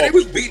fall. Yeah, they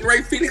was beating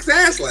Ray Phoenix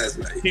ass last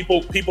night.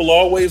 People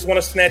always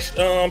want to snatch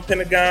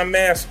Pentagon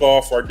mask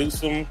off or do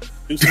some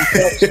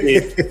tough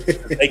shit.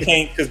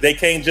 They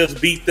can't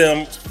just beat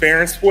them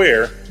fair and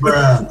square.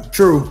 Bruh.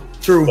 True,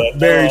 but,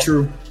 very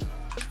true.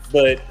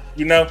 But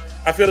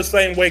I feel the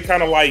same way.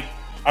 Kind of like,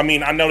 I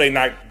know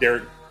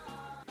they're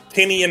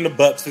Kenny and the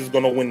Bucks is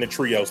going to win the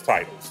trios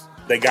titles.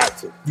 They got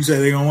to. You say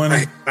they're going to win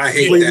it? I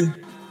hate that.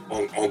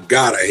 On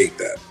God, I hate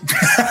that.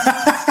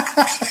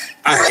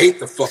 I hate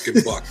the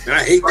fucking Bucks.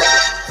 I hate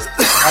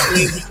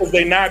that. Because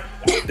they not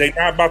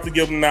about to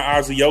give them the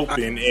Aussie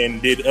Open.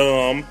 And did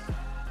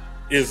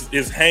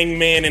is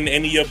Hangman in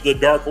any of the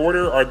Dark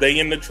Order? Are they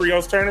in the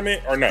trios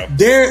tournament or no?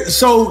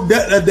 That's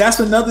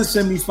another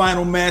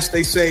semifinal match.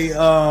 They say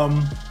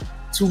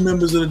 2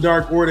 members of the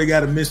Dark Order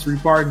got a mystery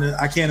partner.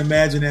 I can't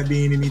imagine that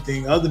being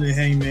anything other than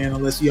Hangman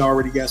unless he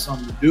already got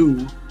something to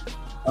do.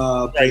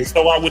 Right.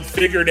 So I would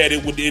figure that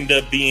it would end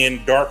up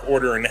being Dark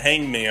Order and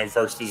Hangman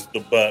versus the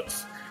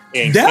Bucks.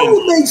 And that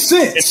would make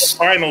sense. In the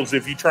finals,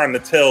 if you're trying to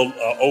tell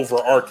an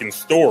overarching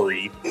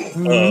story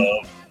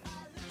of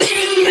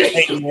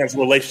Hangman's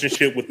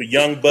relationship with the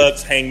Young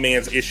Bucks,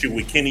 Hangman's issue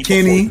with Kenny.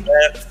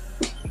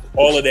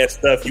 All of that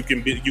stuff you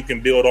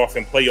can build off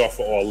and play off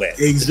of all that.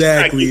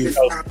 Exactly.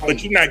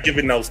 But you're not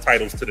giving those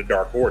titles to the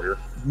Dark Order.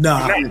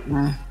 Nah. Ain't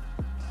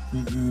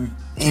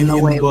no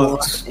way.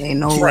 Ain't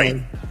no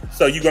way.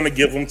 So you're going to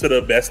give them to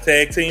the best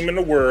tag team in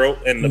the world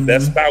and the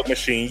best bout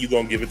machine. You're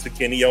going to give it to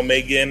Kenny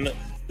Omega and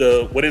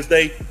the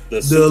Elite.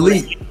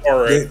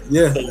 Or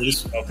the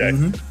Elite. Okay.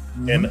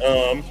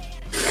 And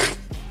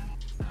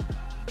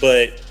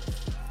but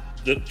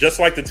just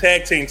like the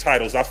tag team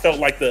titles, I felt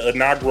like the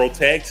inaugural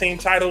tag team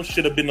titles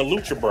should have been the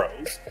Lucha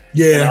Bros.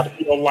 Yeah. And I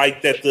feel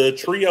like that the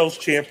Trios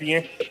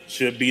champion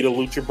should be the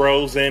Lucha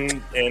Bros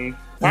and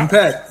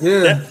Impact.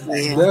 Yeah,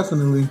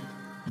 definitely.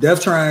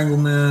 Death Triangle,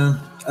 man.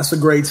 That's a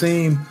great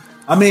team.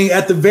 I mean,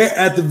 at the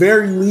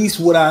very least,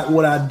 what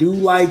I do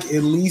like,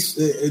 at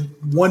least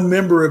one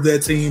member of that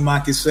team, I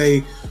could say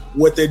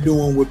what they're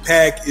doing with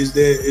Pac is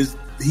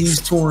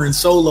he's touring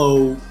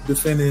solo,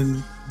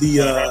 defending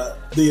the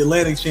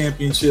Atlantic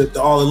Championship,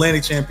 the All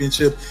Atlantic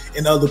Championship,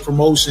 and other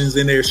promotions,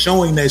 and they're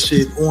showing that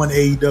shit on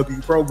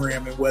AEW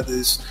programming, whether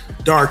it's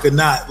dark or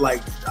not.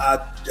 Like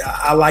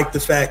I like the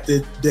fact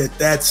that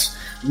that's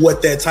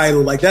what that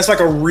title, like that's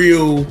like a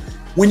real.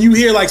 When you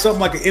hear like something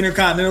like an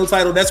Intercontinental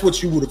title, that's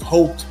what you would have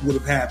hoped would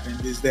have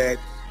happened. Is that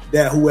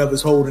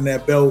whoever's holding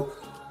that belt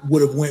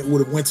would have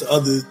went to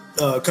other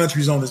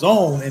countries on his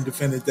own and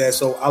defended that.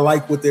 So I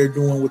like what they're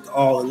doing with the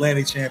All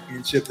Atlantic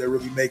Championship. They're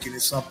really making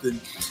it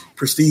something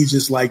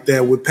prestigious like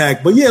that with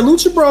Pac. But yeah,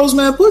 Lucha Bros,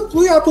 man,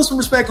 we gotta put some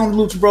respect on the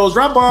Lucha Bros.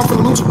 Drop bomb for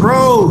the Lucha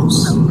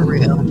Bros. For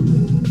real.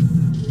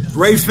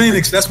 Ray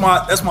Phoenix, that's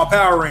my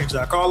Power Ranger.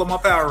 I call him my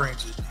Power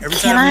Ranger. Every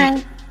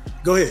time.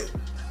 Go ahead.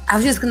 I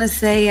was just gonna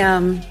say.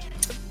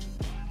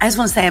 I just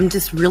want to say I'm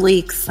just really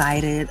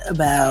excited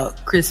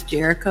about Chris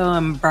Jericho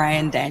and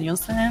Bryan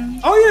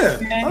Danielson. Oh yeah,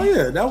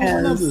 that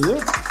was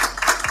another.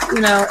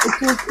 You know,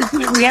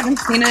 we haven't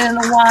seen it in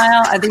a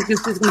while. I think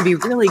this is going to be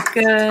really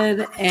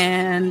good,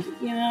 and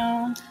you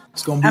know,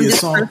 it's going to be a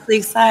song. I'm just personally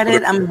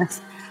excited.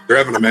 They're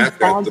having a match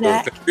after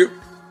the pay-per-view.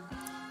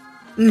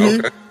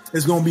 Okay.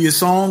 It's going to be a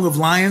song of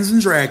Lions and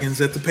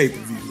Dragons at the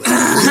pay-per-view.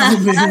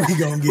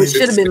 Which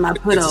should have been my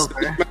put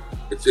over.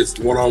 It's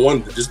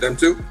one-on-one, just them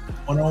two.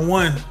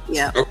 One-on-one.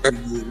 Yeah. Okay.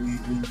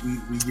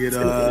 We get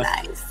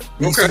nice.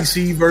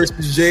 BCC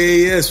versus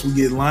JAS. We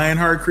get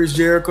Lionheart Chris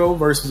Jericho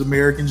versus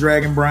American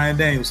Dragon Bryan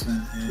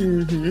Danielson.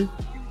 And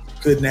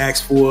couldn't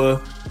ask for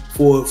a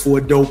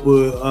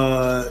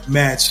doper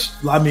match.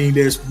 I mean,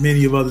 there's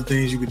many of other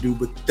things you could do,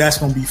 but that's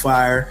gonna be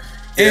fire.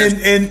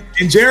 And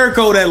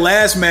Jericho, that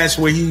last match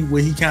where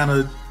he kind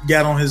of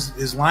got on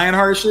his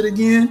Lionheart shit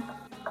again.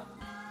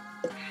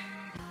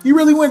 He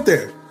really went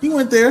there. He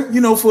went there,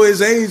 you know, for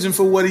his age and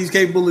for what he's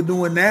capable of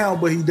doing now,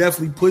 but he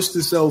definitely pushed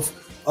himself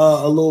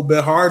a little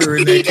bit harder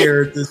in that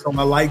character. So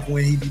I like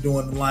when he be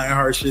doing the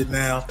Lionheart shit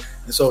now.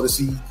 And so to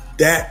see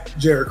that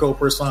Jericho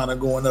persona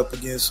going up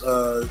against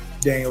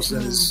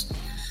Danielson is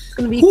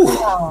going to be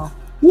cool.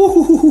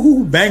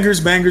 Woo-hoo-hoo-hoo. Bangers.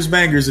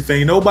 If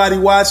ain't nobody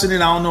watching it,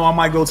 I don't know. I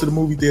might go to the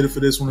movie theater for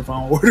this one if I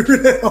don't order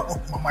it at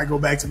home. I might go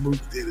back to the movie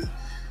theater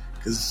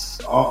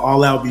because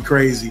all out be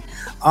crazy.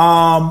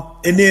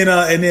 And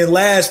then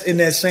last in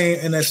that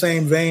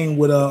same vein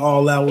with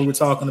All Out, we were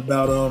talking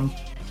about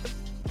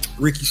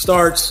Ricky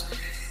Starks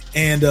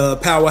and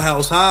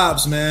Powerhouse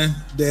Hobbs, man.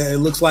 It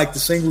looks like the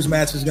singles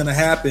match is gonna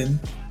happen.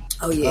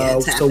 Oh yeah,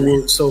 so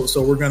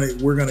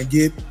we're gonna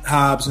get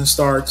Hobbs and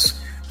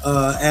Starks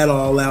at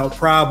All Out,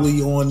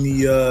 probably on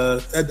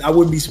the. I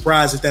wouldn't be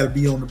surprised if that'd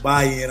be on the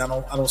buy-in. I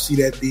don't see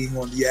that being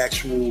on the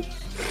actual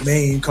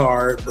main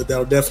card, but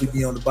that'll definitely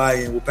be on the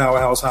buy-in with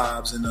Powerhouse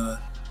Hobbs and.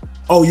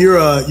 Oh,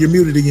 you're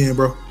muted again,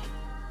 bro.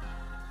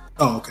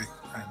 Oh, okay.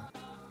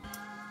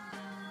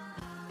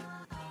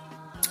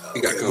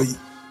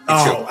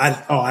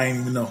 I ain't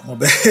even know. My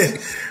bad.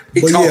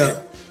 But yeah.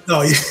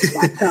 Oh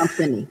yeah.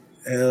 Company.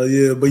 Hell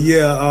yeah. But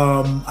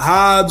yeah,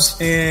 Hobbs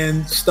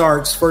and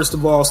Starks. First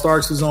of all,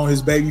 Starks is on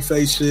his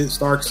babyface shit.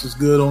 Starks is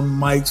good on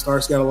the mic.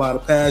 Starks got a lot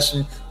of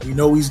passion. We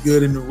know he's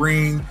good in the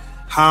ring.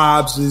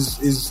 Hobbs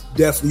is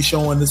definitely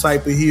showing the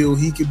type of heel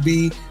he could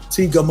be.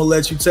 Teak, I'm gonna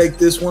let you take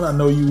this one. I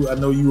know you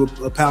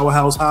a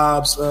Powerhouse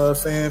Hobbs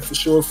fan for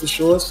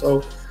sure.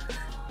 So,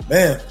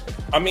 man,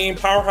 I mean,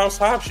 Powerhouse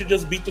Hobbs should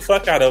just beat the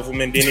fuck out of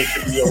him, and then it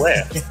should be a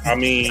wrap. I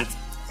mean,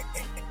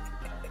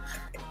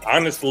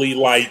 honestly,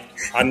 like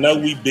I know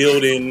we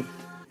building.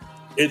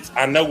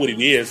 I know what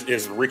it is.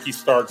 Is Ricky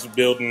Starks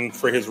building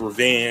for his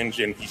revenge,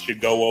 and he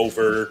should go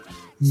over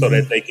so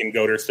that they can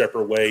go their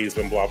separate ways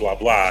and blah blah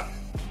blah.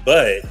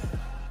 But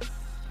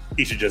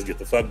he should just get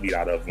the fuck beat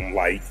out of him,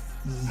 like.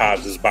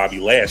 Hobbs is Bobby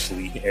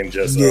Lashley and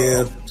just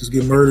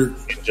get murdered.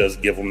 And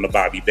just give him the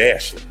Bobby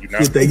Bashley, you know?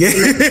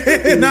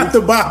 Not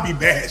the Bobby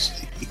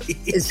Bashley.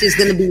 It's just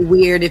gonna be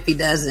weird if he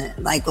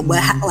doesn't. Like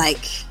what?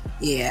 Like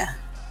yeah.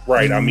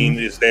 Right. I mean,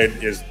 is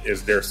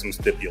there some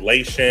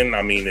stipulation?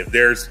 I mean, if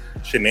there's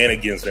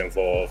shenanigans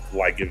involved,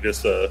 like if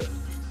it's a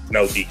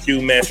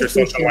DQ match or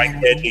something like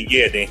that,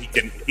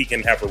 then he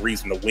can have a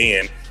reason to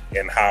win,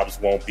 and Hobbs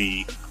won't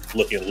be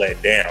looking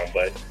let down.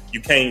 But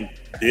you can't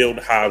build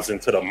Hobbs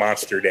into the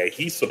monster that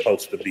he's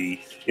supposed to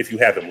be if you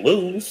have him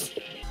lose.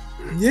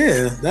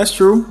 Yeah, that's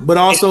true. But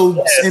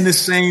also in the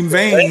same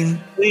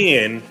vein,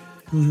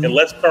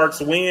 unless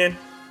Starks win.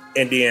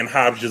 And then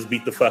Hobbs just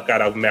beat the fuck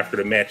out of him after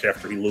the match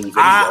after he loses.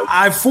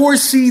 I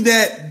foresee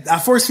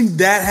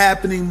that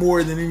happening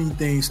more than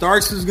anything.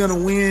 Starks is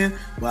gonna win,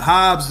 but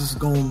Hobbs is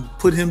gonna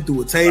put him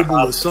through a table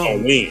or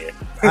something. Win.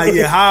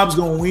 Hobbs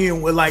gonna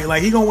win.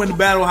 Like he gonna win the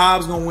battle.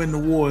 Hobbs gonna win the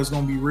war. It's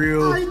gonna be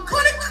real.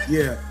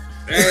 Yeah.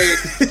 Hey.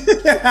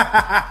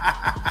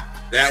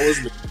 That was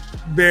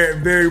very,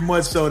 very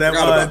much so. That.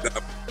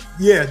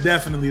 Yeah,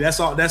 definitely.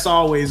 That's all. That's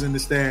always in the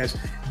stash.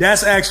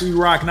 That's actually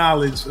Rock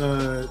Knowledge,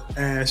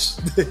 Ash.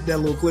 That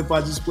little clip I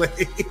just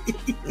played.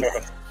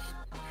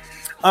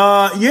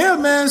 Yeah,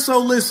 man. So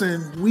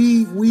listen,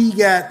 we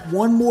got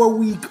one more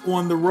week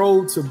on the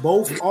road to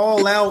both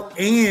All Out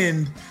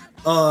and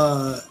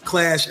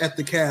Clash at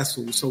the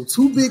Castle. So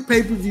 2 big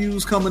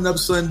pay-per-views coming up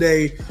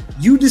Sunday.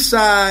 You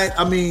decide.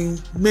 I mean,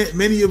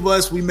 many of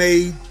us, we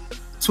may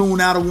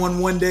tune out of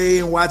one day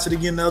and watch it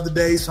again the other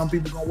day. Some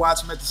people gonna watch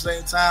them at the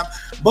same time.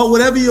 But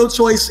whatever your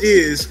choice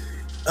is,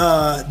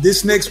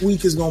 this next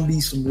week is gonna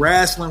be some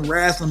wrestling,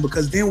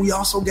 because then we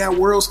also got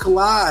Worlds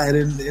Collide,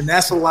 and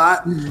that's a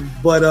lot.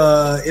 But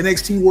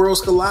NXT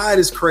Worlds Collide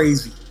is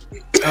crazy.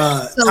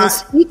 So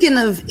speaking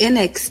of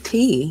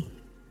NXT,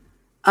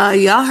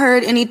 y'all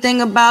heard anything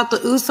about the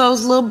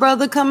Usos' little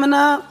brother coming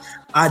up?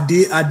 I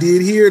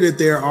did hear that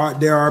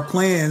there are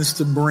plans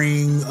to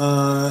bring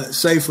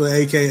Safa,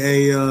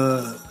 aka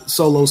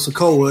Solo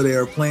Sikoa.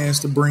 There are plans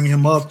to bring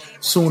him up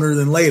sooner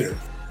than later.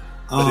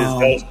 But is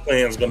those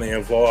plans going to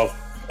involve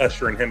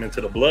ushering him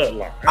into the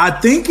bloodline? I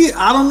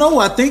don't know.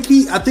 I think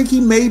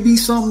he may be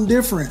something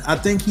different. I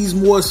think he's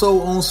more so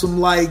on some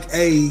like,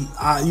 hey,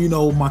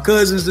 my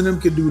cousins and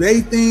them could do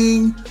their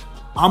thing.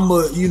 I'm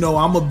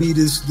gonna be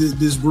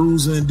this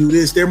bruiser and do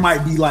this. There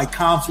might be like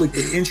conflict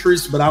of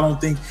interest, but I don't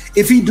think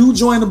if he do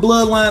join the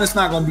bloodline, it's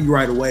not gonna be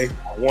right away.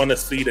 I want to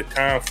see the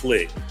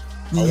conflict.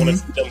 I want to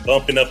see them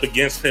bumping up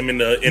against him in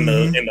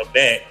the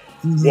back,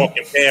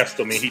 walking past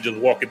him, and he just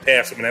walking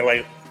past him, and they're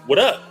like, "What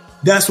up?"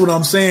 That's what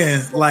I'm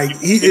saying. Like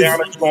he's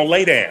gonna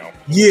lay down.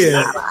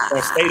 Yeah, he's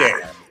gonna stay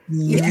down.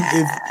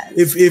 Yeah.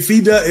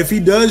 If he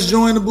does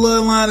join the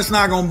bloodline, it's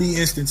not gonna be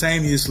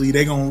instantaneously.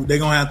 They're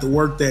gonna have to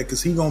work that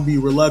because he's gonna be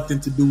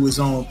reluctant to do his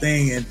own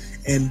thing,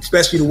 and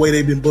especially the way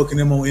they've been booking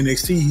him on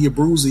NXT. He a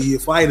bruiser, he a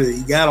fighter,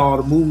 he got all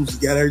the moves,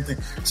 he got everything.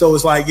 So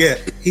it's like, yeah,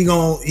 he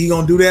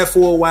gonna do that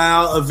for a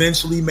while.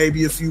 Eventually,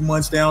 maybe a few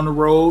months down the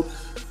road,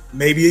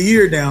 maybe a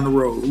year down the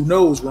road, who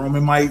knows?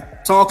 Roman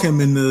might talk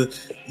him into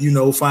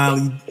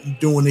finally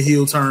doing the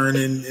heel turn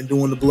and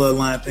doing the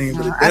bloodline thing.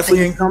 But it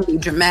definitely ain't gonna be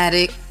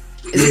dramatic.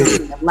 It's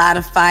gonna be a lot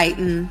of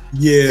fighting.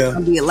 Yeah, it's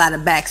gonna be a lot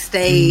of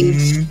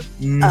backstage,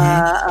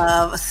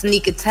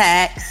 sneak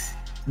attacks.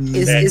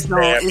 It's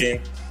gonna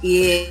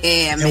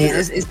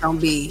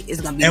be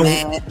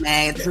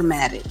mad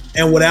dramatic.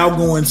 And without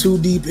going too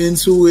deep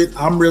into it,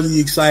 I'm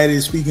really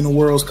excited. Speaking of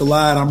Worlds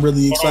Collide, I'm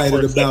really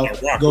excited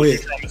about. Rock, go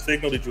ahead. On the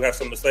signal, did you have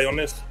something to say on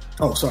this?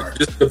 Oh, sorry.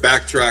 Just to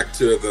backtrack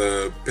to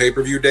the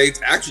pay-per-view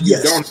dates. Actually,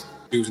 you don't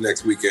choose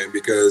next weekend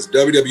because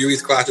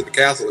WWE's Clash at the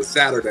Castle is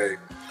Saturday.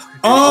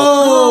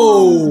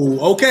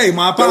 Oh, okay.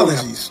 My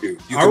apologies. You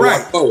all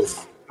right.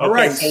 Both. All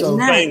right. So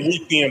same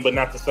weekend, but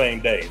not the same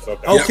days.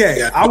 Okay.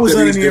 Yeah, I was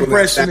under the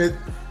impression that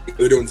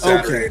they're doing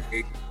Saturday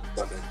and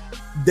Sunday.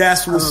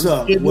 That's what's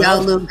up. Give y'all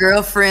little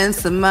girlfriends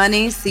some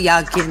money so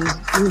y'all can,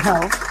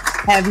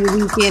 have your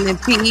weekend in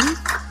peace.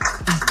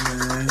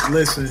 Man,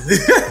 listen.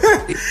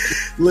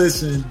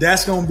 Listen,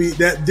 that's gonna be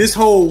that. This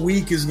whole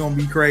week is gonna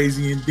be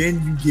crazy, and then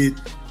you get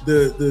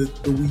the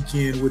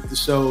weekend with the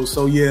show.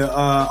 So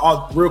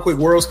yeah, real quick,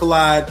 Worlds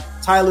Collide.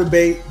 Tyler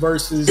Bate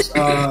versus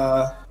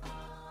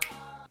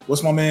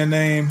what's my man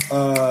name?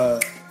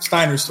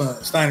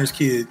 Steiner's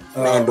kid.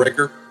 Bron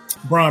Breakker.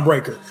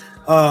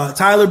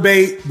 Tyler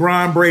Bate,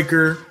 Bron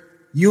Breakker,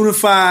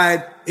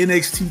 unified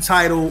NXT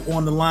title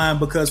on the line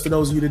because for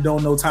those of you that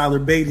don't know, Tyler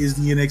Bate is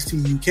the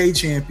NXT UK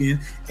champion,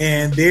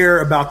 and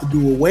they're about to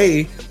do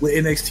away with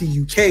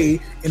NXT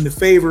UK in the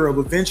favor of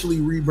eventually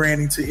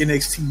rebranding to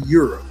NXT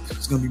Europe.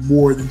 It's going to be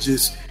more than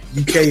just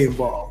UK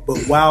involved. But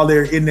while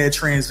they're in that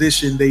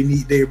transition,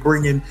 they're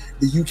bringing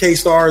the UK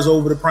stars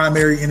over to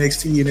primary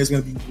NXT, and there's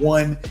going to be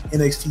one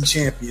NXT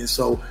champion.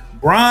 So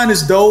Bron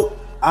is dope.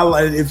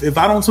 If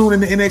I don't tune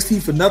into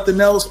NXT for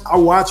nothing else, I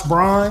watch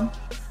Bron.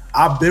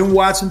 I've been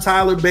watching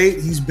Tyler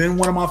Bate. He's been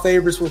one of my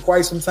favorites for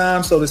quite some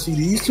time. So to see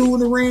these two in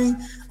the ring,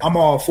 I'm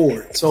all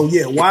for it. So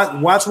yeah,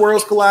 watch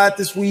Worlds Collide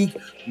this week.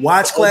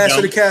 Watch Clash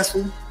of the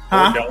Castle.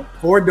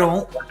 Or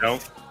don't.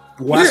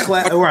 Watch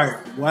Clash. All right.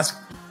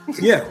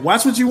 Yeah,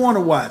 watch what you want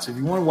to watch. If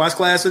you want to watch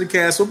Clash of the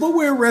Castle, but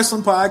we're a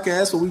wrestling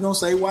podcast, so we're gonna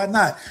say why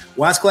not?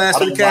 Watch Clash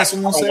of the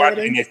Castle on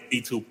Saturday.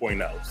 NXT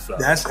 2.0. So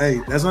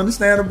that's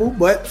understandable.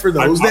 But for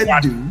those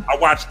that do, I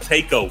watch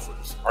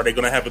takeovers. Are they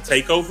gonna have a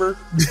takeover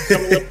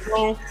coming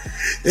up?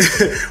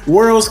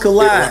 Worlds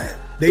Collide.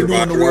 They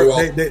doing the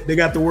work. They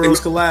got the Worlds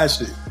Collide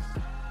shit.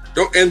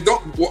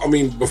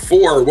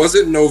 Before, was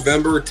it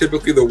November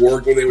typically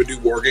when they would do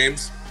War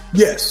Games?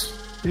 Yes.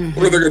 Mm-hmm.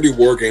 What are they going to do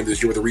War Games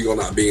this year with the Regal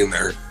not being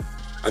there?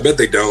 I bet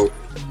they don't.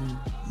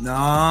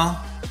 Nah.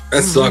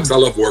 That sucks. I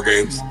love War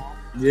Games.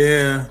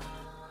 Yeah.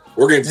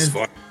 War Games is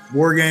fun.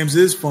 War Games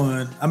is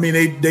fun. I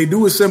mean, they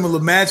do a similar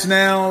match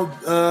now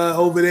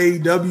over at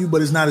AEW,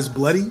 but it's not as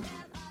bloody.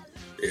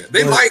 Yeah,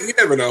 they might. You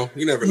never know.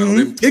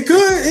 Mm-hmm. It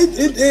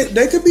could.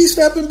 They could be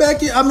stepping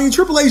back in. I mean,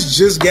 Triple H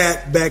just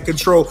got back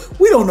control.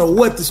 We don't know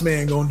what this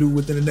man gonna do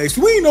within the next.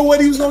 We didn't know what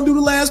he was gonna do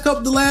the last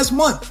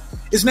month.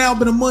 It's now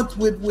been a month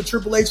with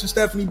Triple H and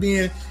Stephanie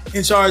being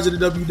in charge of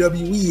the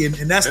WWE,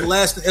 and that's the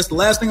last. That's the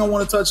last thing I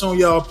want to touch on,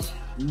 y'all.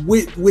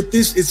 With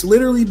this, it's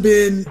literally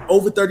been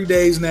over 30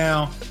 days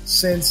now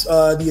since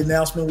the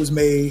announcement was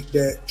made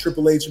that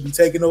Triple H will be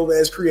taking over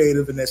as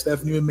creative and that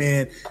Stephanie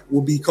McMahon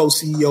will be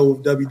co-CEO of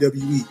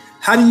WWE.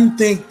 How do you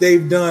think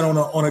they've done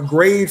on a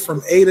grade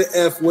from A to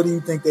F? What do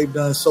you think they've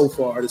done so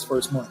far this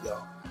first month,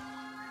 y'all?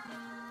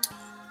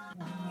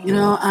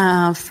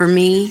 For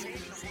me,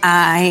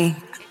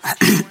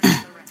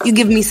 you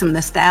give me some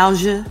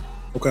nostalgia.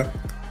 Okay.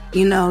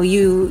 You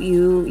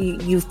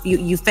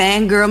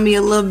fangirl me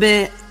a little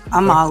bit.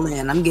 I'm all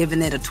in. I'm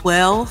giving it a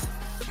 12.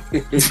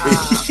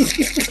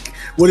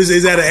 What is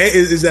that?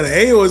 Is that an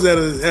A or is that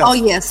a F? Oh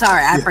yeah,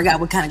 sorry, I forgot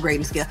what kind of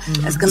grading scale.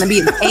 Mm-hmm. That's going to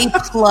be an A+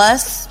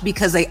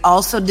 because they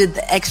also did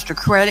the extra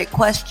credit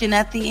question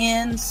at the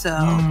end. So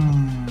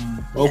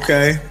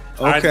okay.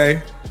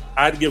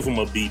 I'd give them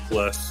a B+.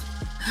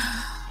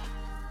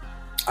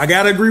 I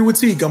gotta agree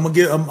with Teak. I'm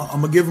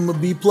gonna give them a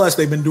B+.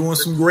 They've been doing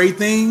some great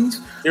things.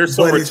 There's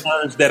some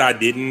returns that I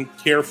didn't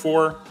care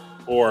for,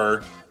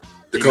 or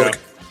Dakota.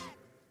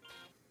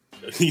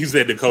 You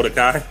said Dakota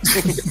Kai.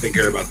 Didn't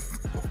care about.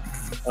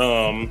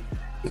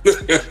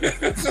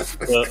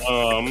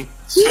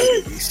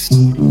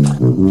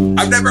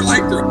 I've never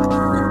liked her.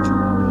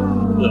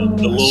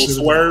 The little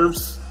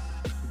swerves.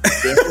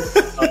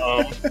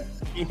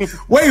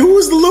 Wait,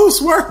 who's the little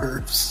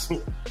swerves?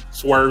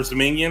 Swerves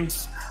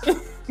minions.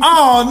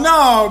 Oh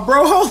no,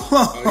 bro! Hold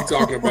on. You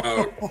talking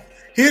about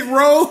Hit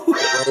Row?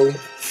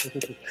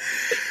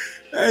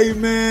 Hey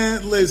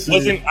man,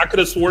 listen. I could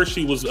have swore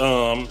she was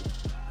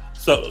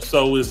So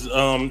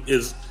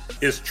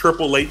is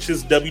Triple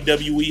H's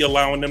WWE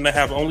allowing them to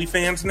have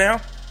OnlyFans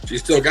now? She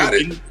still got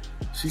it.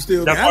 She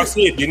still That's got what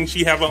it. I said. Didn't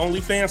she have an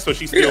OnlyFans? So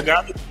she still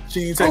got it.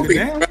 She ain't taking it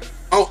down.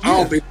 I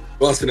don't think she's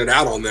busting it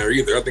out on there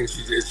either. I think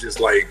it's just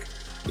like,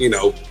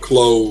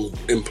 clothes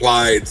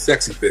implied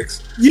sexy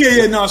pics.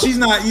 Yeah, no, she's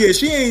not. Yeah,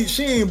 she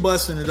ain't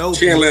busting it open.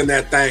 She ain't letting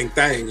that thing.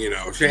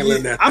 She ain't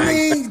letting that thing. I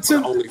mean,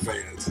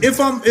 OnlyFans. If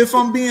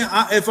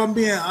I'm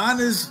being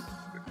honest,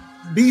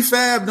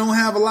 B-Fab don't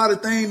have a lot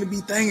of thing to be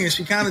thanging.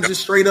 She kind of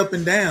just straight up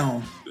and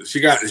down.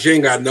 She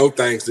ain't got no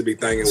things to be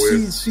thanging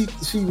with.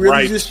 She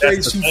really just straight.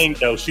 That's the thing,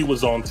 though. She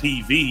was on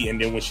TV,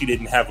 and then when she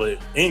didn't have an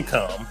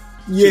income,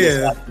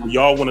 yeah, like,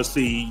 y'all want to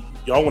see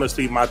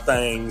my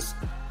thing,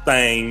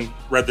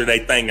 whether they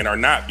thanging or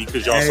not,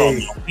 because y'all saw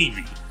me on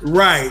TV.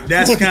 Right.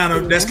 That's kind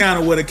of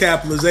where the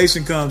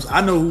capitalization comes.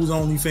 I know whose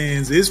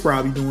OnlyFans is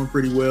probably doing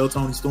pretty well,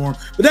 Tony Storm,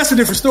 but that's a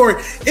different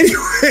story.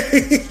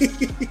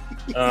 Anyway.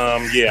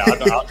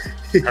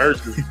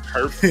 Hers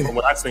from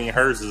what I've seen,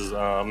 hers is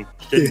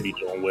shouldn't be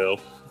doing well.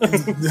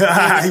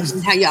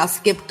 How y'all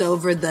skipped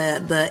over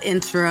the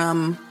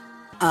interim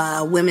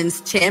women's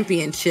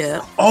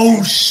championship.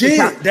 Oh shit,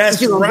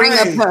 that's you're gonna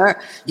right.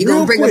 You're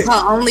gonna bring up her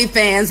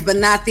OnlyFans, but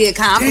not the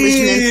accomplishments.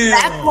 Damn.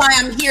 That's why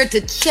I'm here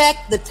to check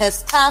the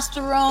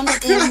testosterone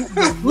in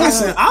the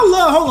Listen, I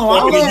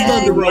love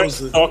Thunder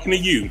Rosa. Talking to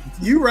you.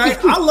 You right.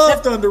 I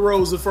love Thunder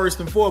Rosa first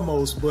and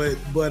foremost, but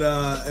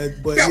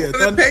yeah,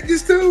 Thunder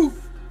pages too.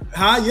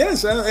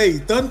 Yes. Hey,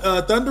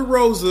 Thunder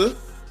Rosa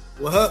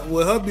with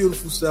her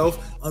beautiful self,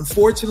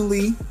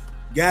 unfortunately,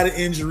 got an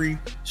injury.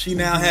 She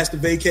now has to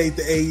vacate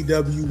the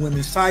AEW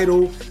women's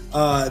title.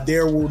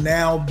 There will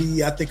now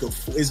be, I think,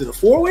 is it a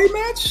 4-way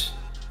match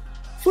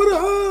for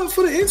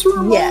the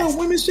interim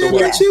women's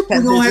championship? Yes.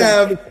 We're gonna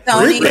have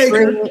Britt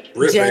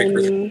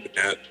Baker,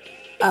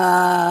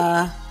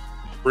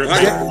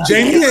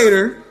 Jamie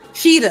Hayter,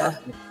 Sheeta.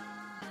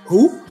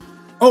 Who?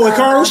 Oh,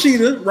 Hikaru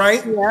Shida,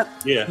 right? Yep.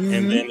 Yeah,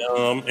 and then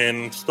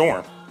and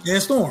Storm.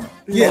 And Storm.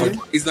 Yeah.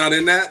 He's not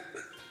in that.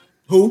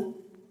 Who?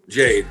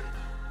 Jade.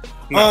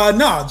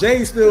 No,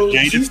 Jade still.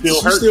 She's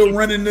hurt. still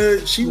running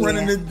the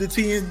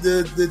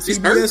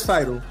TBS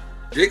title.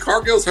 Jade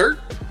Cargill's hurt.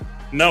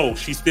 No,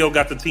 she still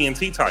got the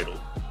TNT title.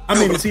 I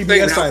mean the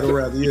TBS title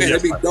rather. Yeah,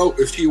 it'd be dope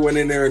if she went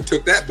in there and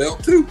took that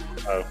belt too.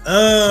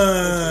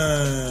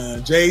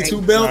 Jade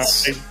 2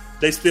 belts.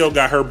 They still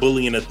got her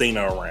bullying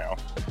Athena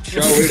around.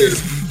 Show it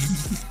is.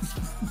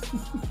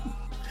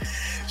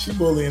 She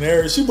bullying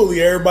her. She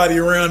bully everybody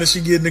around, and she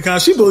getting the con.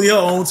 She bully her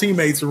own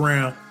teammates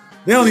around.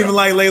 They don't even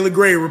like Layla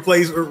Gray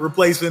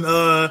replacing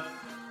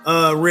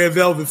Red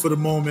Velvet for the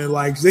moment.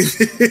 Like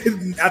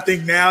I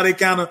think now they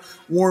kind of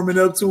warming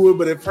up to it,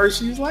 but at first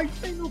she was like,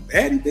 "Ain't no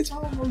baddie, bitch.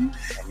 I don't know you."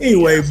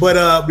 Anyway, but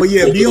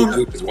yeah,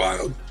 It's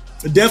wild.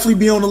 definitely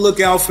be on the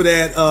lookout for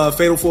that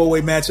fatal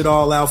 4-way match at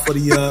All Out for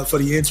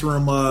the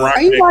interim.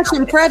 Are you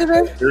watching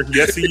Predator?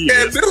 Yes, he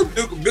Yeah, is.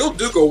 Bill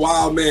Duke, a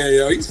wild man,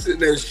 yo. He's sitting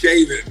there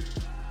shaving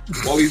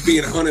while he's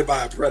being hunted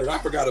by a predator. I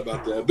forgot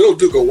about that. Bill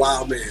Duke, a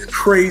wild man.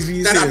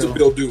 Crazy as Shout out hell. to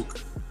Bill Duke.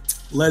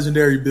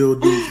 Legendary Bill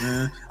Duke,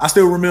 man. I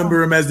still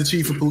remember him as the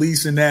chief of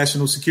police and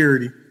national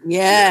security.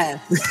 Yeah.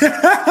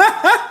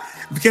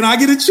 Can I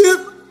get a chip?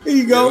 Here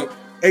you go. Yep.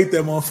 Ate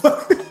that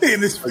motherfucker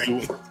in his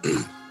face.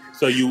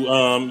 So you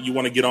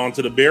want to get on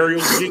to the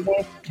burials,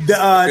 G-Mo?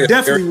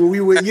 Definitely.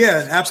 We would,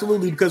 yeah,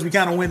 absolutely, because we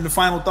kind of went into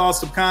final thoughts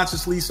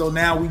subconsciously. So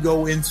now we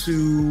go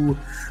into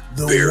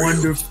the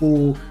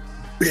wonderful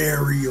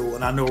burial,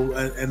 and I know,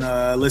 and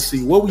let's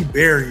see what we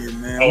burying,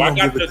 man. I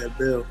got that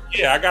bell.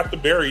 Yeah, I got the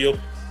burial.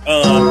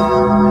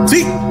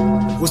 See,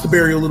 what's the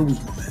burial of the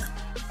week, my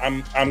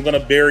man? I'm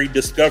gonna bury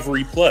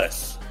Discovery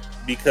Plus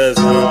because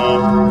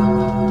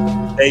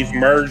they've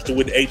merged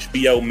with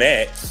HBO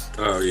Max.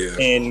 Oh yeah.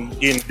 And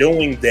in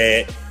doing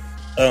that,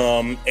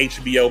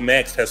 HBO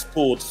Max has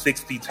pulled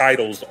 60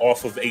 titles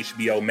off of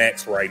HBO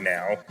Max right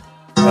now,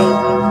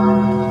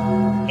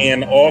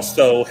 and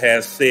also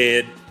has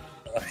a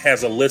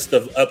list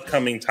of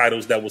upcoming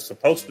titles that was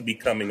supposed to be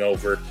coming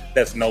over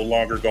that's no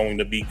longer going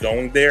to be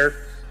going there,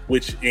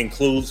 which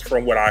includes,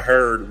 from what I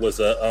heard, was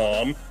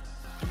a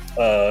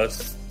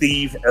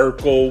Steve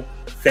Urkel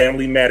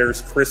Family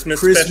Matters Christmas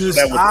special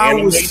that was I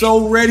animated. was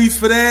so ready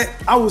for that.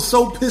 I was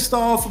so pissed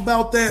off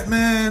about that,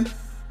 man.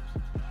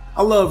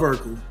 I love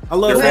Urkel. I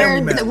love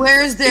Family Matters.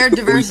 Where is their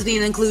diversity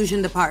and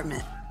inclusion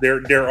department?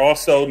 They're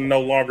also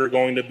no longer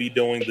going to be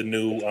doing the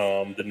new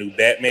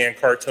Batman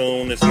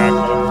cartoon. It's not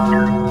going to be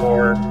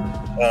anymore.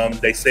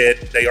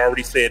 They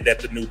already said that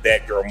the new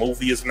Batgirl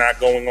movie is not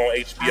going on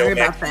HBO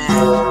Max.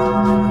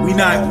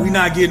 We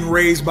not getting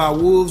raised by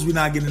wolves. We're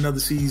not getting another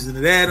season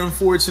of that,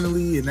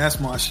 unfortunately, and that's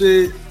my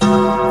shit.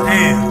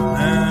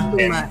 Damn,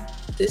 man.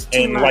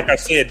 And like I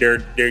said,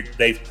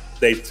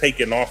 they've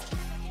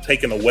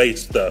taken away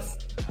stuff,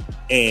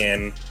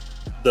 and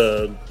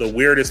the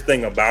weirdest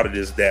thing about it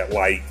is that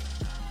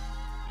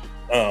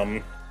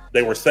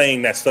they were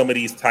saying that some of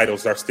these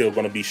titles are still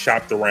going to be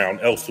shopped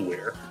around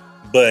elsewhere,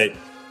 but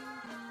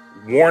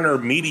Warner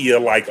Media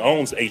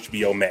owns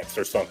HBO Max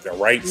or something,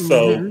 right? Mm-hmm.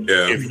 So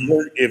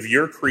if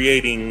you're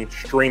creating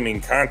streaming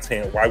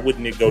content, why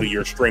wouldn't it go to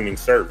your streaming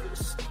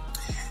service?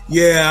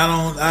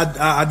 Yeah,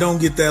 I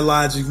don't get that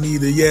logic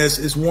neither. Yes,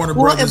 it's Warner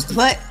Brothers.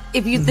 But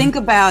if you think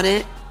about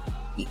it,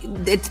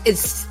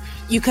 it's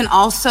you can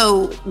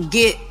also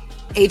get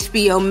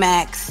HBO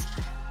Max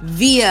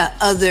via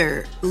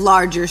other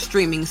larger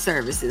streaming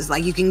services.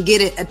 Like you can get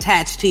it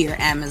attached to your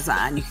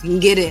Amazon, you can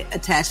get it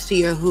attached to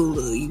your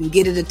Hulu, you can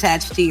get it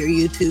attached to your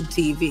YouTube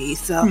TV.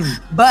 So,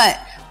 but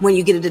when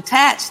you get it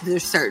attached,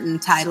 there's certain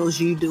titles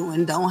you do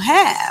and don't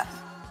have.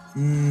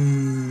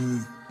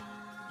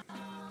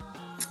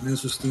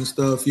 Interesting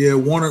stuff. Yeah,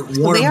 Warner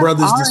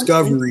Brothers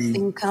Discovery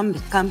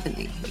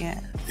company.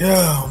 Yeah.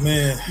 Oh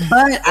man.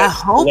 But I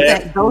hope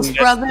that Ghost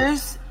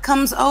Brothers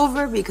comes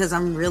over because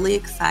I'm really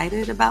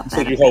excited about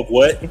that. So you hope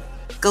what?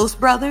 Ghost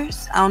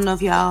Brothers. I don't know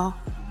if y'all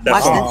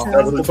watch that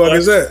show. What the fuck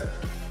is that?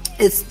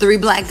 It's 3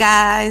 black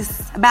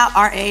guys about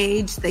our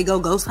age. They go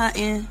ghost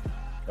hunting.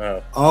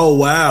 Oh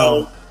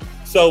wow.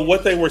 So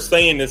what they were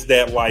saying is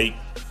that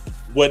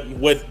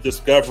what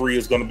Discovery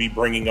is going to be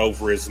bringing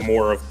over is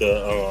more of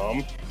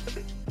the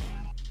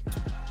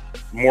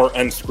more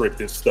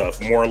unscripted stuff,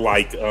 more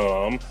like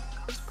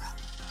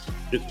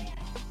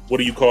what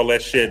do you call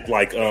that shit?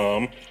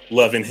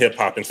 Love and Hip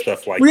Hop and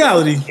stuff like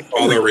reality.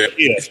 That.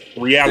 Yes,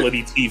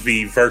 reality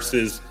TV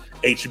versus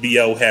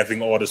HBO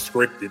having all the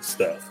scripted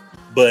stuff.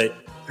 But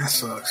that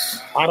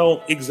sucks. I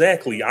don't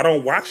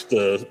watch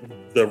the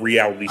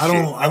reality shit.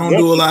 I don't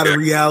do a lot of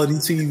reality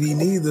TV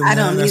neither. I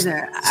don't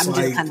either. I'm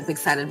just kind of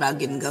excited about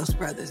getting Ghost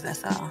Brothers,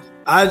 that's all.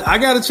 I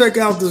gotta check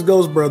out this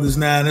Ghost Brothers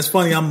now, and it's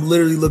funny, I'm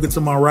literally looking to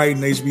my right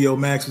and HBO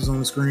Max is on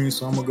the screen,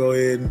 so I'm gonna go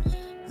ahead and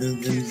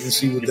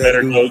see what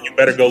that do. You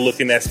better go look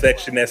in that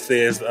section that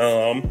says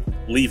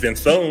leaving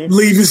soon.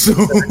 Leaving soon.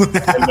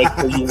 And make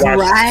sure you watch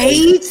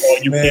right?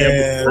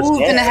 We're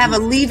gonna have a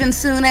leaving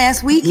soon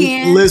ass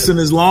weekend. Listen,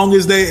 as long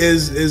as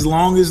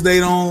they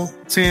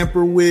don't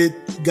tamper with,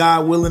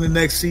 God willing, the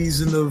next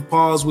season of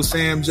Pause with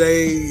Sam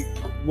J,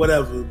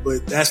 whatever.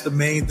 But that's the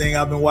main thing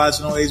I've been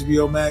watching on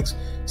HBO Max.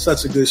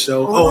 Such a good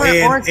show.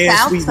 And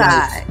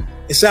Southside.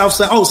 And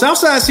Southside. Oh,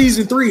 Southside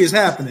season 3 is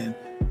happening.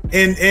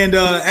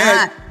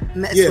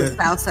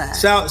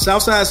 Southside.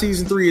 Southside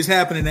season 3 is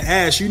happening. And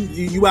Ash,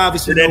 you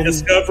obviously know that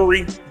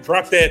Discovery.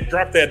 Drop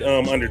that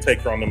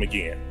Undertaker on them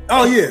again.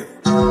 Oh yeah.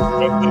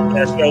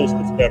 That show's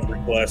Discovery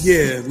Plus.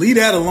 Yeah, leave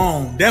that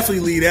alone.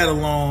 Definitely leave that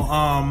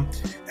alone.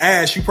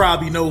 Ash, you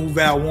probably know who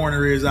Val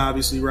Warner is,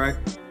 obviously, right?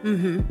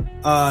 Mm-hmm.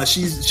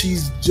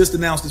 She's just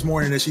announced this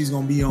morning that she's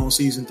going to be on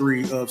season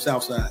 3 of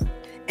Southside.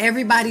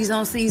 Everybody's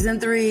on season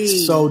 3.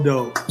 So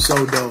dope.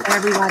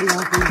 Everybody's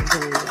on season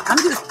 3. I'm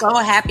just so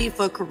happy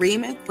for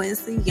Kareem and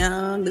Quincy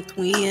Young, the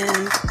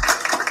twins.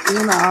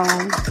 You know,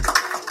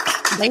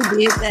 they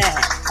did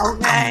that.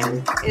 Okay,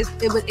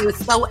 it was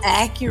so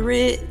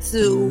accurate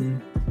to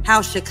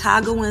how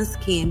Chicagoans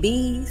can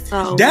be.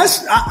 So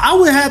I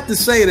would have to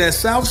say that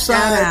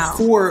Southside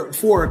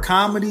for a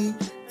comedy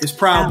is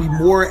probably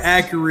more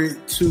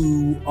accurate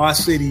to our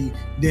city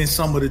than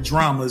some of the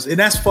dramas. And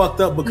that's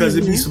fucked up because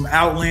it be some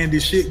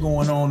outlandish shit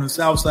going on in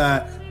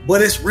Southside,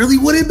 but it's really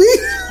what it be.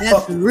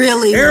 That's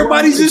really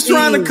everybody's just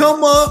trying to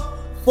come up,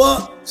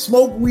 fuck,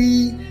 smoke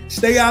weed,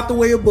 stay out the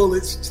way of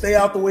bullets, stay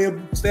out the way of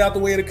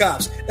the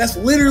cops. That's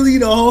literally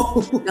the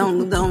whole.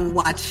 Don't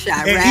watch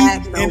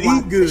Chirac and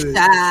eat good.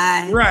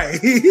 Shy. Right.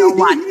 Don't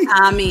watch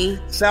Tommy.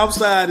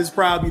 Southside is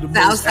probably the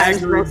most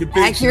accurate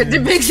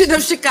depiction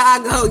of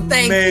Chicago.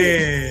 Thank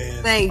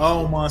you.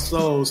 Oh my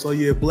soul. So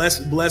yeah,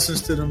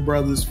 blessings to them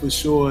brothers for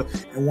sure.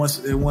 And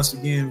once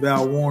again,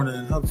 Val Warner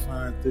and her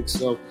fine thick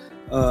self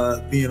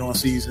being on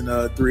season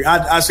 3.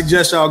 I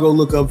suggest y'all go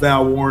look up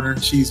Val Warner.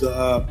 She's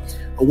a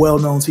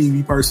well-known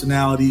TV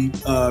personality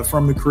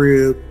from the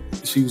crib.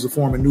 She was a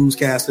former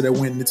newscaster that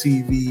went into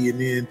TV, and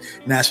then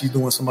now she's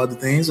doing some other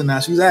things, and now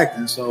she's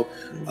acting. So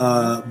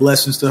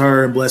blessings to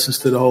her and blessings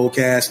to the whole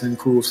cast and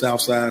crew of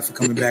Southside for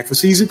coming back for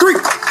season 3.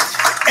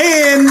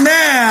 And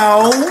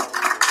now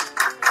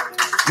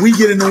we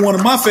get into one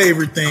of my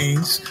favorite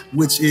things,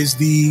 which is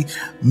the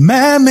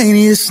Mad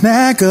Mania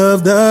Snack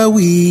of the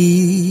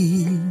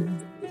Week.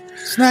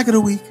 Snack of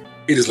the Week.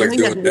 He just like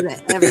doing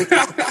that every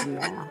time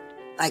now.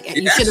 Like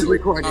you should have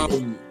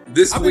recorded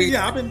this week.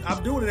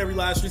 I'm doing it every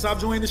live stream. So I've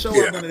joined the show.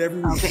 Yeah. I've done it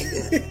every week.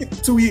 Okay,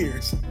 good. 2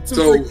 years.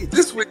 So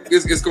this week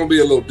it's going to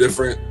be a little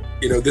different.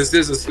 You know, this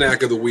is a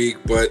snack of the week,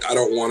 but I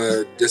don't want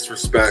to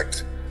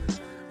disrespect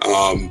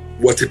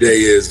what today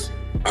is.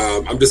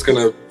 I'm just going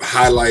to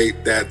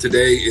highlight that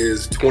today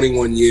is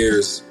 21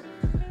 years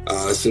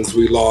since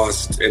we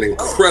lost an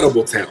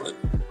incredible talent.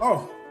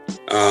 Oh.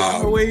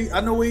 I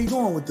know where you're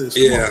going with this.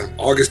 Yeah,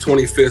 August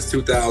 25th,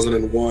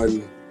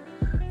 2001,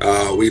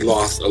 we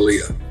lost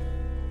Aaliyah.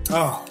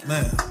 Oh,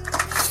 man.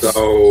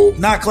 So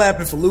not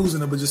clapping for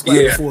losing her, but just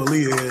clapping for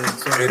Aaliyah.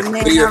 So.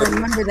 Man, I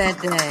remember that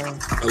day.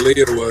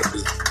 Aaliyah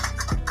was.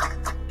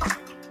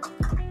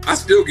 I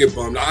still get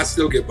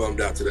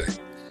bummed out today.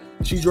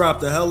 She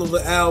dropped a hell of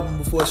an album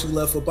before she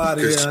left up out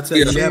of here. I'll tell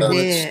you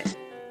that much.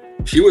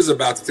 She was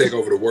about to take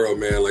over the world,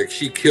 man. Like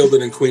she killed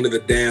it in Queen of the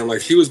Damned.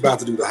 Like she was about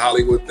to do the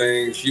Hollywood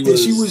thing. She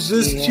was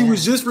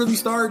just really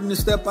starting to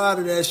step out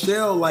of that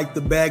shell. Like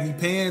the baggy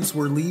pants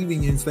were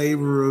leaving in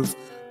favor of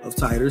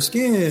tighter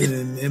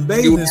skin and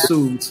bathing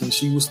suits, and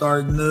she was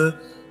starting to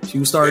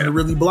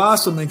really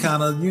blossom and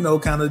kind of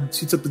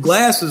she took the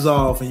glasses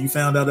off, and you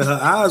found out that her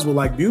eyes were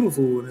like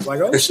beautiful, and it's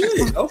like, oh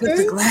shit, okay, took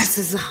the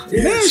glasses off.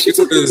 Yeah, she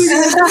took the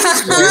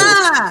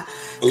glasses.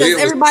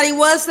 Because everybody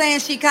was saying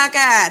she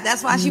cockeyed.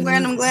 That's why she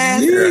wearing them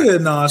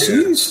glasses.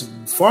 She's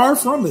far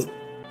from it.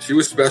 She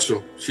was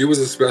special. She was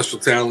a special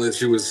talent.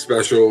 She was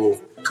special.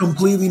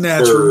 Completely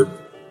natural.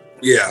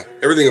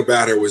 Everything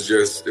about her was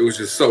just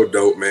so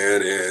dope,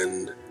 man.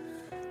 And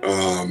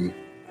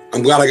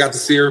I'm glad I got to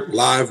see her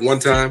live one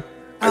time.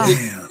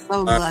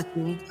 So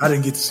lucky. I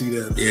didn't get to see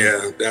that.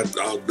 Yeah,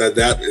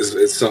 that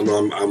is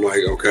something I'm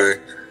like, okay.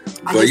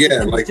 But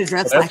yeah, like to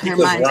dress like her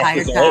my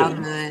entire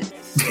childhood.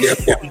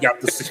 Yeah, we got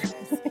to see.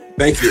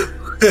 Thank you.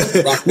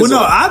 Well, no,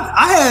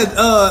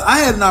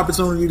 I had an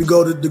opportunity to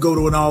go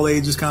to an all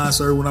ages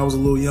concert when I was a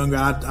little younger.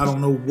 I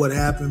don't know what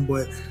happened,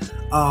 but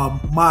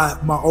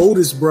my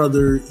oldest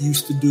brother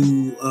used to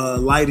do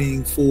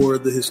lighting for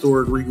the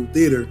historic Regal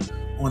Theater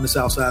on the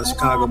south side of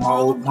Chicago.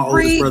 My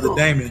oldest brother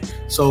Damon.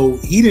 So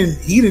he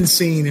didn't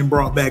seen and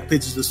brought back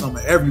pictures of some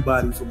of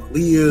everybody from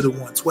Aaliyah to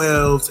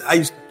 112. I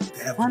used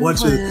to have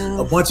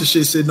a bunch of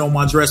shit sitting on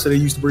my dresser. They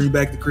used to bring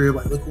back the crib.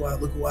 Like, look who I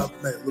met, look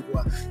who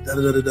I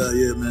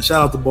Yeah, man.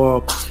 Shout out to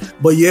Bob.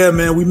 But yeah,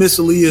 man, we miss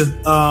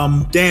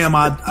Aaliyah. Damn,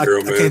 I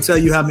can't tell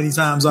you how many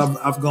times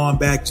I've gone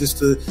back just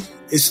to.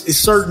 It's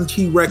certain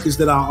key records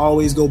that I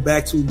always go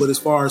back to. But as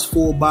far as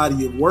full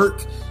body of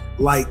work,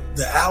 like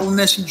the album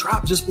that she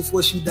dropped just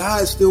before she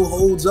died still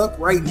holds up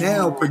right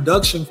now.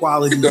 Production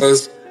quality, it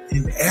does,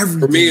 and everything.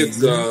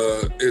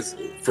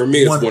 For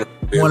me, it's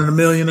one in a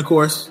million, of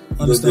course.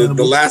 Understandable.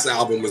 The last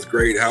album was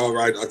great. However,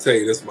 I'll tell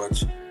you this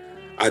much: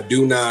 I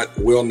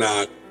will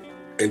not,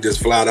 and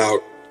just flat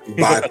out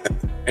buy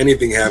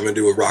anything having to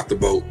do with Rock the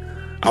Boat.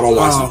 I don't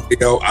watch the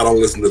video. I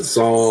don't listen to the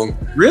song.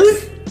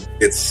 Really?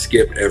 It's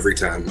skipped every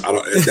time. I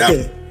don't.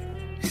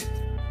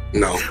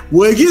 No.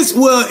 Well,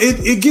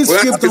 it gets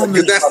skipped on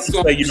the. That's the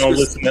song you don't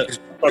listen to. She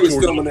was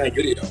filming that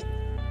video.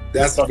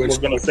 That's what we're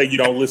going to say. You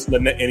don't listen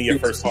to any of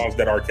her songs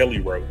that R.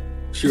 Kelly wrote.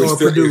 She was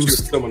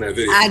filming that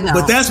video. I know.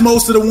 But that's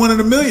most of the one in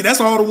a million.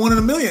 That's all the one in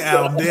a million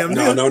album. Damn.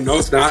 No,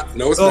 it's not.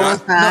 No, it's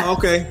not. No,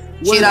 okay.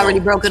 She'd already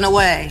broken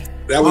away.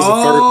 That was the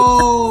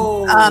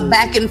first.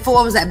 Back and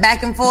Forth. Was that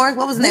Back and Forth?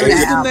 What was the name of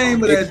that album? What's the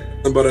name of that?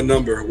 but a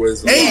number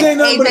was AJ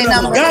number. AJ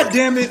number. God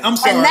damn it! I'm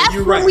sorry. And that's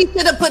You're when right. we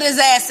should have put his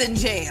ass in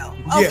jail.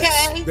 Okay,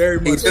 Yes, very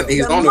much. So.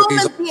 He's the on moment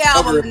the the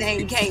album cover.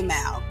 name came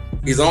out.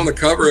 He's on the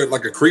cover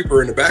like a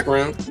creeper in the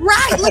background.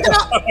 Right, look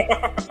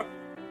at all.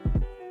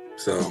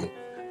 So,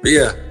 but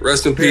yeah,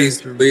 rest in Very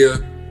peace, true. Leah.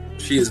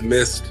 She is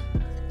missed,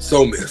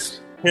 so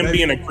missed. Him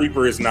being a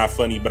creeper is not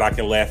funny, but I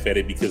can laugh at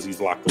it because he's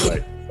locked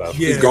away. So.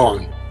 Yeah. He's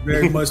gone.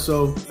 Very much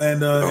so. And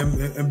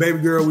baby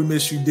girl, we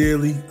miss you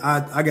dearly.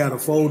 I got a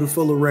folder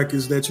full of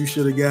records that you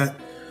should have got.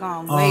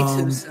 Gone way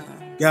too soon.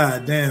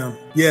 God damn.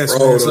 Yes,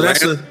 Bro, man. So that's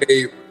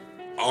the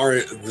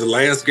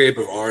landscape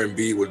of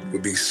R&B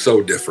would be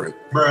so different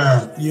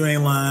you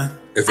ain't lying.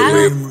 if I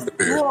it don't- lived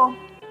there. Well,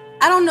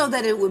 I don't know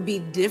that it would be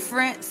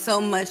different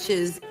so much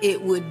as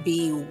it would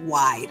be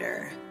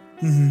wider.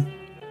 Mm-hmm.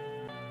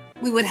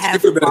 We would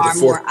have He would've been at far the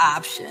more forefront.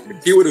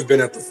 options. He would have been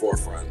at the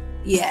forefront.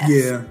 Yes.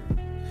 Yeah.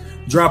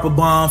 Drop a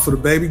bomb for the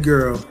baby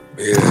girl.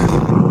 Yeah.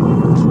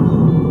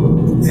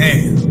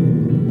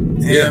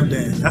 Damn.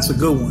 That's a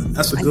good one.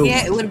 That's a good Yeah,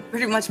 one. it would have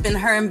pretty much been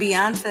her and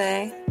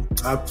Beyonce.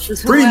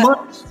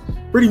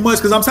 Pretty much,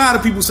 because I'm tired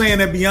of people saying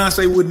that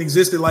Beyonce wouldn't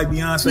exist like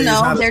Beyonce. is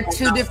No, not they're a,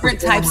 two not different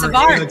performer types of and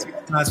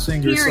art. not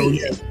singer.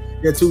 Period. So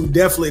yeah, too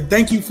definitely.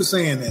 Thank you for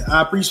saying that.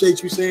 I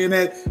appreciate you saying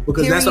that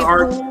because that's an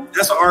Period.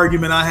 that's an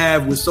argument I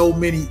have with so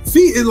many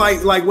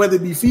like whether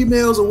it be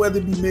females or whether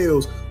it be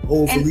males.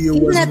 Oh, And Aaliyah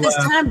even wasn't at this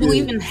live. time, do we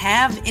Yeah. even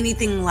have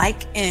anything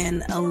like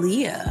an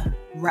Aaliyah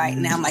right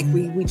now? Like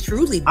we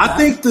truly I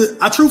don't.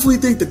 I truthfully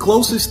think the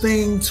closest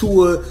thing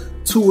to an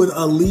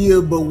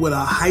Aaliyah, but with a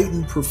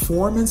heightened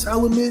performance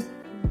element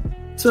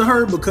to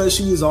her, because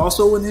she is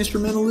also an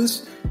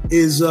instrumentalist,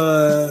 is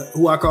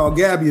who I call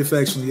Gabby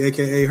affectionately,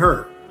 aka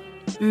her.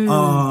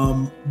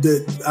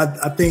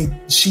 I think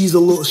she's a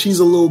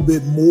little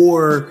bit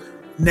more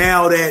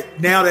now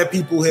that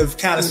people have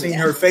kind of seen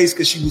her face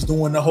because she was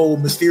doing the whole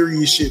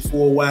mysterious shit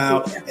for a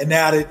while, and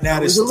now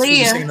that was people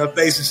Aaliyah. seen her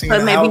face and seen But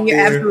her maybe out you're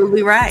there.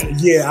 absolutely right.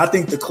 Yeah, I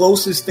think the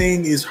closest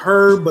thing is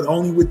her, but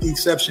only with the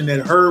exception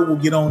that her will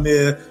get on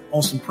there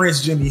on some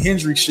Prince Jimi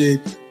Hendrix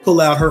shit,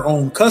 pull out her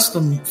own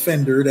custom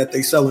Fender that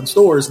they sell in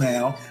stores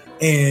now,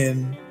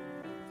 and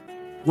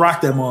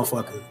rock that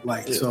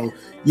motherfucker. So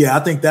yeah,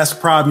 I think that's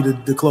probably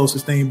the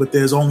closest thing, but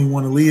there's only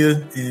one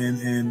Aaliyah,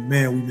 and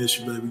man, we miss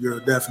you, baby girl,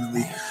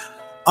 definitely.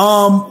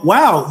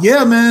 Wow.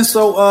 Yeah, man.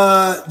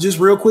 So, just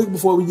real quick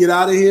before we get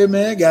out of here,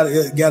 man, got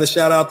to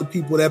shout out the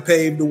people that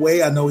paved the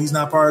way. I know he's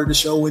not part of the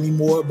show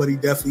anymore, but he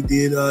definitely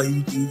did.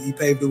 He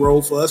paved the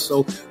road for us.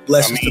 So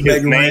blessings to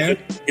Mega Ran.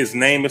 His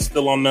name is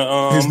still on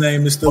the His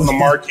name is still on the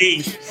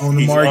marquee. On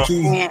the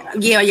marquee.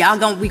 Yeah,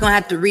 we gonna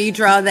have to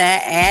redraw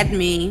that. Add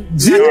me.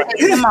 Yeah.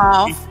 Take them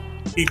off.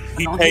 He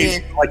Go pays,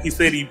 ahead. like he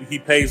said, he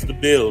pays the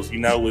bills. You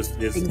know, it's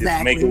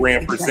Exactly, Mega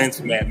Ran presents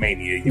exactly. Matt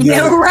Mania. You Yeah,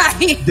 know?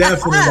 right.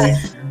 Definitely.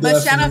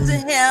 But shout out to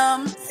Definitely.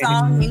 him.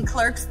 Song in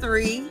Clerks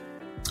 3.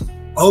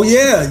 Oh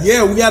yeah.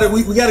 We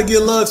gotta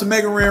give love to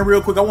Mega Ran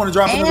real quick. I want to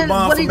drop another And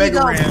bomb what for did he Mega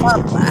go? Ran.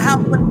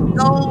 What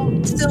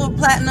gold, silver,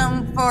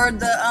 platinum for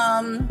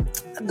the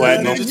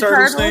Platinum. Ninja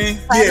Turtles thing.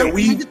 Yeah,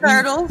 Ninja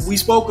Turtles. we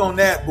spoke on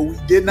that, but we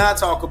did not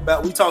talk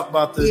about. We talked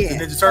about the Yeah.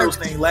 Ninja Turtles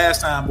thing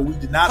last time, but we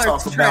did not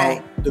Clerks talk track.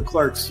 about the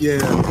Clerks. Yeah,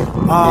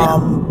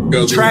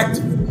 Because tracked.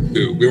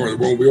 Dude, we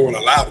weren't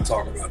allowed to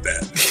talk about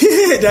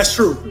that. That's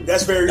true.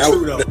 That's very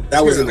true, though.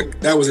 That was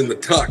in the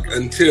tuck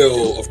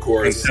until, of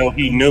course, Until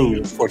he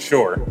knew for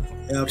sure.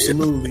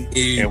 Absolutely.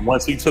 he And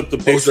once he took the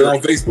posted picture on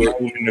Facebook.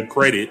 in the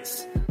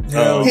credits,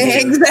 Hell yeah.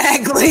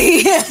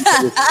 Exactly.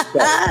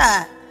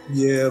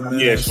 Yeah, man.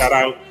 yeah, shout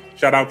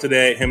out to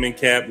that. Him and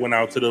Cap went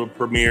out to the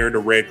premiere, the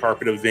red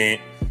carpet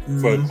event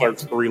for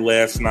Clerks 3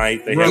 last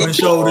night. They Rubbing had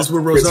shoulders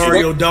with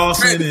Rosario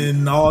Dawson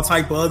and all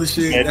type of other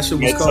shit. met, That shit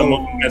was met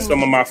cold.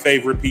 some of my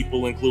favorite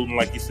people, including,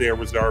 like you said,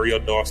 Rosario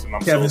Dawson.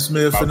 I'm Kevin so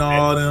Smith about and that.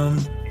 all them.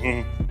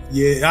 Mhm.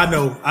 Yeah,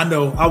 I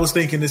know. I was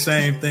thinking the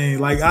same thing.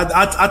 Like I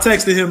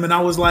texted him and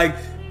I was like,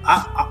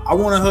 I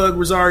want to hug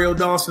Rosario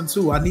Dawson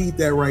too. I need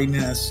that right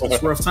now. It's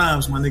rough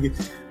times, my nigga.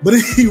 But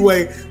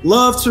anyway,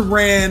 love to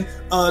Ran.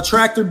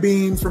 Tractor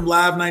Beam from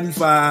Live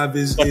 95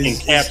 is Fucking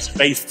Cap's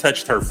face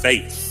touched her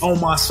face. on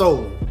my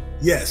soul.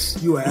 Yes,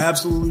 you are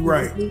absolutely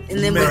right. And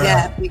then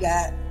Man. we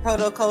got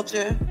Proto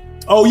Culture.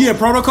 Oh yeah,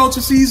 Protoculture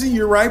season.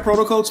 You're right.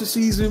 Protoculture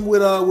season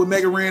with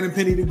Mega Ran and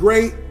Penny the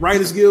Great,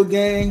 Writers Guild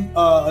Gang.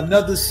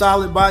 Another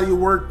solid body of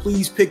work.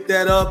 Please pick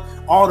that up.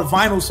 All the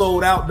vinyl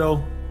sold out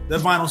though.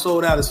 That vinyl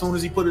sold out as soon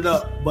as he put it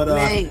up. But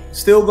Man.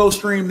 still go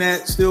stream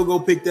that. Still go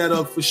pick that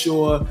up for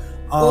sure.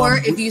 Or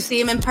if you see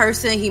him in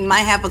person, he might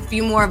have a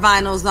few more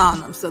vinyls on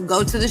him. So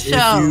go to the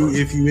show.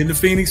 if you in the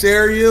Phoenix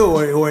area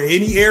or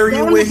any area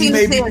Go where to he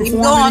may be Phoenix,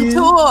 performing go on in.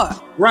 tour.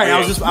 Right. I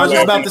was just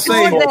about to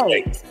say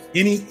Tour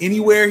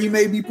anywhere he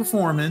may be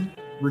performing,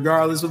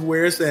 regardless of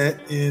where it's at,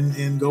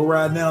 and go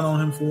ride down on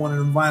him for one of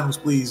them vinyls,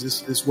 please.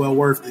 It's well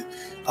worth it.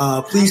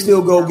 Please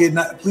still go get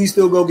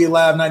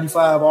Live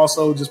 95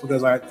 also, just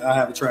because I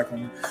have a track on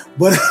it.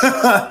 But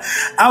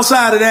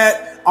outside of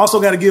that,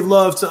 also got to give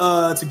love to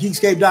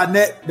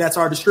Geekscape.net. That's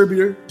our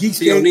distributor.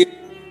 Geekscape.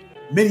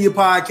 Mania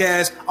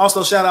Podcast.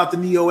 Also, shout out to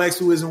Neo X,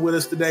 who isn't with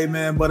us today,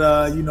 man. But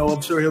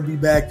I'm sure he'll be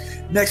back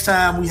next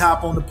time we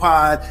hop on the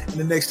pod, and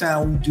the next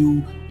time we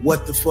do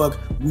What the Fuck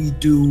We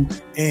Do.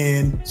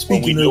 And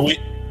speaking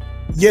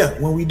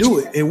when we do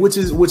it, and which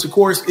of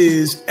course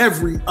is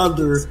every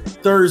other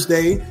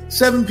Thursday,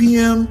 7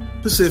 p.m.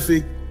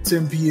 Pacific,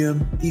 10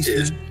 p.m.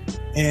 Eastern,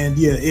 and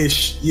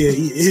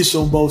ish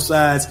on both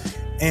sides.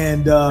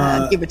 And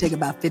give or take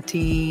about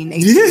 15,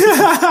 18.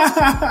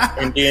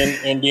 and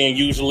then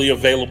usually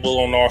available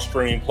on all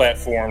streaming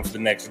platforms the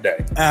next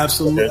day.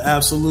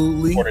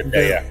 Absolutely. For the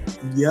day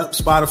after. Yep.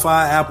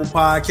 Spotify, Apple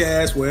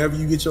Podcasts, wherever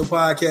you get your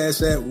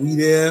podcasts at, we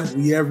there,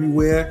 we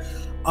everywhere.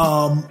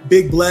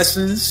 Big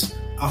blessings.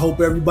 I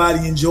hope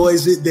everybody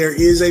enjoys it. There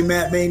is a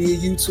Matt Mania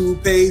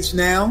YouTube page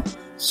now.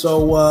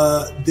 So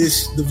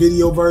the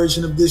video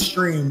version of this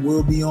stream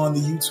will be on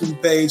the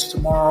YouTube page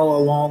tomorrow,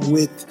 along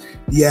with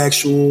the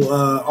actual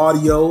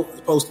audio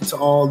posted to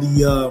all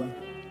the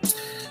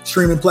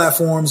streaming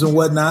platforms and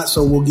whatnot.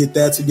 So we'll get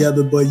that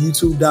together. But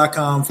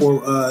YouTube.com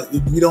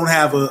we don't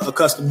have a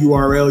custom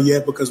URL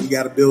yet because we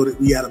got to build it.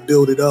 We got to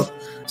build it up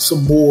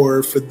some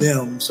more for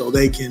them so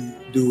they can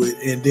do it.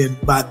 And then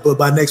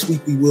by next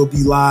week we will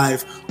be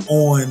live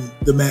on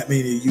the Matt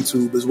Mania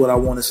YouTube is what I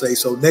want to say.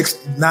 So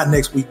not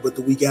next week, but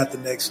the week after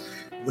next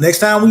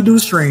time we do the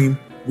stream,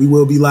 we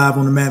will be live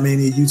on the Matt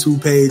Mania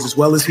YouTube page as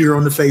well as here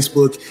on the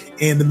Facebook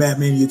and the Matt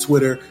Mania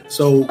Twitter.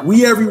 So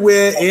we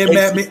everywhere. And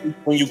Matt Mania,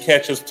 when you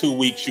catch us 2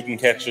 weeks, you can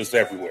catch us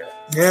everywhere.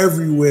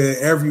 Everywhere.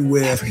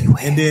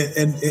 And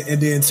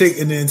then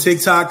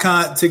TikTok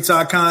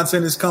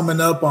content is coming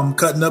up. I'm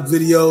cutting up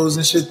videos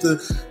and shit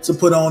to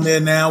put on there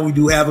now. We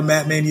do have a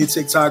Matt Mania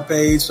TikTok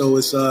page, so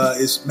it's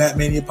Matt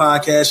Mania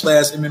Podcast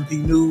 /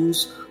 MMP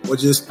News, or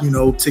just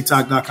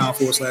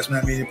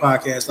TikTok.com/Matt Mania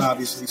Podcast,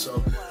 obviously.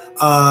 So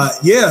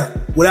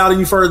without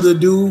any further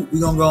ado,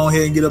 we're gonna go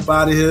ahead and get up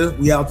out of here.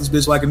 We out this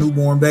bitch like a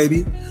newborn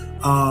baby.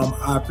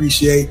 I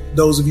appreciate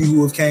those of you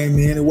who have came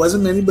in. It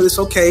wasn't many, but it's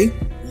okay.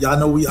 I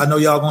know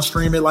y'all gonna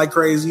stream it like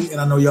crazy, and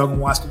I know y'all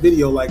gonna watch the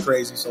video like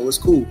crazy, so it's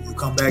cool. You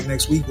come back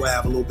next week, we'll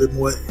have a little bit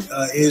more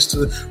edge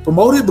to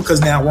promote it because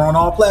now we're on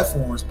all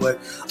platforms. But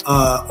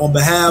on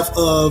behalf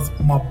of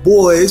my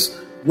boys,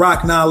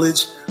 Rock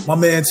Knowledge, my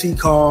man T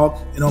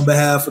Call, and on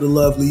behalf of the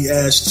lovely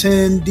Ash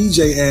 10,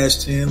 DJ Ash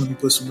 10, let me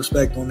put some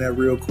respect on that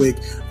real quick.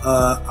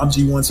 I'm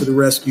G1 to the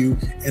rescue,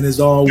 and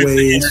as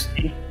always,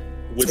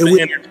 with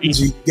the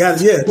energy.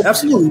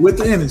 Absolutely, with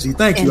the energy.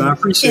 Thank you. I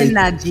appreciate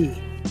it.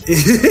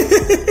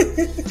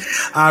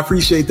 I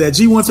appreciate that.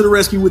 G1 to the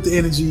rescue with the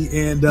energy,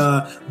 and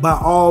by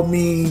all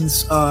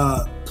means,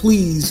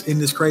 please, in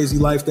this crazy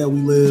life that we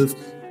live,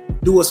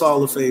 do us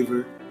all a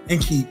favor and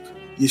keep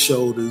your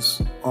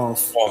shoulders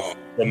off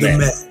the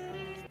mat.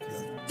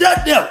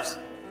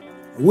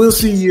 We'll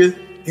see you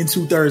in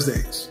 2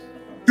 Thursdays.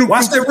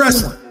 Watch that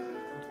wrestling.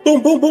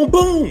 Boom, boom, boom,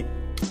 boom.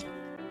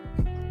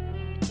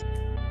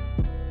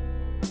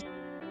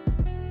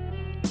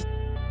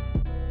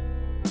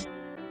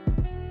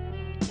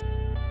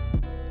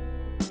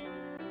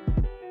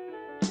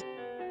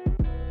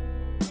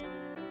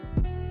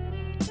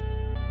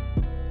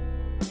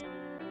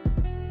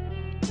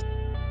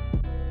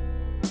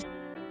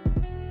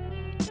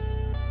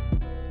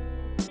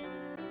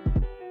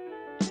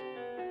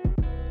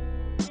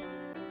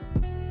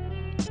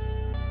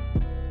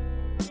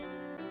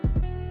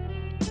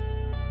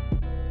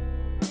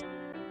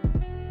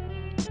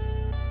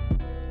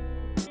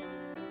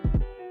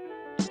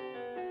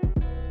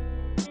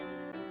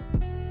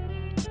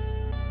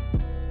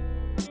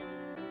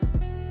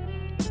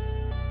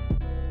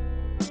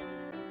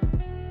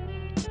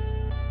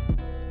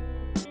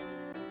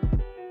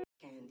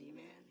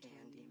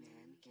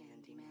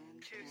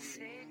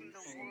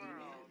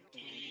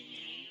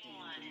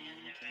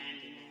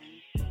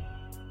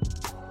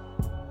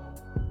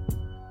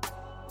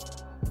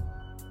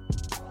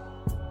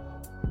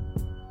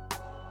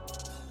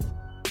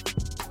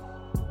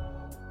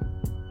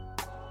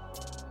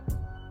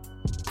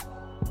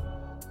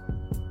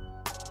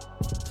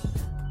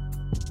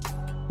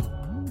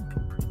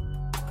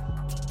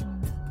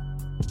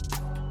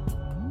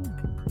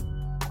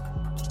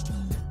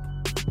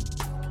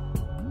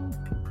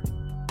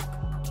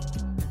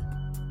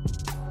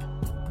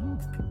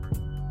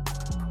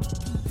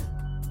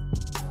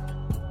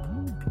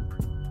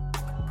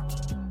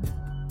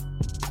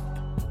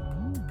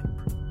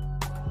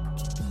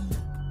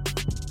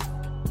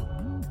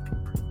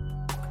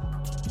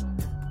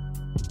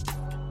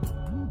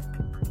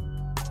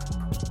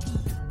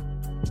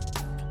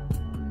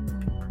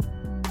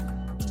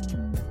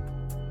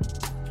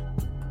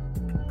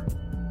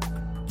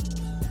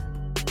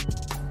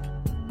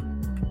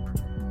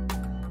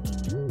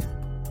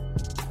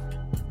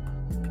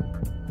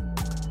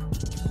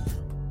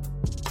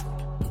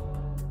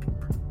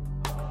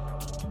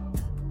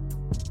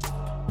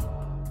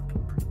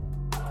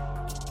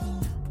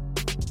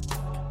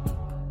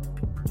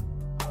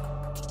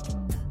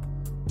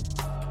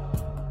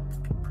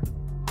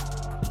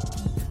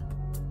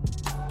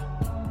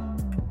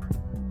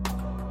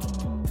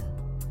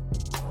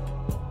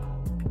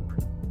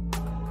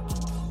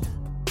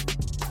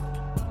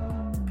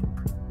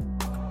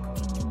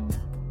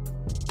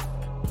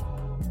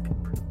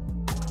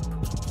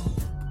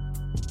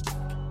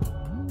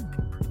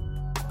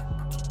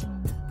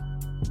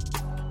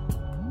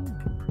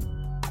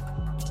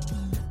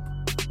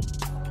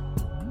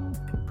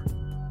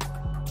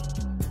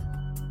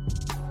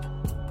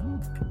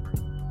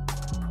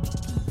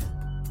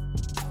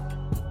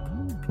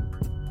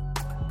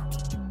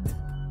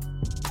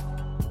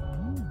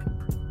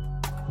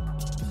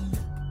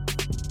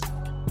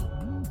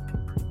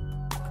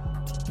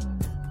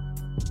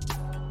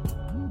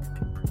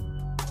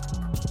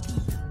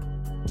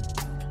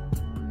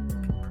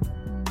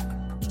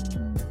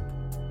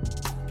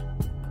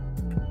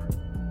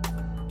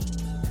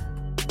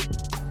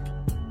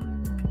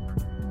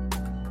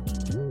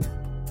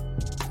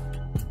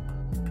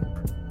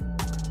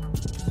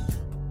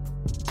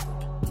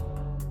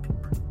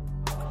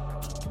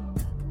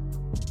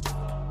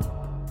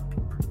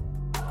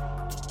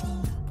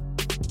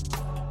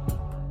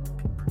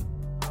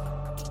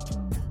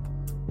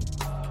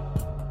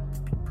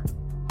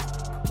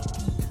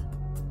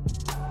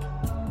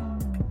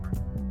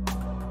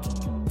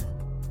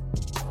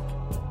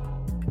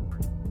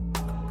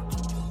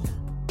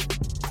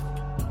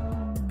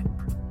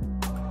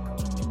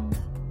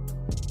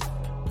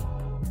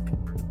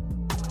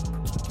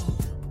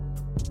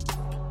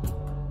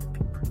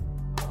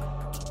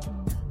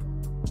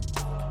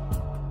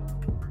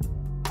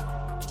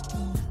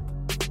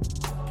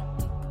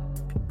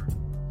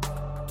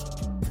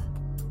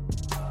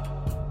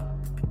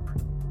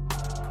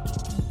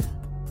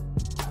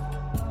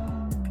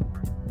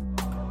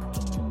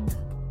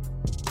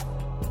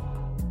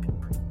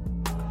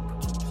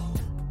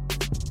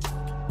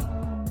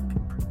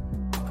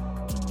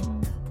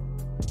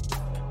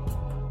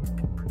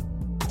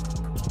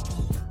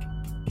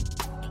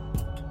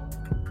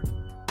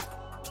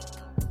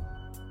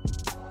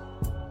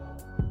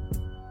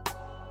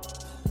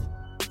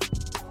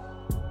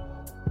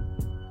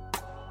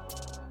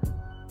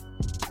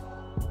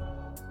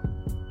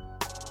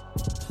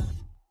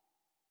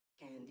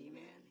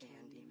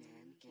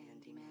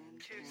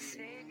 To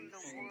save the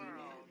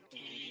world.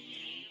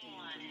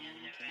 One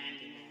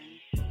independent.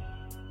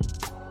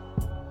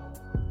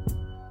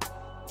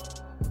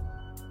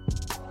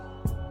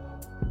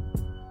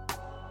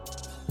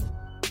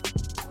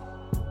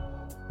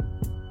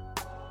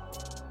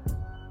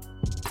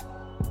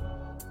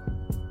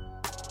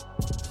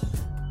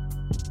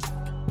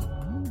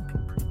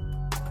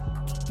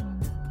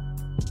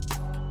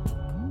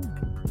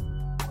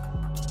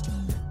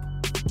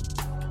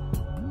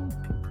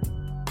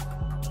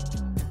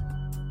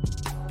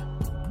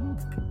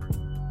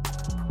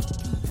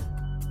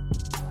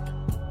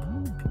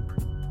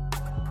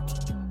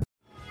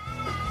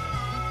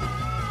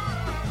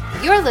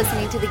 You're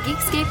listening to the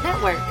Geekscape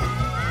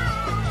Network.